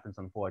attrition that happens,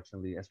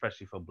 unfortunately,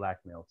 especially for Black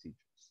male teachers?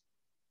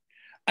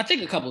 I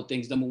think a couple of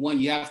things. Number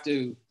one,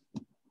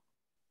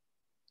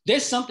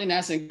 there's something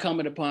that's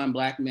incumbent upon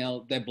Black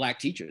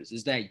teachers,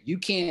 is that you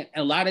can't,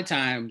 a lot of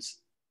times,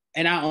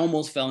 and I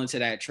almost fell into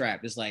that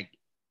trap. It's like,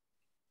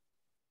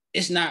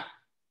 it's not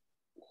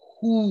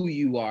who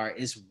you are,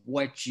 it's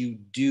what you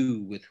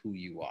do with who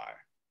you are,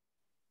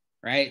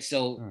 right?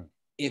 So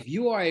if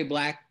you are a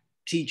Black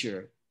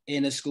teacher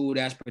in a school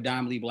that's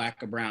predominantly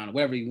Black or brown, or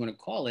whatever you want to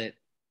call it,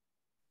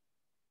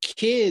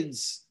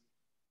 kids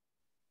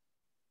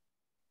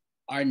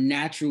are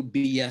natural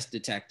BS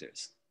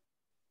detectors.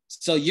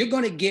 So you're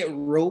going to get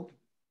rope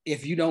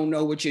if you don't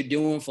know what you're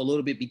doing for a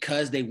little bit,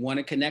 because they want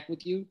to connect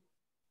with you.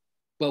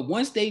 But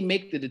once they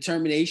make the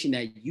determination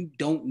that you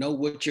don't know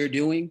what you're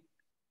doing,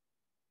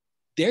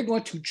 they're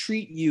going to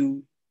treat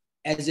you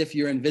as if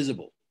you're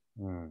invisible.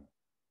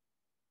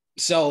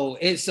 So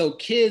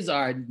kids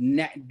are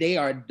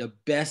the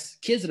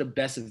best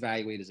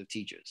evaluators of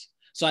teachers.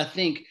 So I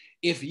think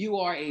if you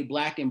are a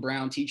Black and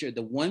brown teacher,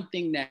 the one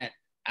thing that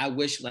I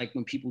wish, like,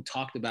 when people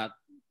talked about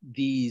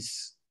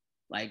these,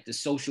 like the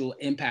social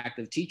impact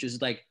of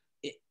teachers, like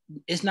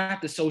it's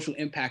not the social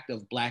impact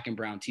of Black and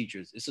brown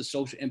teachers. It's a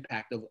social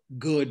impact of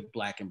good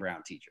Black and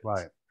brown teachers.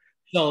 Right.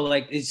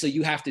 So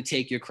you have to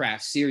take your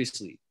craft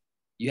seriously.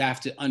 You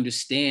have to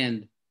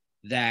understand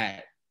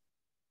that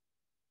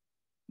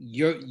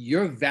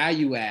your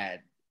value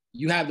add,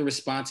 you have the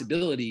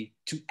responsibility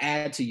to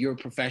add to your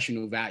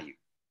professional value.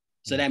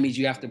 So that means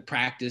you have to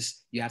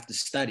practice, you have to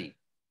study,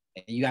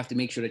 and you have to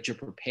make sure that you're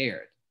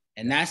prepared.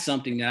 And that's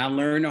something that I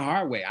learned the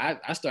hard way.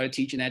 I started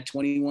teaching at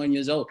 21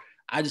 years old.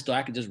 I just thought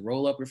I could just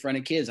roll up in front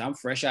of kids. I'm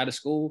fresh out of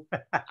school.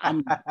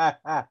 I'm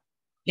 10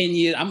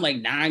 years, I'm like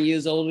 9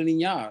 years older than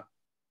y'all.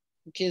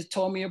 The kids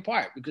tore me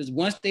apart, because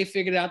once they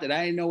figured out that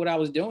I didn't know what I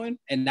was doing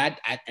and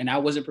I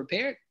wasn't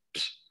prepared,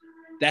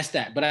 that's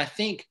that. But I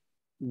think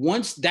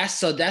once that's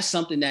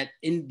something that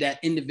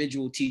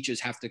individual teachers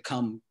have to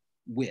come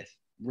with,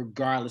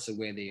 regardless of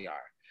where they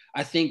are.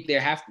 I think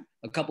there have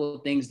a couple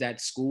of things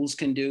that schools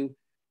can do.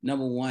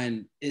 Number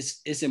one,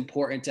 it's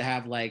important to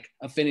have like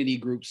affinity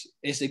groups.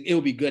 It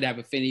would be good to have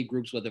affinity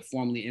groups, whether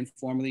formally,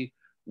 informally,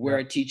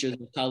 where teachers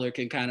of color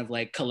can kind of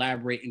like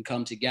collaborate and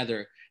come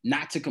together,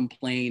 not to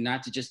complain,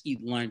 not to just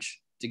eat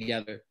lunch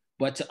together,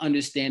 but to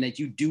understand that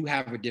you do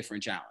have a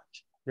different challenge.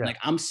 Yeah. Like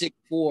I'm 6'4",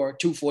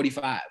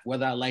 245,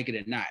 whether I like it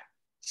or not.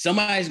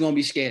 Somebody's gonna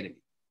be scared of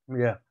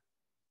me. Yeah.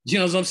 You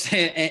know what I'm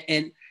saying?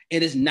 And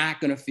it is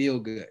not gonna feel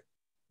good.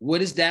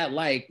 What is that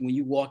like when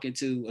you walk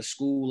into a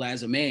school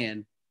as a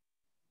man,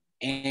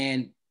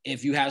 and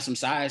if you have some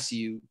size to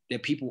you,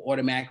 that people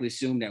automatically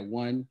assume that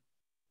one,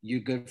 you're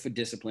good for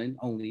discipline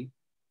only.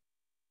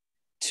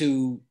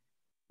 Two,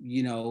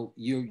 you know,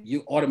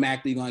 you're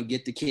automatically gonna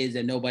get the kids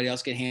that nobody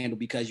else can handle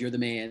because you're the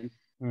man.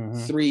 Mm-hmm.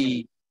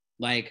 Three,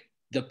 like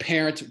the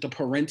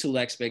parental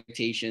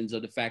expectations, or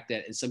the fact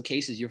that in some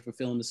cases you're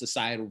fulfilling the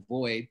societal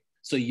void.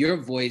 So your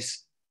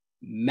voice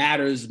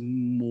matters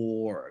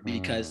more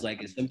because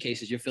like in some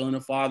cases you're filling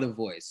a father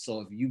voice.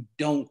 So if you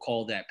don't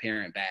call that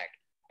parent back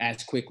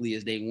as quickly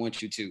as they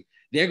want you to,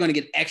 they're going to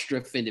get extra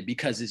offended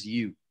because it's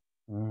you.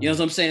 You know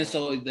what I'm saying?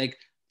 So like,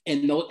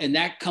 and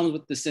that comes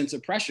with the sense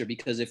of pressure,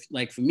 because if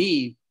like for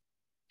me,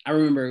 I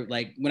remember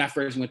like when I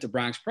first went to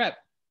Bronx Prep,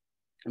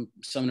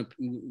 someone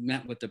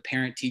met with the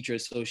Parent Teacher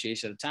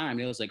Association at the time.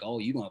 It was like, oh,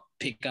 you gonna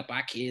pick up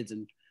our kids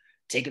and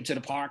take them to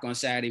the park on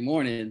Saturday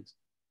mornings?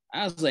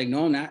 I was like,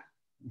 no, I'm not.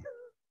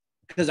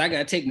 Because I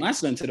gotta take my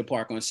son to the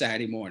park on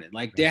Saturday morning.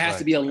 Like there has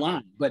to be a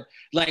line. But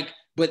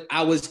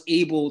I was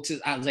able to,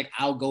 I was like,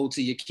 I'll go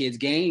to your kids'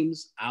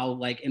 games. I'll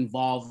like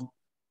involve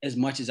as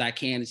much as I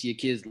can into your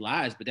kids'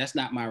 lives, but that's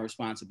not my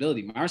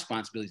responsibility. My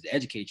responsibility is to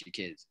educate your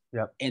kids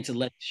and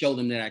to show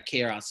them that I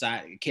care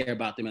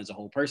about them as a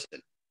whole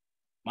person.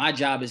 My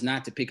job is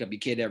not to pick up your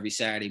kid every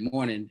Saturday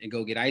morning and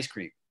go get ice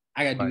cream.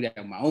 I got to do that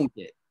with my own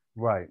kid.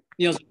 Right.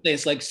 You know,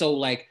 it's like, so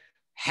like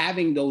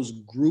having those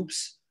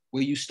groups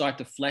where you start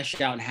to flesh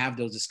out and have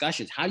those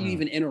discussions. How do you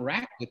even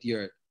interact with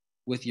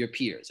your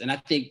peers? And I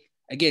think,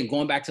 again,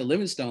 going back to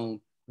Livingstone,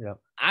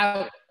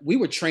 we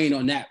were trained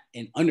on that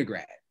in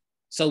undergrad.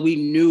 So we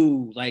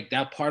knew like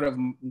that part of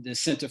the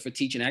Center for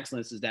Teaching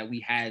Excellence is that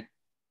we had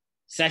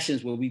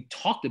sessions where we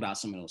talked about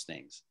some of those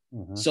things.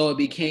 Mm-hmm. So it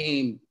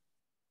became,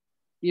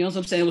 you know what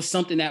I'm saying? It was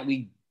something that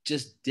we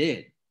just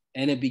did,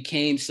 and it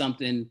became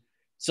something.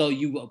 So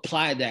you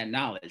apply that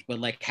knowledge, but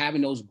like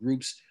having those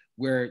groups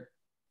where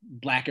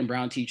Black and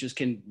brown teachers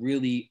can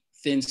really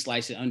thin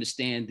slice and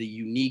understand the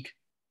unique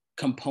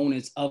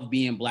components of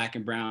being Black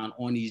and brown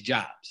on these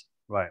jobs.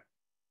 Right.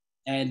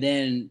 And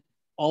then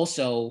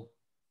also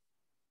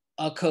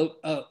a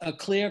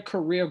clear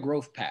career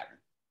growth pattern.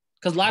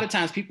 Because a lot of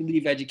times people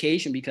leave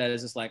education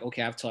because it's like,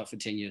 okay, I've taught for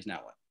 10 years, now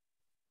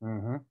what?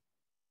 Mm-hmm.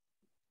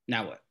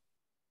 Now what?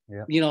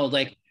 Yeah. You know,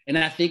 like, and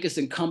I think it's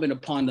incumbent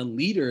upon the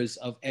leaders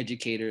of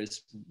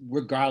educators,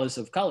 regardless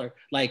of color,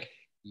 like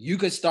you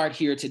could start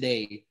here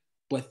today,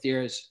 but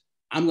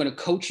I'm going to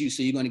coach you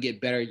so you're going to get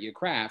better at your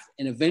craft.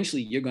 And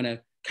eventually you're going to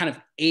kind of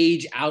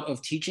age out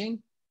of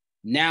teaching.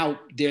 Now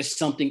there's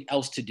something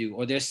else to do,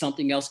 or there's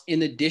something else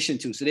in addition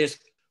to. So there's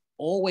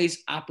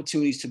always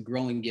opportunities to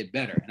grow and get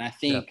better. And I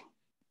think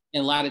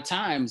a lot of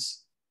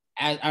times,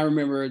 I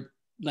remember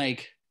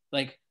like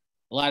a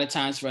lot of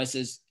times for us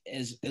as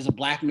a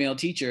Black male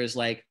teacher, is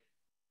like,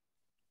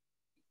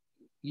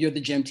 you're the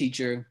gym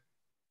teacher,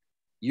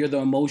 you're the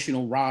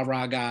emotional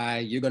rah-rah guy,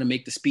 you're going to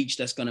make the speech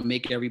that's going to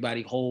make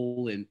everybody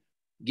whole and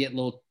get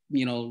little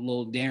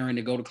Darren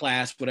to go to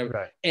class, whatever.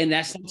 Right. And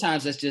that's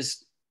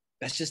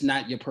just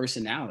not your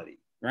personality,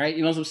 right?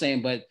 You know what I'm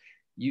saying? But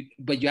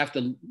you have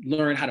to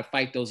learn how to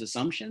fight those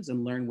assumptions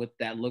and learn what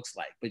that looks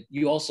like. But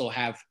you also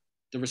have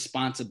the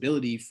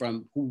responsibility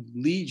from who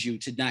leads you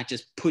to not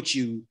just put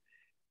you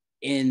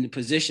in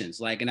positions.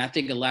 Like, and I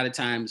think a lot of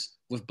times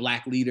with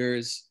Black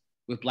leaders,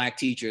 with Black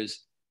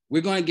teachers,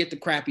 we're going to get the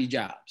crappy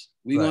jobs.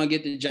 We're going to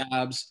get the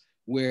jobs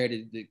where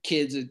the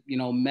kids are,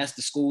 the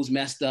school's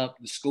messed up,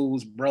 the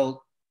school's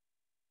broke,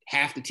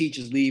 half the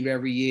teachers leave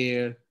every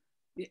year,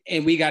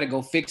 and we got to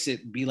go fix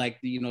it, be like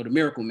the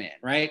miracle man,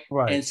 right?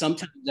 Right. And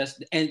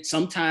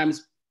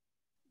sometimes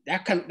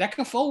that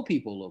can fold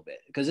people a little bit,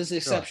 because it's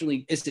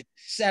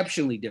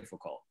exceptionally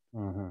difficult.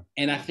 Mm-hmm.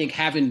 And I think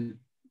having,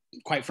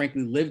 quite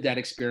frankly, lived that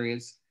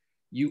experience,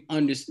 you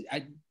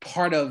understand.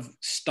 Part of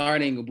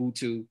starting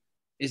Ubuntu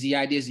is the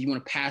idea is that you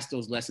want to pass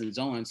those lessons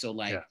on. So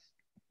like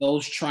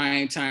those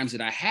trying times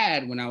that I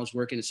had when I was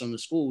working in some of the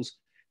schools,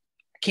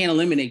 I can't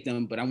eliminate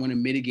them, but I want to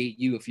mitigate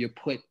you if you're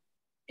put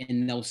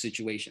in those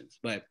situations.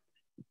 But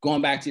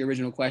going back to the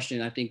original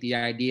question, I think the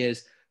idea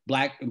is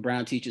Black and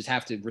brown teachers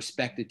have to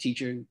respect the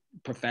teacher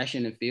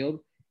profession and field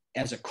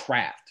as a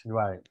craft.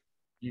 Right.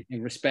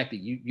 And respect it.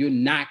 You're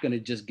not going to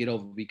just get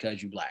over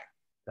because you're Black.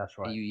 That's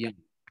right. And you're young.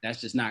 That's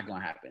just not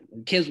going to happen.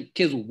 And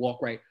kids will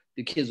walk right.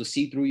 The kids will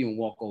see through you and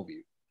walk over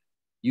you.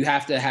 You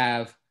have to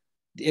have,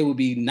 it would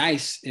be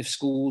nice if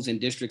schools and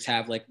districts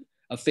have like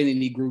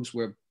affinity groups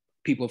where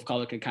people of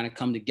color can kind of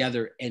come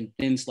together and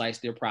thin slice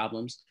their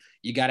problems.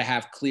 You got to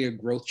have clear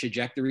growth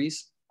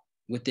trajectories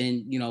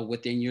within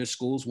your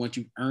schools once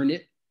you earn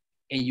it,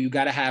 and you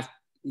got to have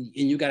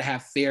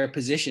fair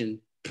positioning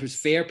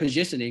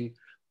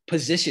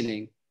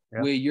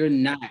Yep. where you're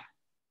not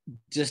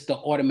just the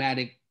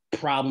automatic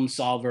problem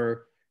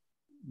solver,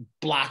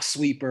 block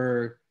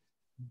sweeper.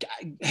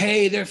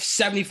 Hey, there's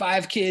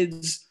 75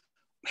 kids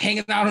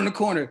hanging out on the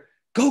corner.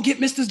 Go get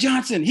Mr.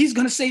 Johnson. He's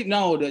gonna say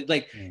no.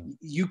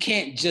 You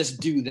can't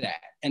just do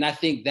that. And I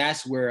think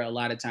that's where a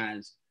lot of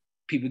times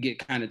people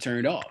get kind of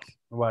turned off.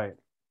 Right.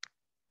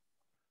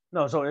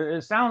 No, so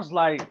it sounds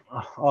like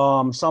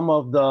some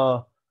of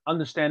the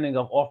understanding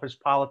of office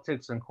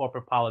politics and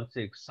corporate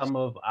politics, some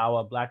of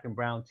our Black and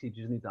brown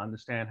teachers need to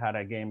understand how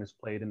that game is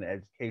played in the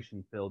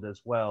education field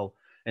as well,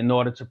 in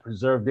order to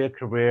preserve their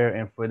career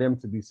and for them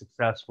to be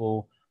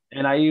successful.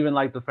 And I even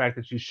like the fact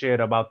that you shared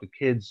about the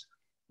kids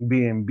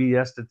being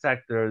BS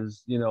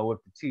detectors, with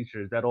the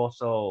teachers. That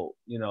also,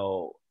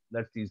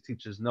 lets these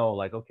teachers know,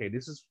 like, okay,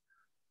 you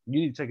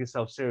need to take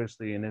yourself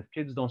seriously. And if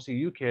kids don't see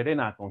you care, they're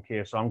not going to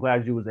care. So I'm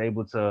glad you was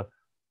able to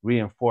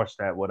reinforce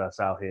that with us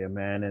out here,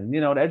 man. And, the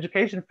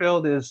education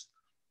field is,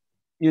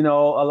 a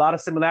lot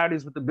of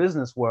similarities with the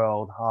business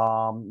world.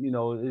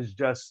 It's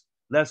just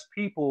less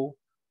people,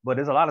 but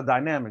there's a lot of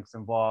dynamics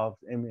involved.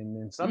 And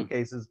in some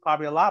cases,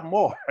 probably a lot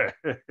more.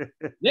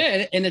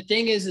 Yeah. And the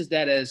thing is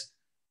that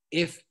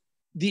if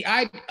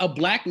a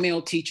Black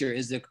male teacher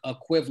is the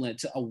equivalent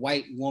to a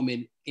white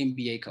woman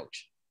NBA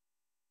coach.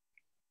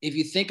 If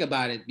you think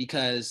about it,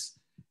 because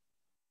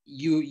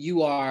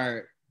you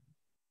are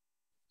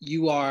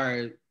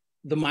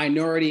the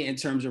minority in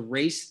terms of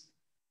race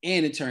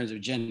and in terms of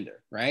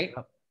gender, right?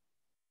 Yep.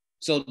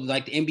 So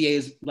like the NBA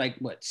is like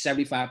what,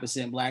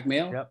 75% Black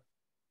male? Yep.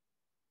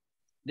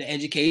 The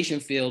education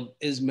field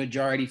is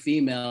majority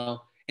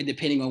female, and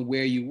depending on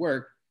where you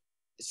work,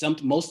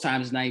 most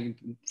times it's not even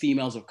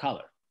females of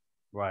color.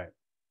 Right.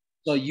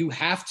 So you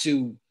have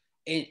to,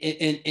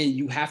 and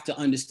you have to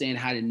understand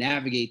how to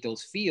navigate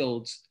those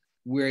fields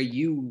where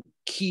you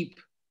keep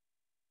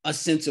a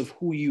sense of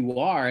who you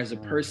are as a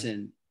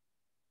person,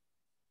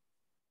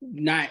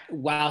 not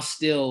while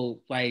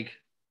still like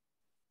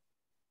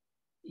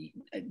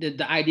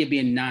the idea of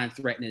being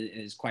non-threatening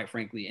is quite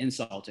frankly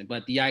insulting,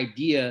 but the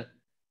idea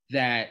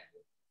that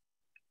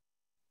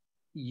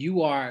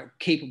you are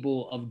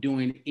capable of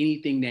doing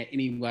anything that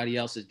anybody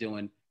else is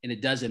doing, and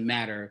it doesn't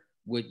matter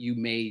what you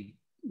may,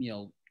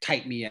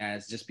 type me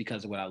as just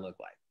because of what I look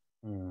like.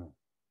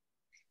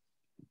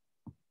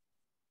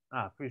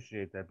 I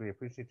appreciate that, B.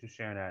 Appreciate you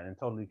sharing that, and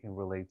totally can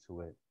relate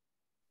to it.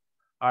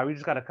 All right, we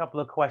just got a couple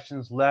of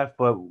questions left,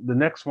 but the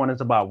next one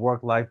is about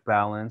work-life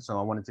balance. So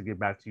I wanted to get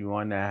back to you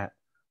on that.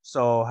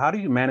 So how do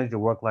you manage your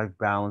work-life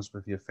balance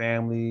with your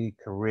family,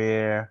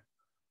 career?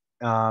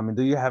 And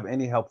do you have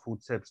any helpful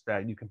tips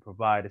that you can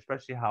provide,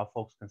 especially how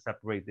folks can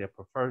separate their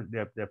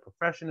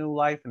professional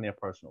life and their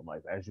personal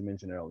life, as you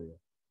mentioned earlier?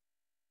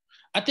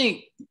 I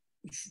think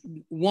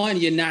one,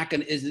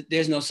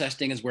 there's no such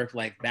thing as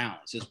work-life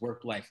balance. It's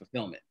work-life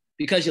fulfillment,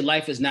 because your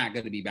life is not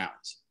going to be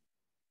balanced,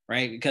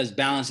 right? Because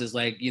balance is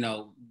like,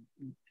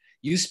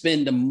 you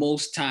spend the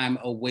most time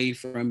away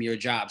from your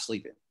job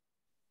sleeping.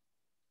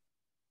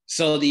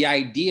 So the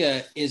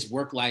idea is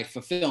work-life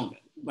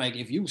fulfillment. Like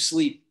if you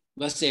sleep,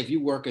 let's say if you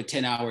work a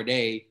 10-hour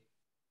day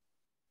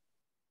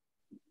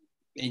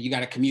and you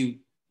got to commute,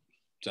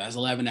 so that's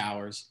 11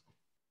 hours,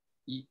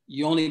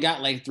 you only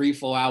got like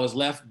 3-4 hours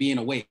left being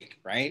awake,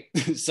 right?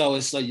 so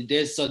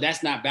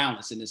that's not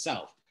balance in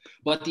itself.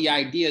 But the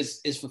idea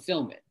is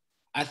fulfillment.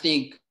 I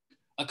think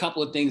a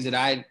couple of things that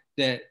I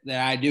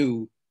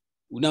do.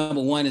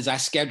 Number one is I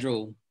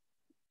schedule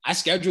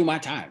my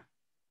time.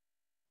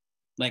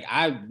 Like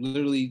I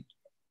literally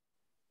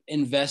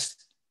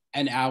invest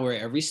an hour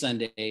every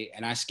Sunday,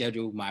 and I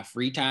schedule my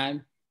free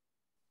time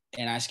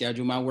and I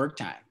schedule my work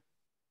time.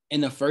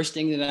 And the first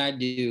thing that I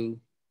do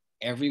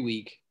every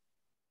week,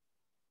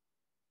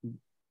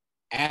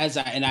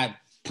 I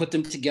put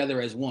them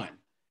together as one,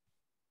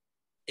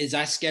 is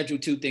I schedule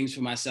 2 things for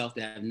myself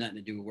that have nothing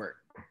to do with work.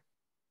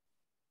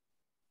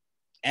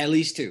 At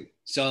least 2.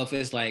 So if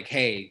it's like,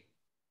 hey,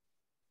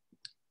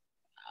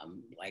 I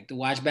like to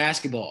watch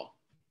basketball,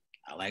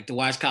 I like to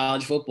watch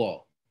college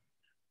football,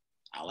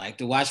 I like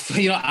to watch,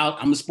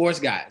 I'm a sports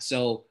guy.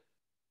 So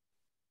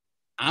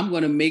I'm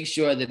going to make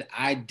sure that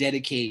I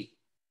dedicate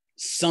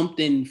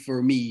something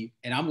for me,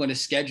 and I'm going to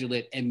schedule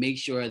it and make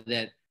sure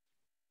that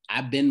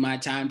I bend my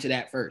time to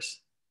that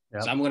first.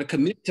 Yep. So I'm going to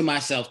commit to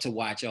myself to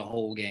watch a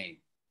whole game.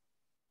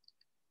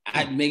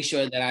 I'd make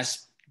sure that I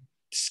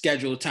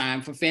schedule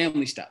time for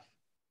family stuff.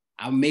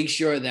 I'll make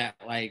sure that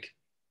like,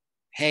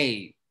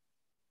 hey,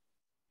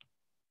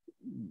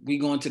 we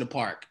going to the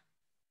park.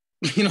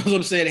 You know what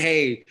I'm saying?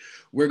 Hey,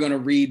 we're going to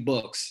read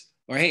books,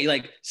 or hey,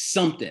 like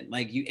something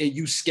like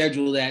you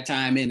schedule that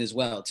time in as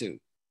well too.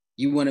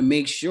 You want to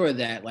make sure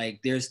that like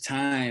there's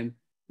time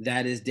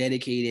that is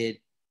dedicated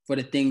for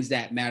the things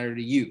that matter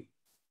to you.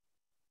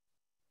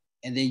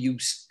 And then you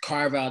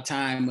carve out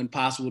time when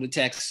possible to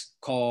text,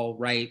 call,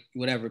 write,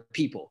 whatever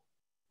people.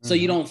 So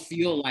you don't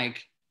feel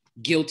like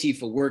guilty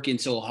for working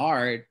so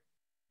hard,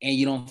 and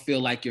you don't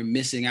feel like you're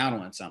missing out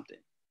on something.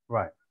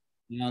 Right.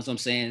 You know what I'm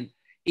saying?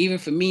 Even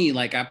for me,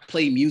 like I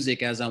play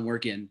music as I'm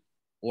working,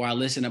 or I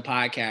listen to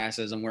podcasts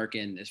as I'm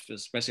working,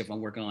 especially if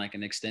I'm working on like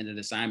an extended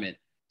assignment.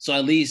 So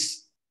at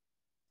least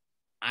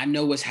I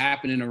know what's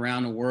happening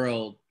around the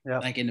world,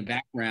 like in the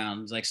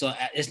background. Like, so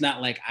it's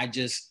not like I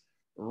just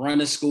run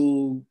to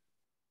school,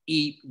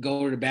 eat,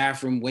 go to the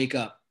bathroom, wake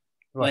up.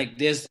 Right. Like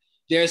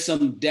there's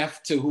some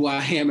depth to who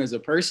I am as a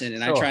person,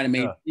 and I try to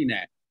maintain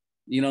that.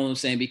 You know what I'm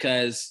saying?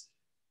 Because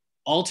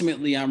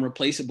ultimately, I'm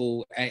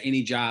replaceable at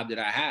any job that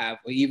I have,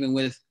 or even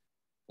with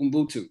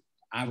Ubuntu.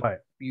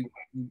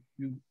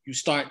 You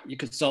start your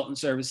consultant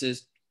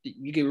services,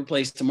 you get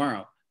replaced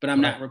tomorrow, but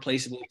I'm not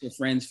replaceable to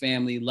friends,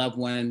 family, loved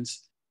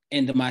ones,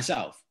 and to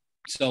myself.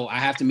 So I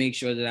have to make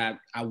sure that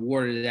I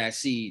water that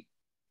seed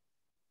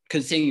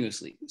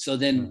continuously. So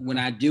then when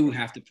I do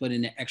have to put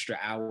in the extra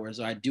hours,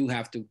 or I do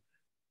have to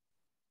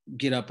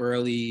get up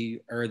earlier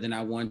than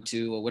I want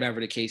to, or whatever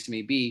the case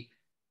may be,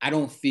 I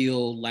don't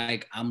feel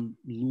like I'm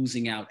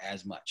losing out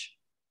as much.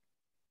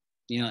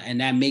 You know,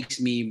 and that makes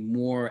me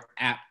more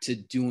apt to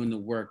doing the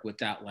work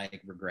without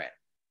like regret.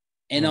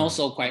 And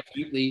also, quite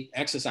frankly,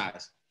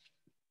 exercise.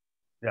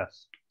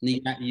 Yes.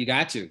 You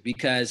got to,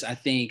 because I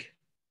think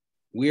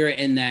we're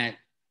in that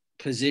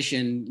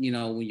position, you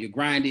know, when you're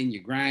grinding,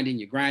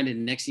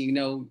 next thing you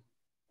know,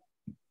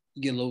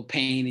 you get a little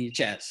pain in your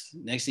chest.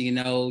 Next thing you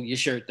know, your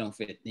shirt don't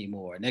fit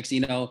anymore. Next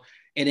thing you know,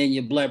 and then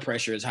your blood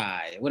pressure is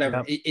high,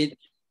 whatever. Yep.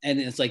 And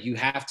it's like, you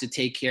have to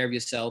take care of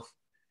yourself.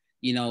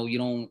 You know, you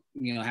don't,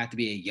 have to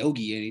be a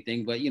yogi or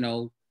anything, but,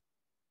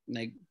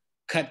 like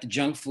cut the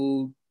junk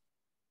food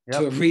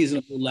to a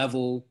reasonable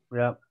level.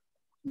 Yep.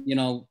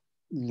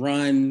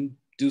 Run,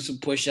 do some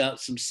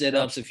push-ups, some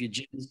sit-ups. If your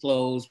gym is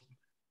closed,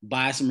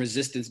 buy some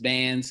resistance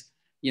bands.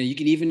 You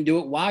can even do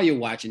it while you're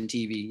watching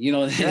TV,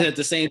 at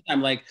the same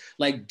time,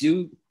 like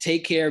do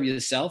take care of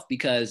yourself,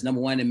 because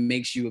number one, it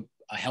makes you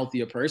a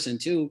healthier person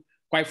too.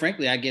 Quite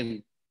frankly, I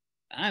get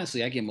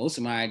most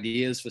of my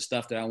ideas for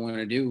stuff that I want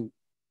to do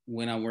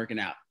when I'm working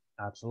out.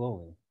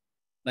 Absolutely.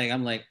 Like,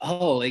 I'm like,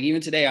 oh, like even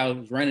today I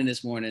was running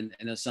this morning,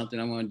 and there's something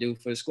I want to do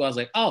for the school. I was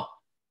like, oh,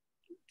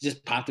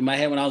 just popped in my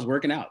head when I was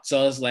working out.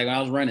 So it's like when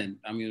I was running,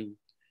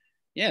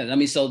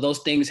 so those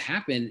things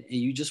happen, and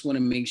you just want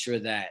to make sure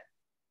that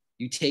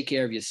you take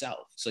care of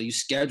yourself. So you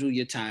schedule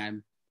your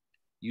time,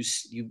 you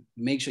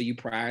make sure you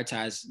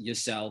prioritize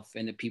yourself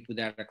and the people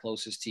that are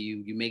closest to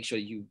you. You make sure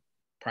you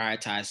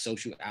prioritize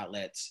social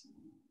outlets,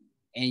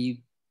 and you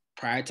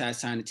prioritize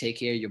time to take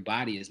care of your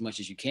body as much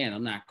as you can.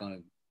 I'm not going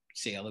to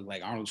say I look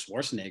like Arnold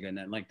Schwarzenegger or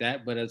nothing like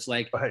that, but it's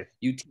like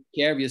you take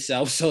care of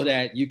yourself so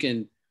that you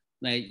can,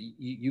 like,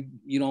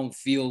 you don't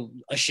feel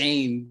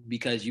ashamed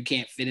because you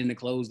can't fit in the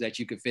clothes that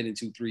you could fit in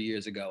 2-3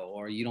 years ago,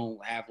 or you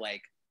don't have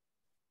like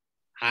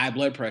high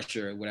blood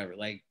pressure or whatever.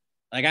 Like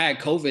I had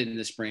COVID in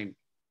the spring,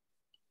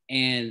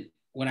 and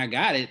when I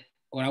got it,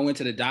 when I went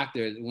to the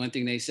doctor, one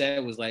thing they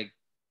said was like,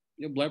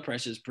 your blood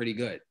pressure is pretty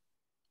good.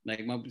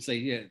 Like, mom say,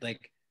 yeah,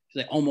 like it's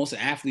like almost an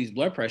athlete's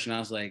blood pressure. And I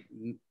was like,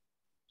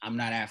 I'm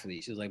not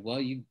athlete. She was like, well,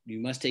 you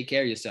must take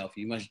care of yourself.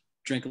 You must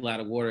drink a lot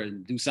of water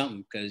and do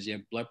something, because your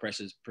blood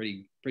pressure is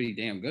pretty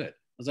damn good.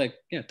 I was like,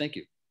 yeah, thank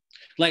you.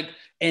 Like,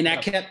 and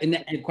that kept,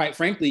 and quite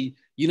frankly,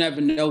 you never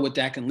know what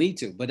that can lead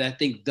to. But I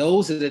think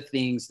those are the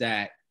things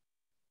that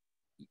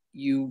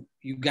you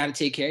got to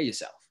take care of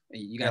yourself.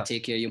 And you got to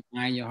take care of your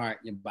mind, your heart,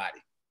 your body.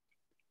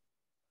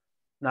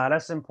 Nah,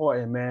 that's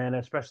important, man.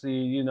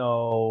 Especially,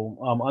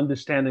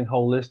 understanding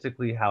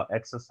holistically how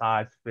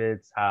exercise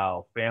fits,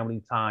 how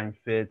family time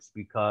fits,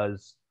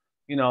 because,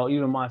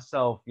 even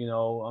myself,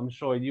 I'm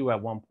sure you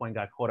at one point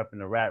got caught up in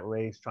the rat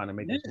race, trying to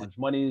make as much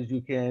money as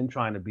you can,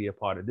 trying to be a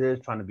part of this,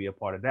 trying to be a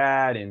part of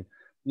that. And,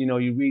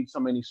 you read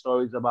so many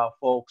stories about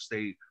folks,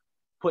 they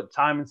put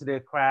time into their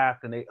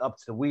craft and they up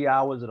to the wee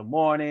hours of the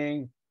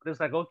morning. But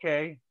it's like,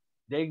 okay,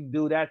 they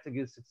do that to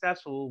get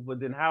successful, but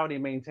then how are they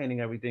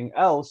maintaining everything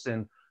else?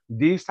 And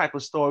these type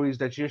of stories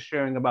that you're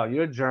sharing about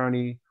your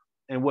journey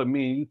and what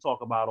me and you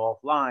talk about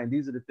offline,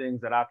 these are the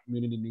things that our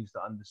community needs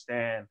to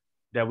understand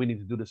that we need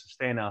to do to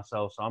sustain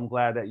ourselves. So I'm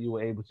glad that you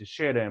were able to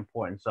share the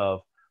importance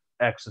of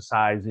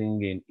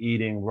exercising and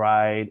eating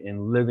right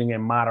and living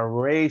in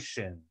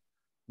moderation,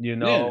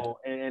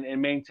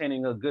 and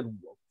maintaining a good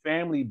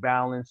family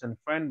balance and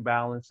friend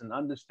balance, and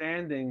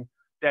understanding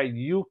that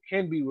you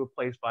can be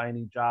replaced by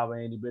any job or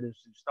any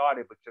business you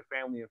started, but your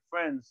family and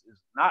friends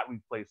is not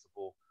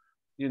replaceable.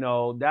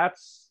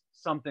 That's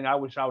something I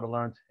wish I would have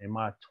learned in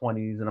my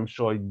 20s, and I'm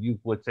sure you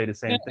would say the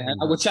same thing.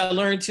 I wish I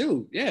learned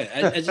too.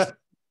 Yeah,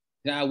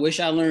 I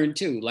wish I learned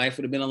too. Life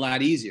would have been a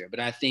lot easier.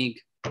 But I think,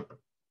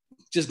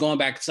 just going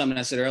back to something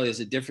I said earlier, is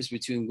the difference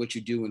between what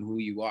you do and who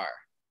you are.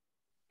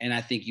 And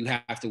I think you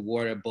have to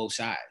water both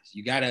sides.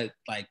 You gotta,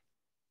 like,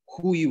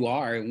 who you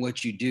are and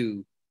what you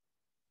do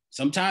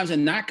sometimes are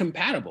not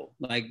compatible.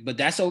 But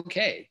that's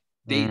okay.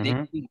 They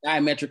be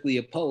diametrically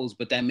opposed,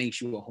 but that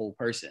makes you a whole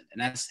person.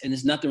 And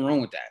there's nothing wrong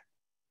with that.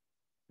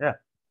 Yeah.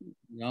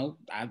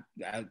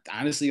 I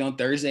honestly, on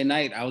Thursday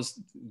night, I was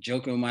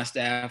joking with my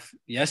staff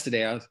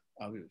yesterday. I was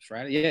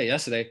Friday. Yeah,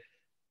 yesterday.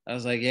 I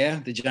was like, yeah,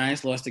 the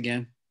Giants lost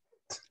again.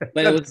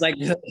 But it was like,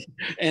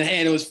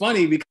 and it was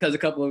funny because a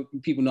couple of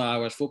people know I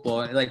watch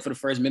football. And like for the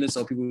first minute or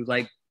so, people was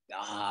like,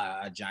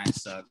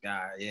 Giants suck.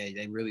 Yeah,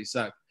 they really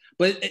suck.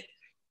 But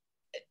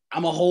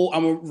I'm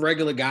a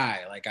regular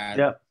guy. Like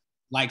I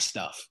like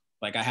stuff.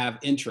 Like I have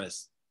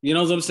interests. You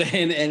know what I'm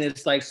saying? And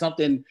it's like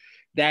something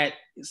that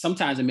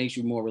sometimes it makes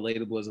you more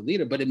relatable as a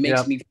leader, but it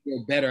makes me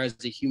feel better as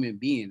a human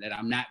being that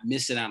I'm not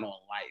missing out on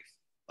life.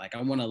 Like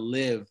I want to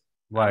live.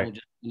 Right. I don't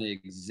just want to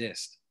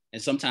exist.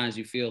 And sometimes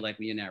you feel like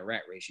when you're in that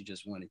rat race, you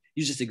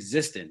just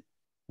existing.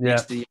 Yeah.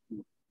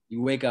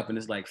 You wake up and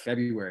it's like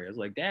February. It's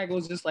like, Dad, it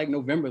was just like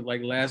November,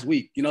 like last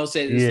week. You know what I'm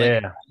saying?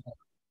 It's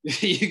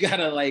like, you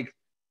gotta like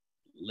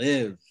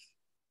live.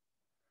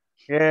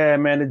 Yeah,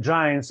 man, the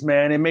Giants,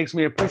 man. It makes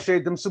me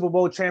appreciate them Super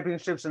Bowl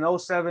championships in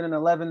 07 and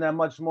 11 that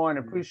much more, and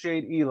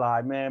appreciate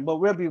Eli, man. But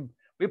we're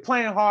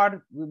playing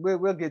hard.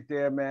 We'll get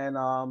there, man.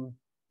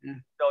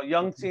 So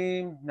young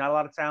team, not a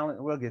lot of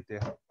talent. We'll get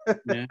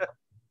there.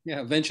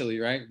 Yeah, eventually,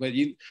 right? But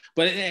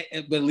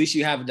at least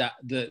you have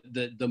the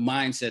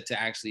mindset to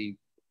actually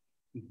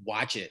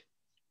watch it.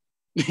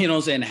 You know what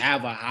I'm saying?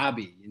 Have a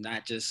hobby, and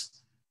not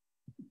just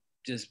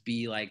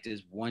be like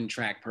this one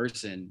track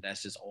person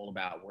that's just all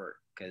about work.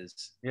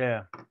 Because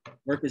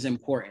work is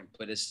important,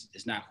 but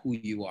it's not who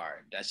you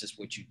are. That's just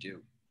what you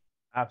do.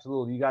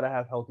 Absolutely. You got to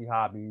have healthy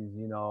hobbies,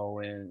 you know,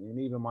 and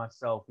even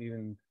myself,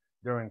 even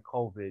during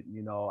COVID,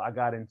 you know, I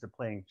got into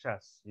playing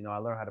chess. You know, I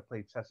learned how to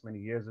play chess many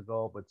years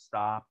ago, but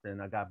stopped,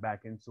 and I got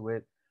back into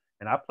it.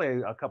 And I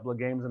play a couple of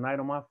games a night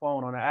on my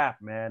phone on the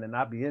app, man, and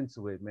I be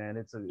into it, man.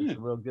 It's a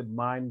real good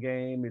mind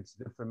game. It's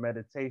good for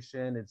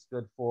meditation. It's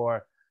good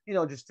for, you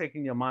know, just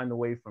taking your mind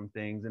away from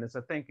things. And it's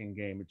a thinking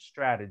game. It's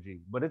strategy,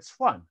 but it's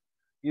fun.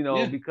 You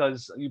know,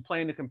 because you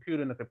playing the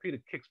computer and the computer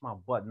kicks my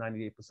butt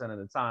 98% of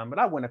the time, but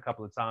I win a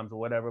couple of times or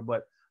whatever.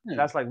 But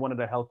that's like one of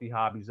the healthy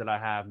hobbies that I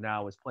have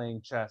now is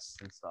playing chess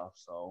and stuff.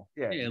 So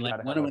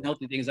like one of the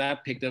healthy things I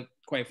picked up,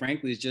 quite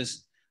frankly, is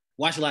just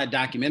watch a lot of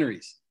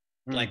documentaries.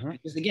 Like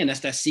just, again,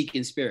 that's that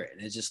seeking spirit,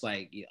 and it's just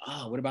like,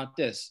 what about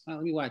this?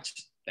 Let me watch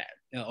that,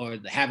 or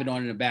have it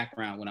on in the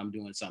background when I'm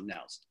doing something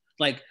else.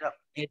 Like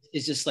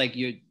it's just like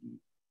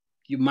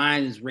your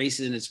mind is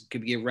racing. It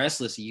could get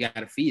restless. And you got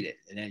to feed it,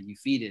 and then you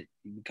feed it,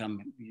 you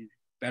become a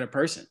better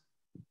person.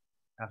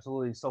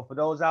 Absolutely. So for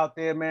those out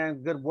there,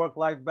 man, good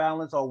work-life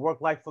balance or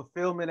work-life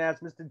fulfillment, as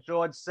Mr.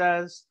 George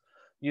says,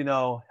 you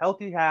know,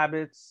 healthy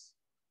habits.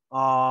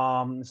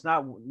 It's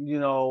not, you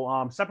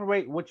know,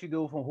 separate what you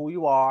do from who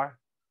you are.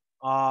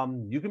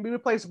 You can be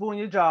replaceable in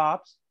your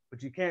jobs,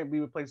 but you can't be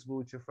replaceable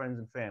with your friends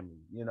and family,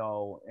 you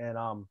know, and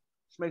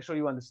just make sure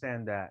you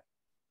understand that.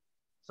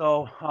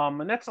 So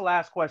the next to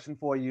last question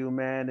for you,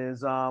 man,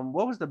 is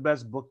what was the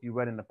best book you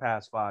read in the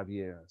past 5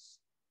 years?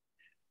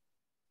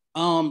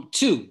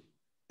 Two,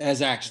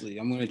 as actually.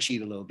 I'm going to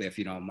cheat a little bit if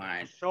you don't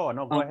mind. Sure,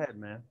 no, go ahead,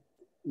 man.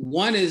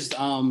 One is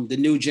The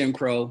New Jim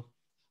Crow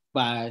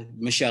by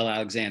Michelle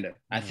Alexander.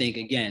 I think,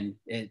 again,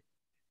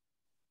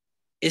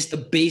 it's the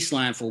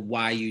baseline for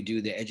why you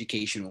do the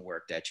educational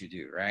work that you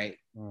do, right?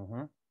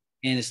 And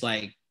it's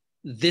like,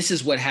 this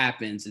is what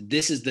happens.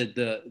 This is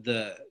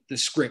the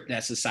script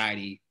that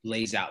society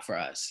lays out for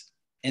us.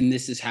 And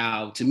this is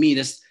how, to me,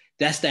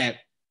 that's that,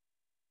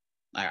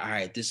 like, all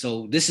right, this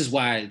is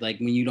why, like,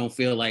 when you don't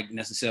feel like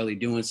necessarily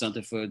doing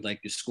something for like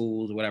your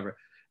schools or whatever,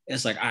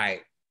 it's like, all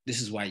right, this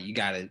is why you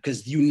got it,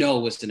 because you know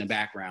what's in the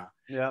background.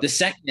 The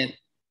second,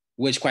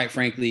 which quite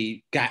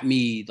frankly got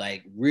me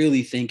like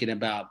really thinking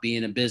about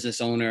being a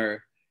business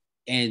owner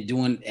and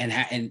doing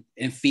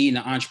and feeding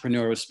the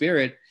entrepreneurial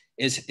spirit,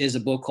 is a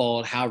book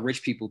called How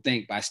Rich People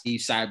Think by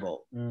Steve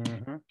Siebold.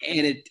 And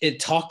it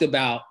talked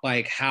about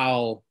like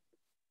how,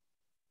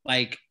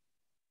 like,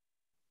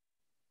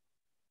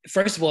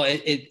 first of all,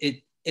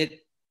 it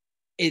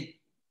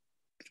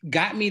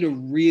got me to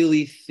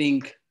really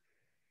think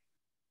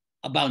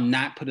about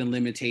not putting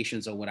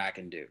limitations on what I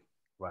can do.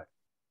 Right.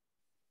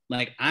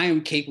 Like, I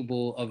am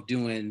capable of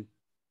doing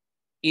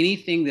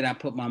anything that I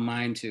put my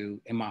mind to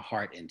and my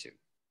heart into.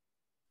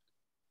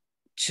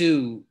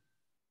 Two,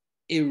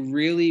 it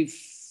really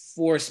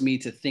forced me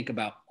to think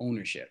about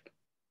ownership.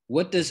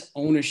 What does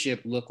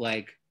ownership look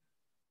like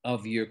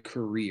of your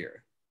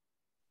career?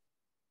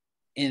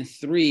 And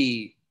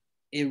three,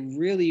 it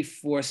really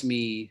forced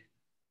me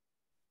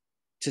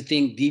to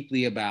think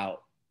deeply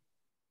about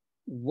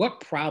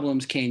what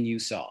problems can you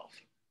solve?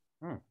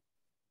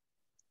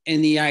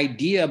 And the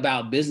idea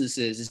about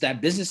businesses is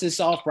that businesses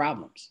solve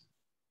problems.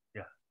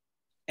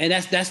 And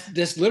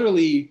that's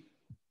literally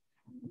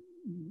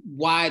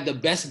why the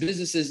best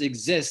businesses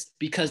exist,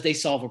 because they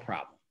solve a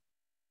problem.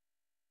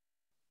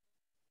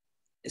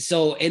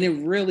 So, and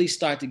it really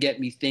started to get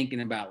me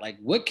thinking about, like,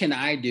 what can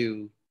I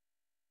do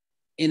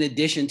in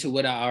addition to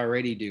what I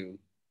already do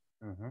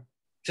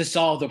to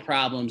solve the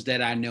problems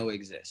that I know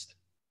exist?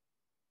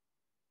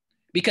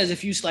 Because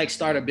if you like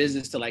start a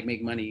business to like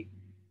make money,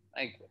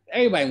 like,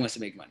 everybody wants to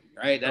make money,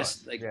 right?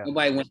 That's like,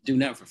 nobody wants to do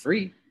nothing for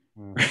free.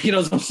 You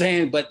know what I'm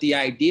saying? But the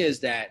idea is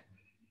that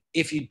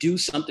if you do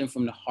something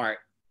from the heart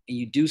and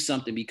you do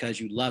something because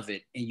you love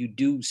it, and you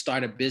do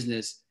start a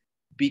business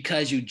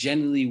because you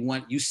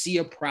genuinely you see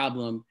a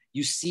problem,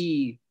 you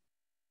see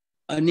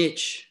a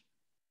niche,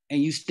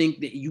 and you think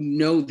that you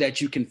know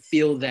that you can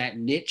fill that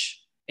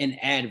niche and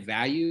add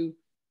value,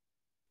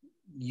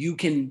 you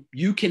can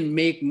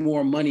make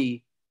more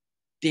money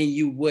than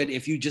you would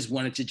if you just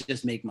wanted to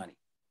just make money.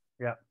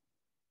 Yeah.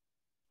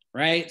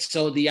 Right.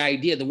 So the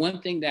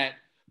one thing that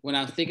when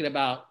I'm thinking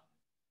about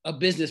a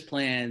business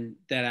plan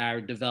that I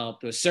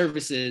developed or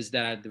services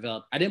that I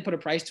developed, I didn't put a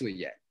price to it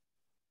yet.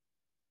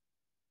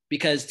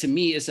 Because to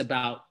me, it's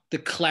about the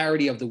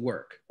clarity of the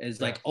work. It's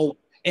like, oh,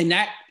 and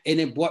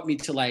it brought me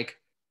to like,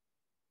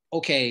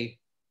 okay,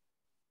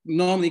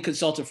 normally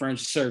consultant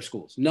firms serve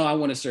schools. No, I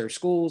want to serve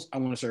schools. I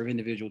want to serve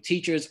individual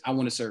teachers. I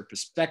want to serve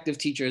prospective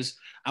teachers.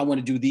 I want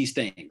to do these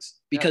things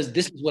because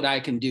this is what I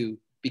can do.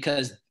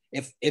 Because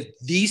if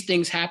these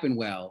things happen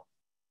well,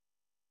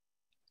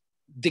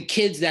 the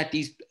kids that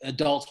these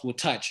adults will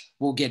touch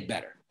will get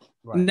better.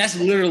 Right. And that's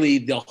literally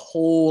the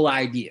whole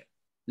idea.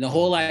 The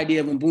whole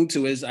idea of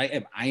Ubuntu is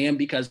I am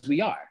because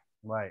we are.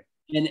 Right.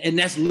 And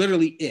that's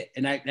literally it.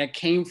 And that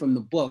came from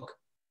the book.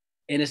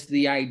 And it's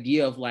the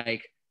idea of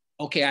like,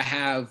 okay, I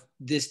have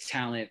this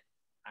talent.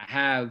 I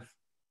have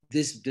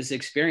this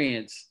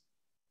experience.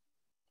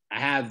 I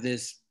have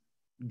this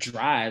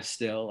drive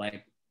still.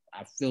 Like,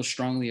 I feel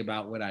strongly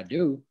about what I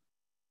do.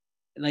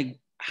 And like,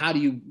 how do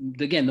you,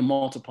 again, the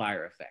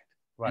multiplier effect.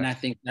 Right. And I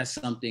think that's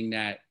something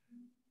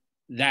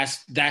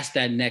that's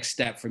that next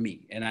step for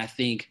me. And I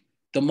think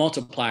the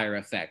multiplier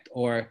effect,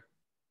 or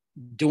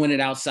doing it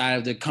outside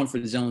of the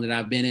comfort zone that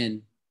I've been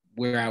in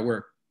where I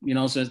work, you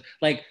know, so it's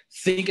like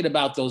thinking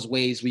about those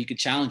ways where you could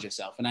challenge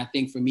yourself. And I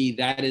think for me,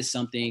 that is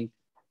something,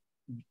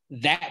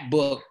 that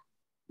book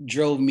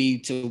drove me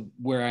to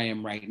where I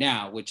am right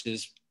now, which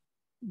is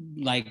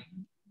like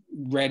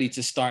ready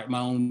to start my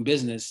own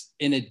business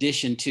in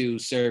addition to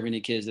serving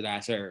the kids that I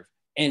serve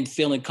and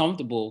feeling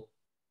comfortable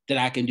that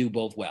I can do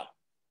both well.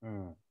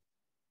 Mm.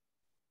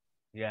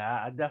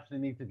 Yeah, I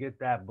definitely need to get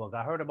that book.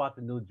 I heard about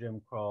the new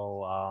Jim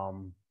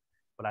Crow,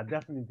 but I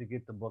definitely need to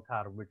get the book,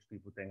 How the Rich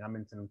People Think. I'm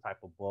into them type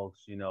of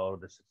books, you know,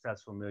 The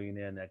Successful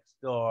Millionaire Next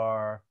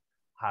Door,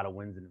 How to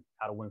Win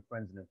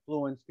Friends and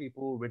Influence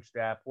People, Rich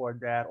Dad, Poor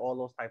Dad, all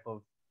those type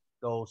of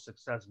those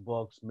success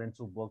books,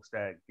 mental books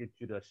that get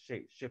you to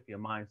shift your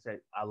mindset.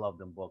 I love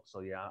them books. So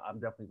yeah, I'm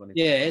definitely going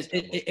to.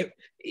 Yeah,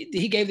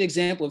 he gave the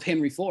example of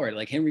Henry Ford.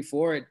 Like Henry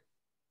Ford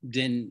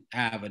didn't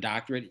have a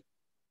doctorate.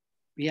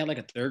 He had like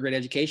a third grade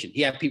education.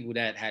 He had people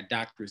that had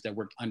doctors that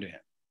worked under him.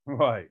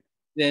 Right.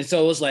 And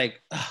so it was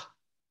like,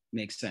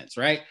 makes sense,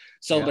 right?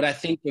 So, But I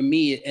think for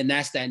me, and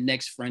that's that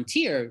next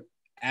frontier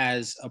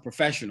as a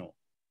professional,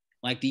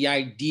 like the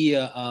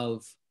idea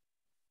of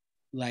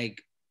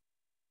like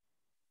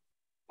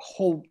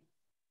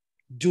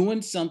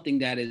doing something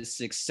that is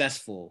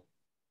successful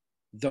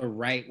the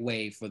right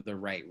way for the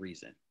right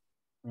reason.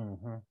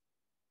 Mm-hmm.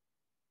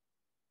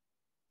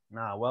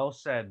 Nah, well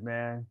said,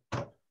 man.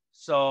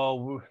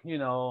 So, you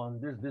know,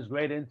 this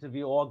great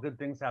interview, all good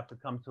things have to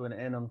come to an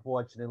end,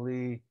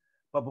 unfortunately.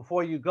 But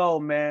before you go,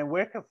 man,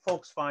 where can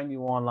folks find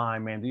you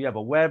online, man? Do you have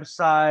a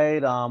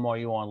website? Are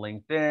you on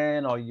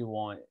LinkedIn? Are you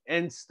on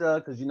Insta?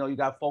 Because, you know, you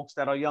got folks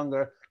that are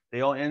younger,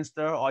 they on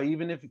Insta, or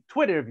even if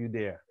Twitter, if you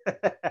dare.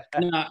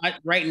 No,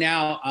 right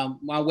now,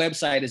 my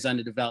website is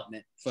under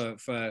development for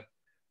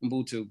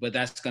Ubuntu, but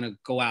that's going to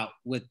go out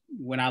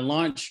when I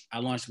launch the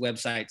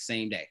website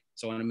same day.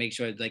 So I want to make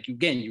sure, like,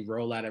 you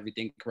roll out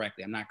everything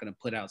correctly. I'm not going to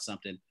put out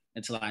something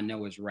until I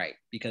know it's right,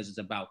 because it's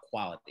about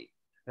quality.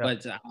 Yeah.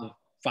 But I'll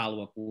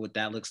follow up with what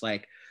that looks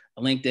like.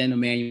 LinkedIn,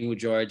 Emmanuel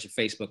George,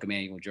 Facebook,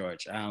 Emmanuel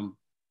George.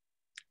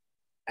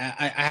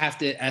 I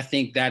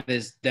think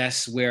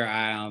that's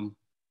where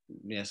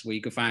yes, where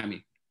you can find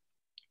me.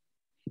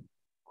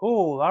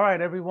 Cool. All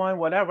right, everyone.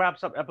 Well, that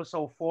wraps up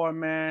episode 4,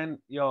 man.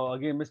 Yo,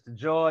 again, Mr.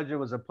 George, it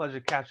was a pleasure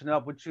catching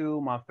up with you,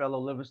 my fellow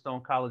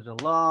Livingstone College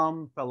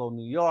alum, fellow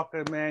New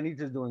Yorker, man. He's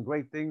just doing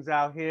great things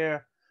out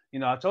here. You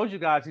know, I told you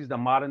guys he's the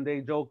modern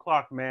day Joe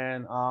Clark,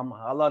 man.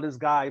 I love this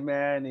guy,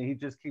 man, and he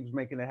just keeps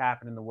making it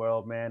happen in the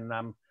world, man. And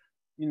I'm,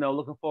 you know,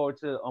 looking forward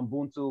to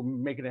Ubuntu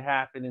making it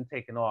happen and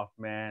taking off,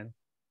 man.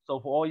 So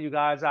for all you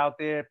guys out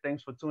there,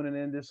 thanks for tuning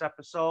in this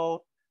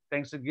episode.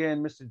 Thanks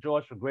again, Mr.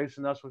 George, for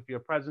gracing us with your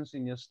presence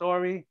and your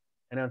story.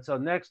 And until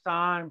next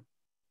time,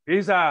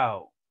 peace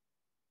out.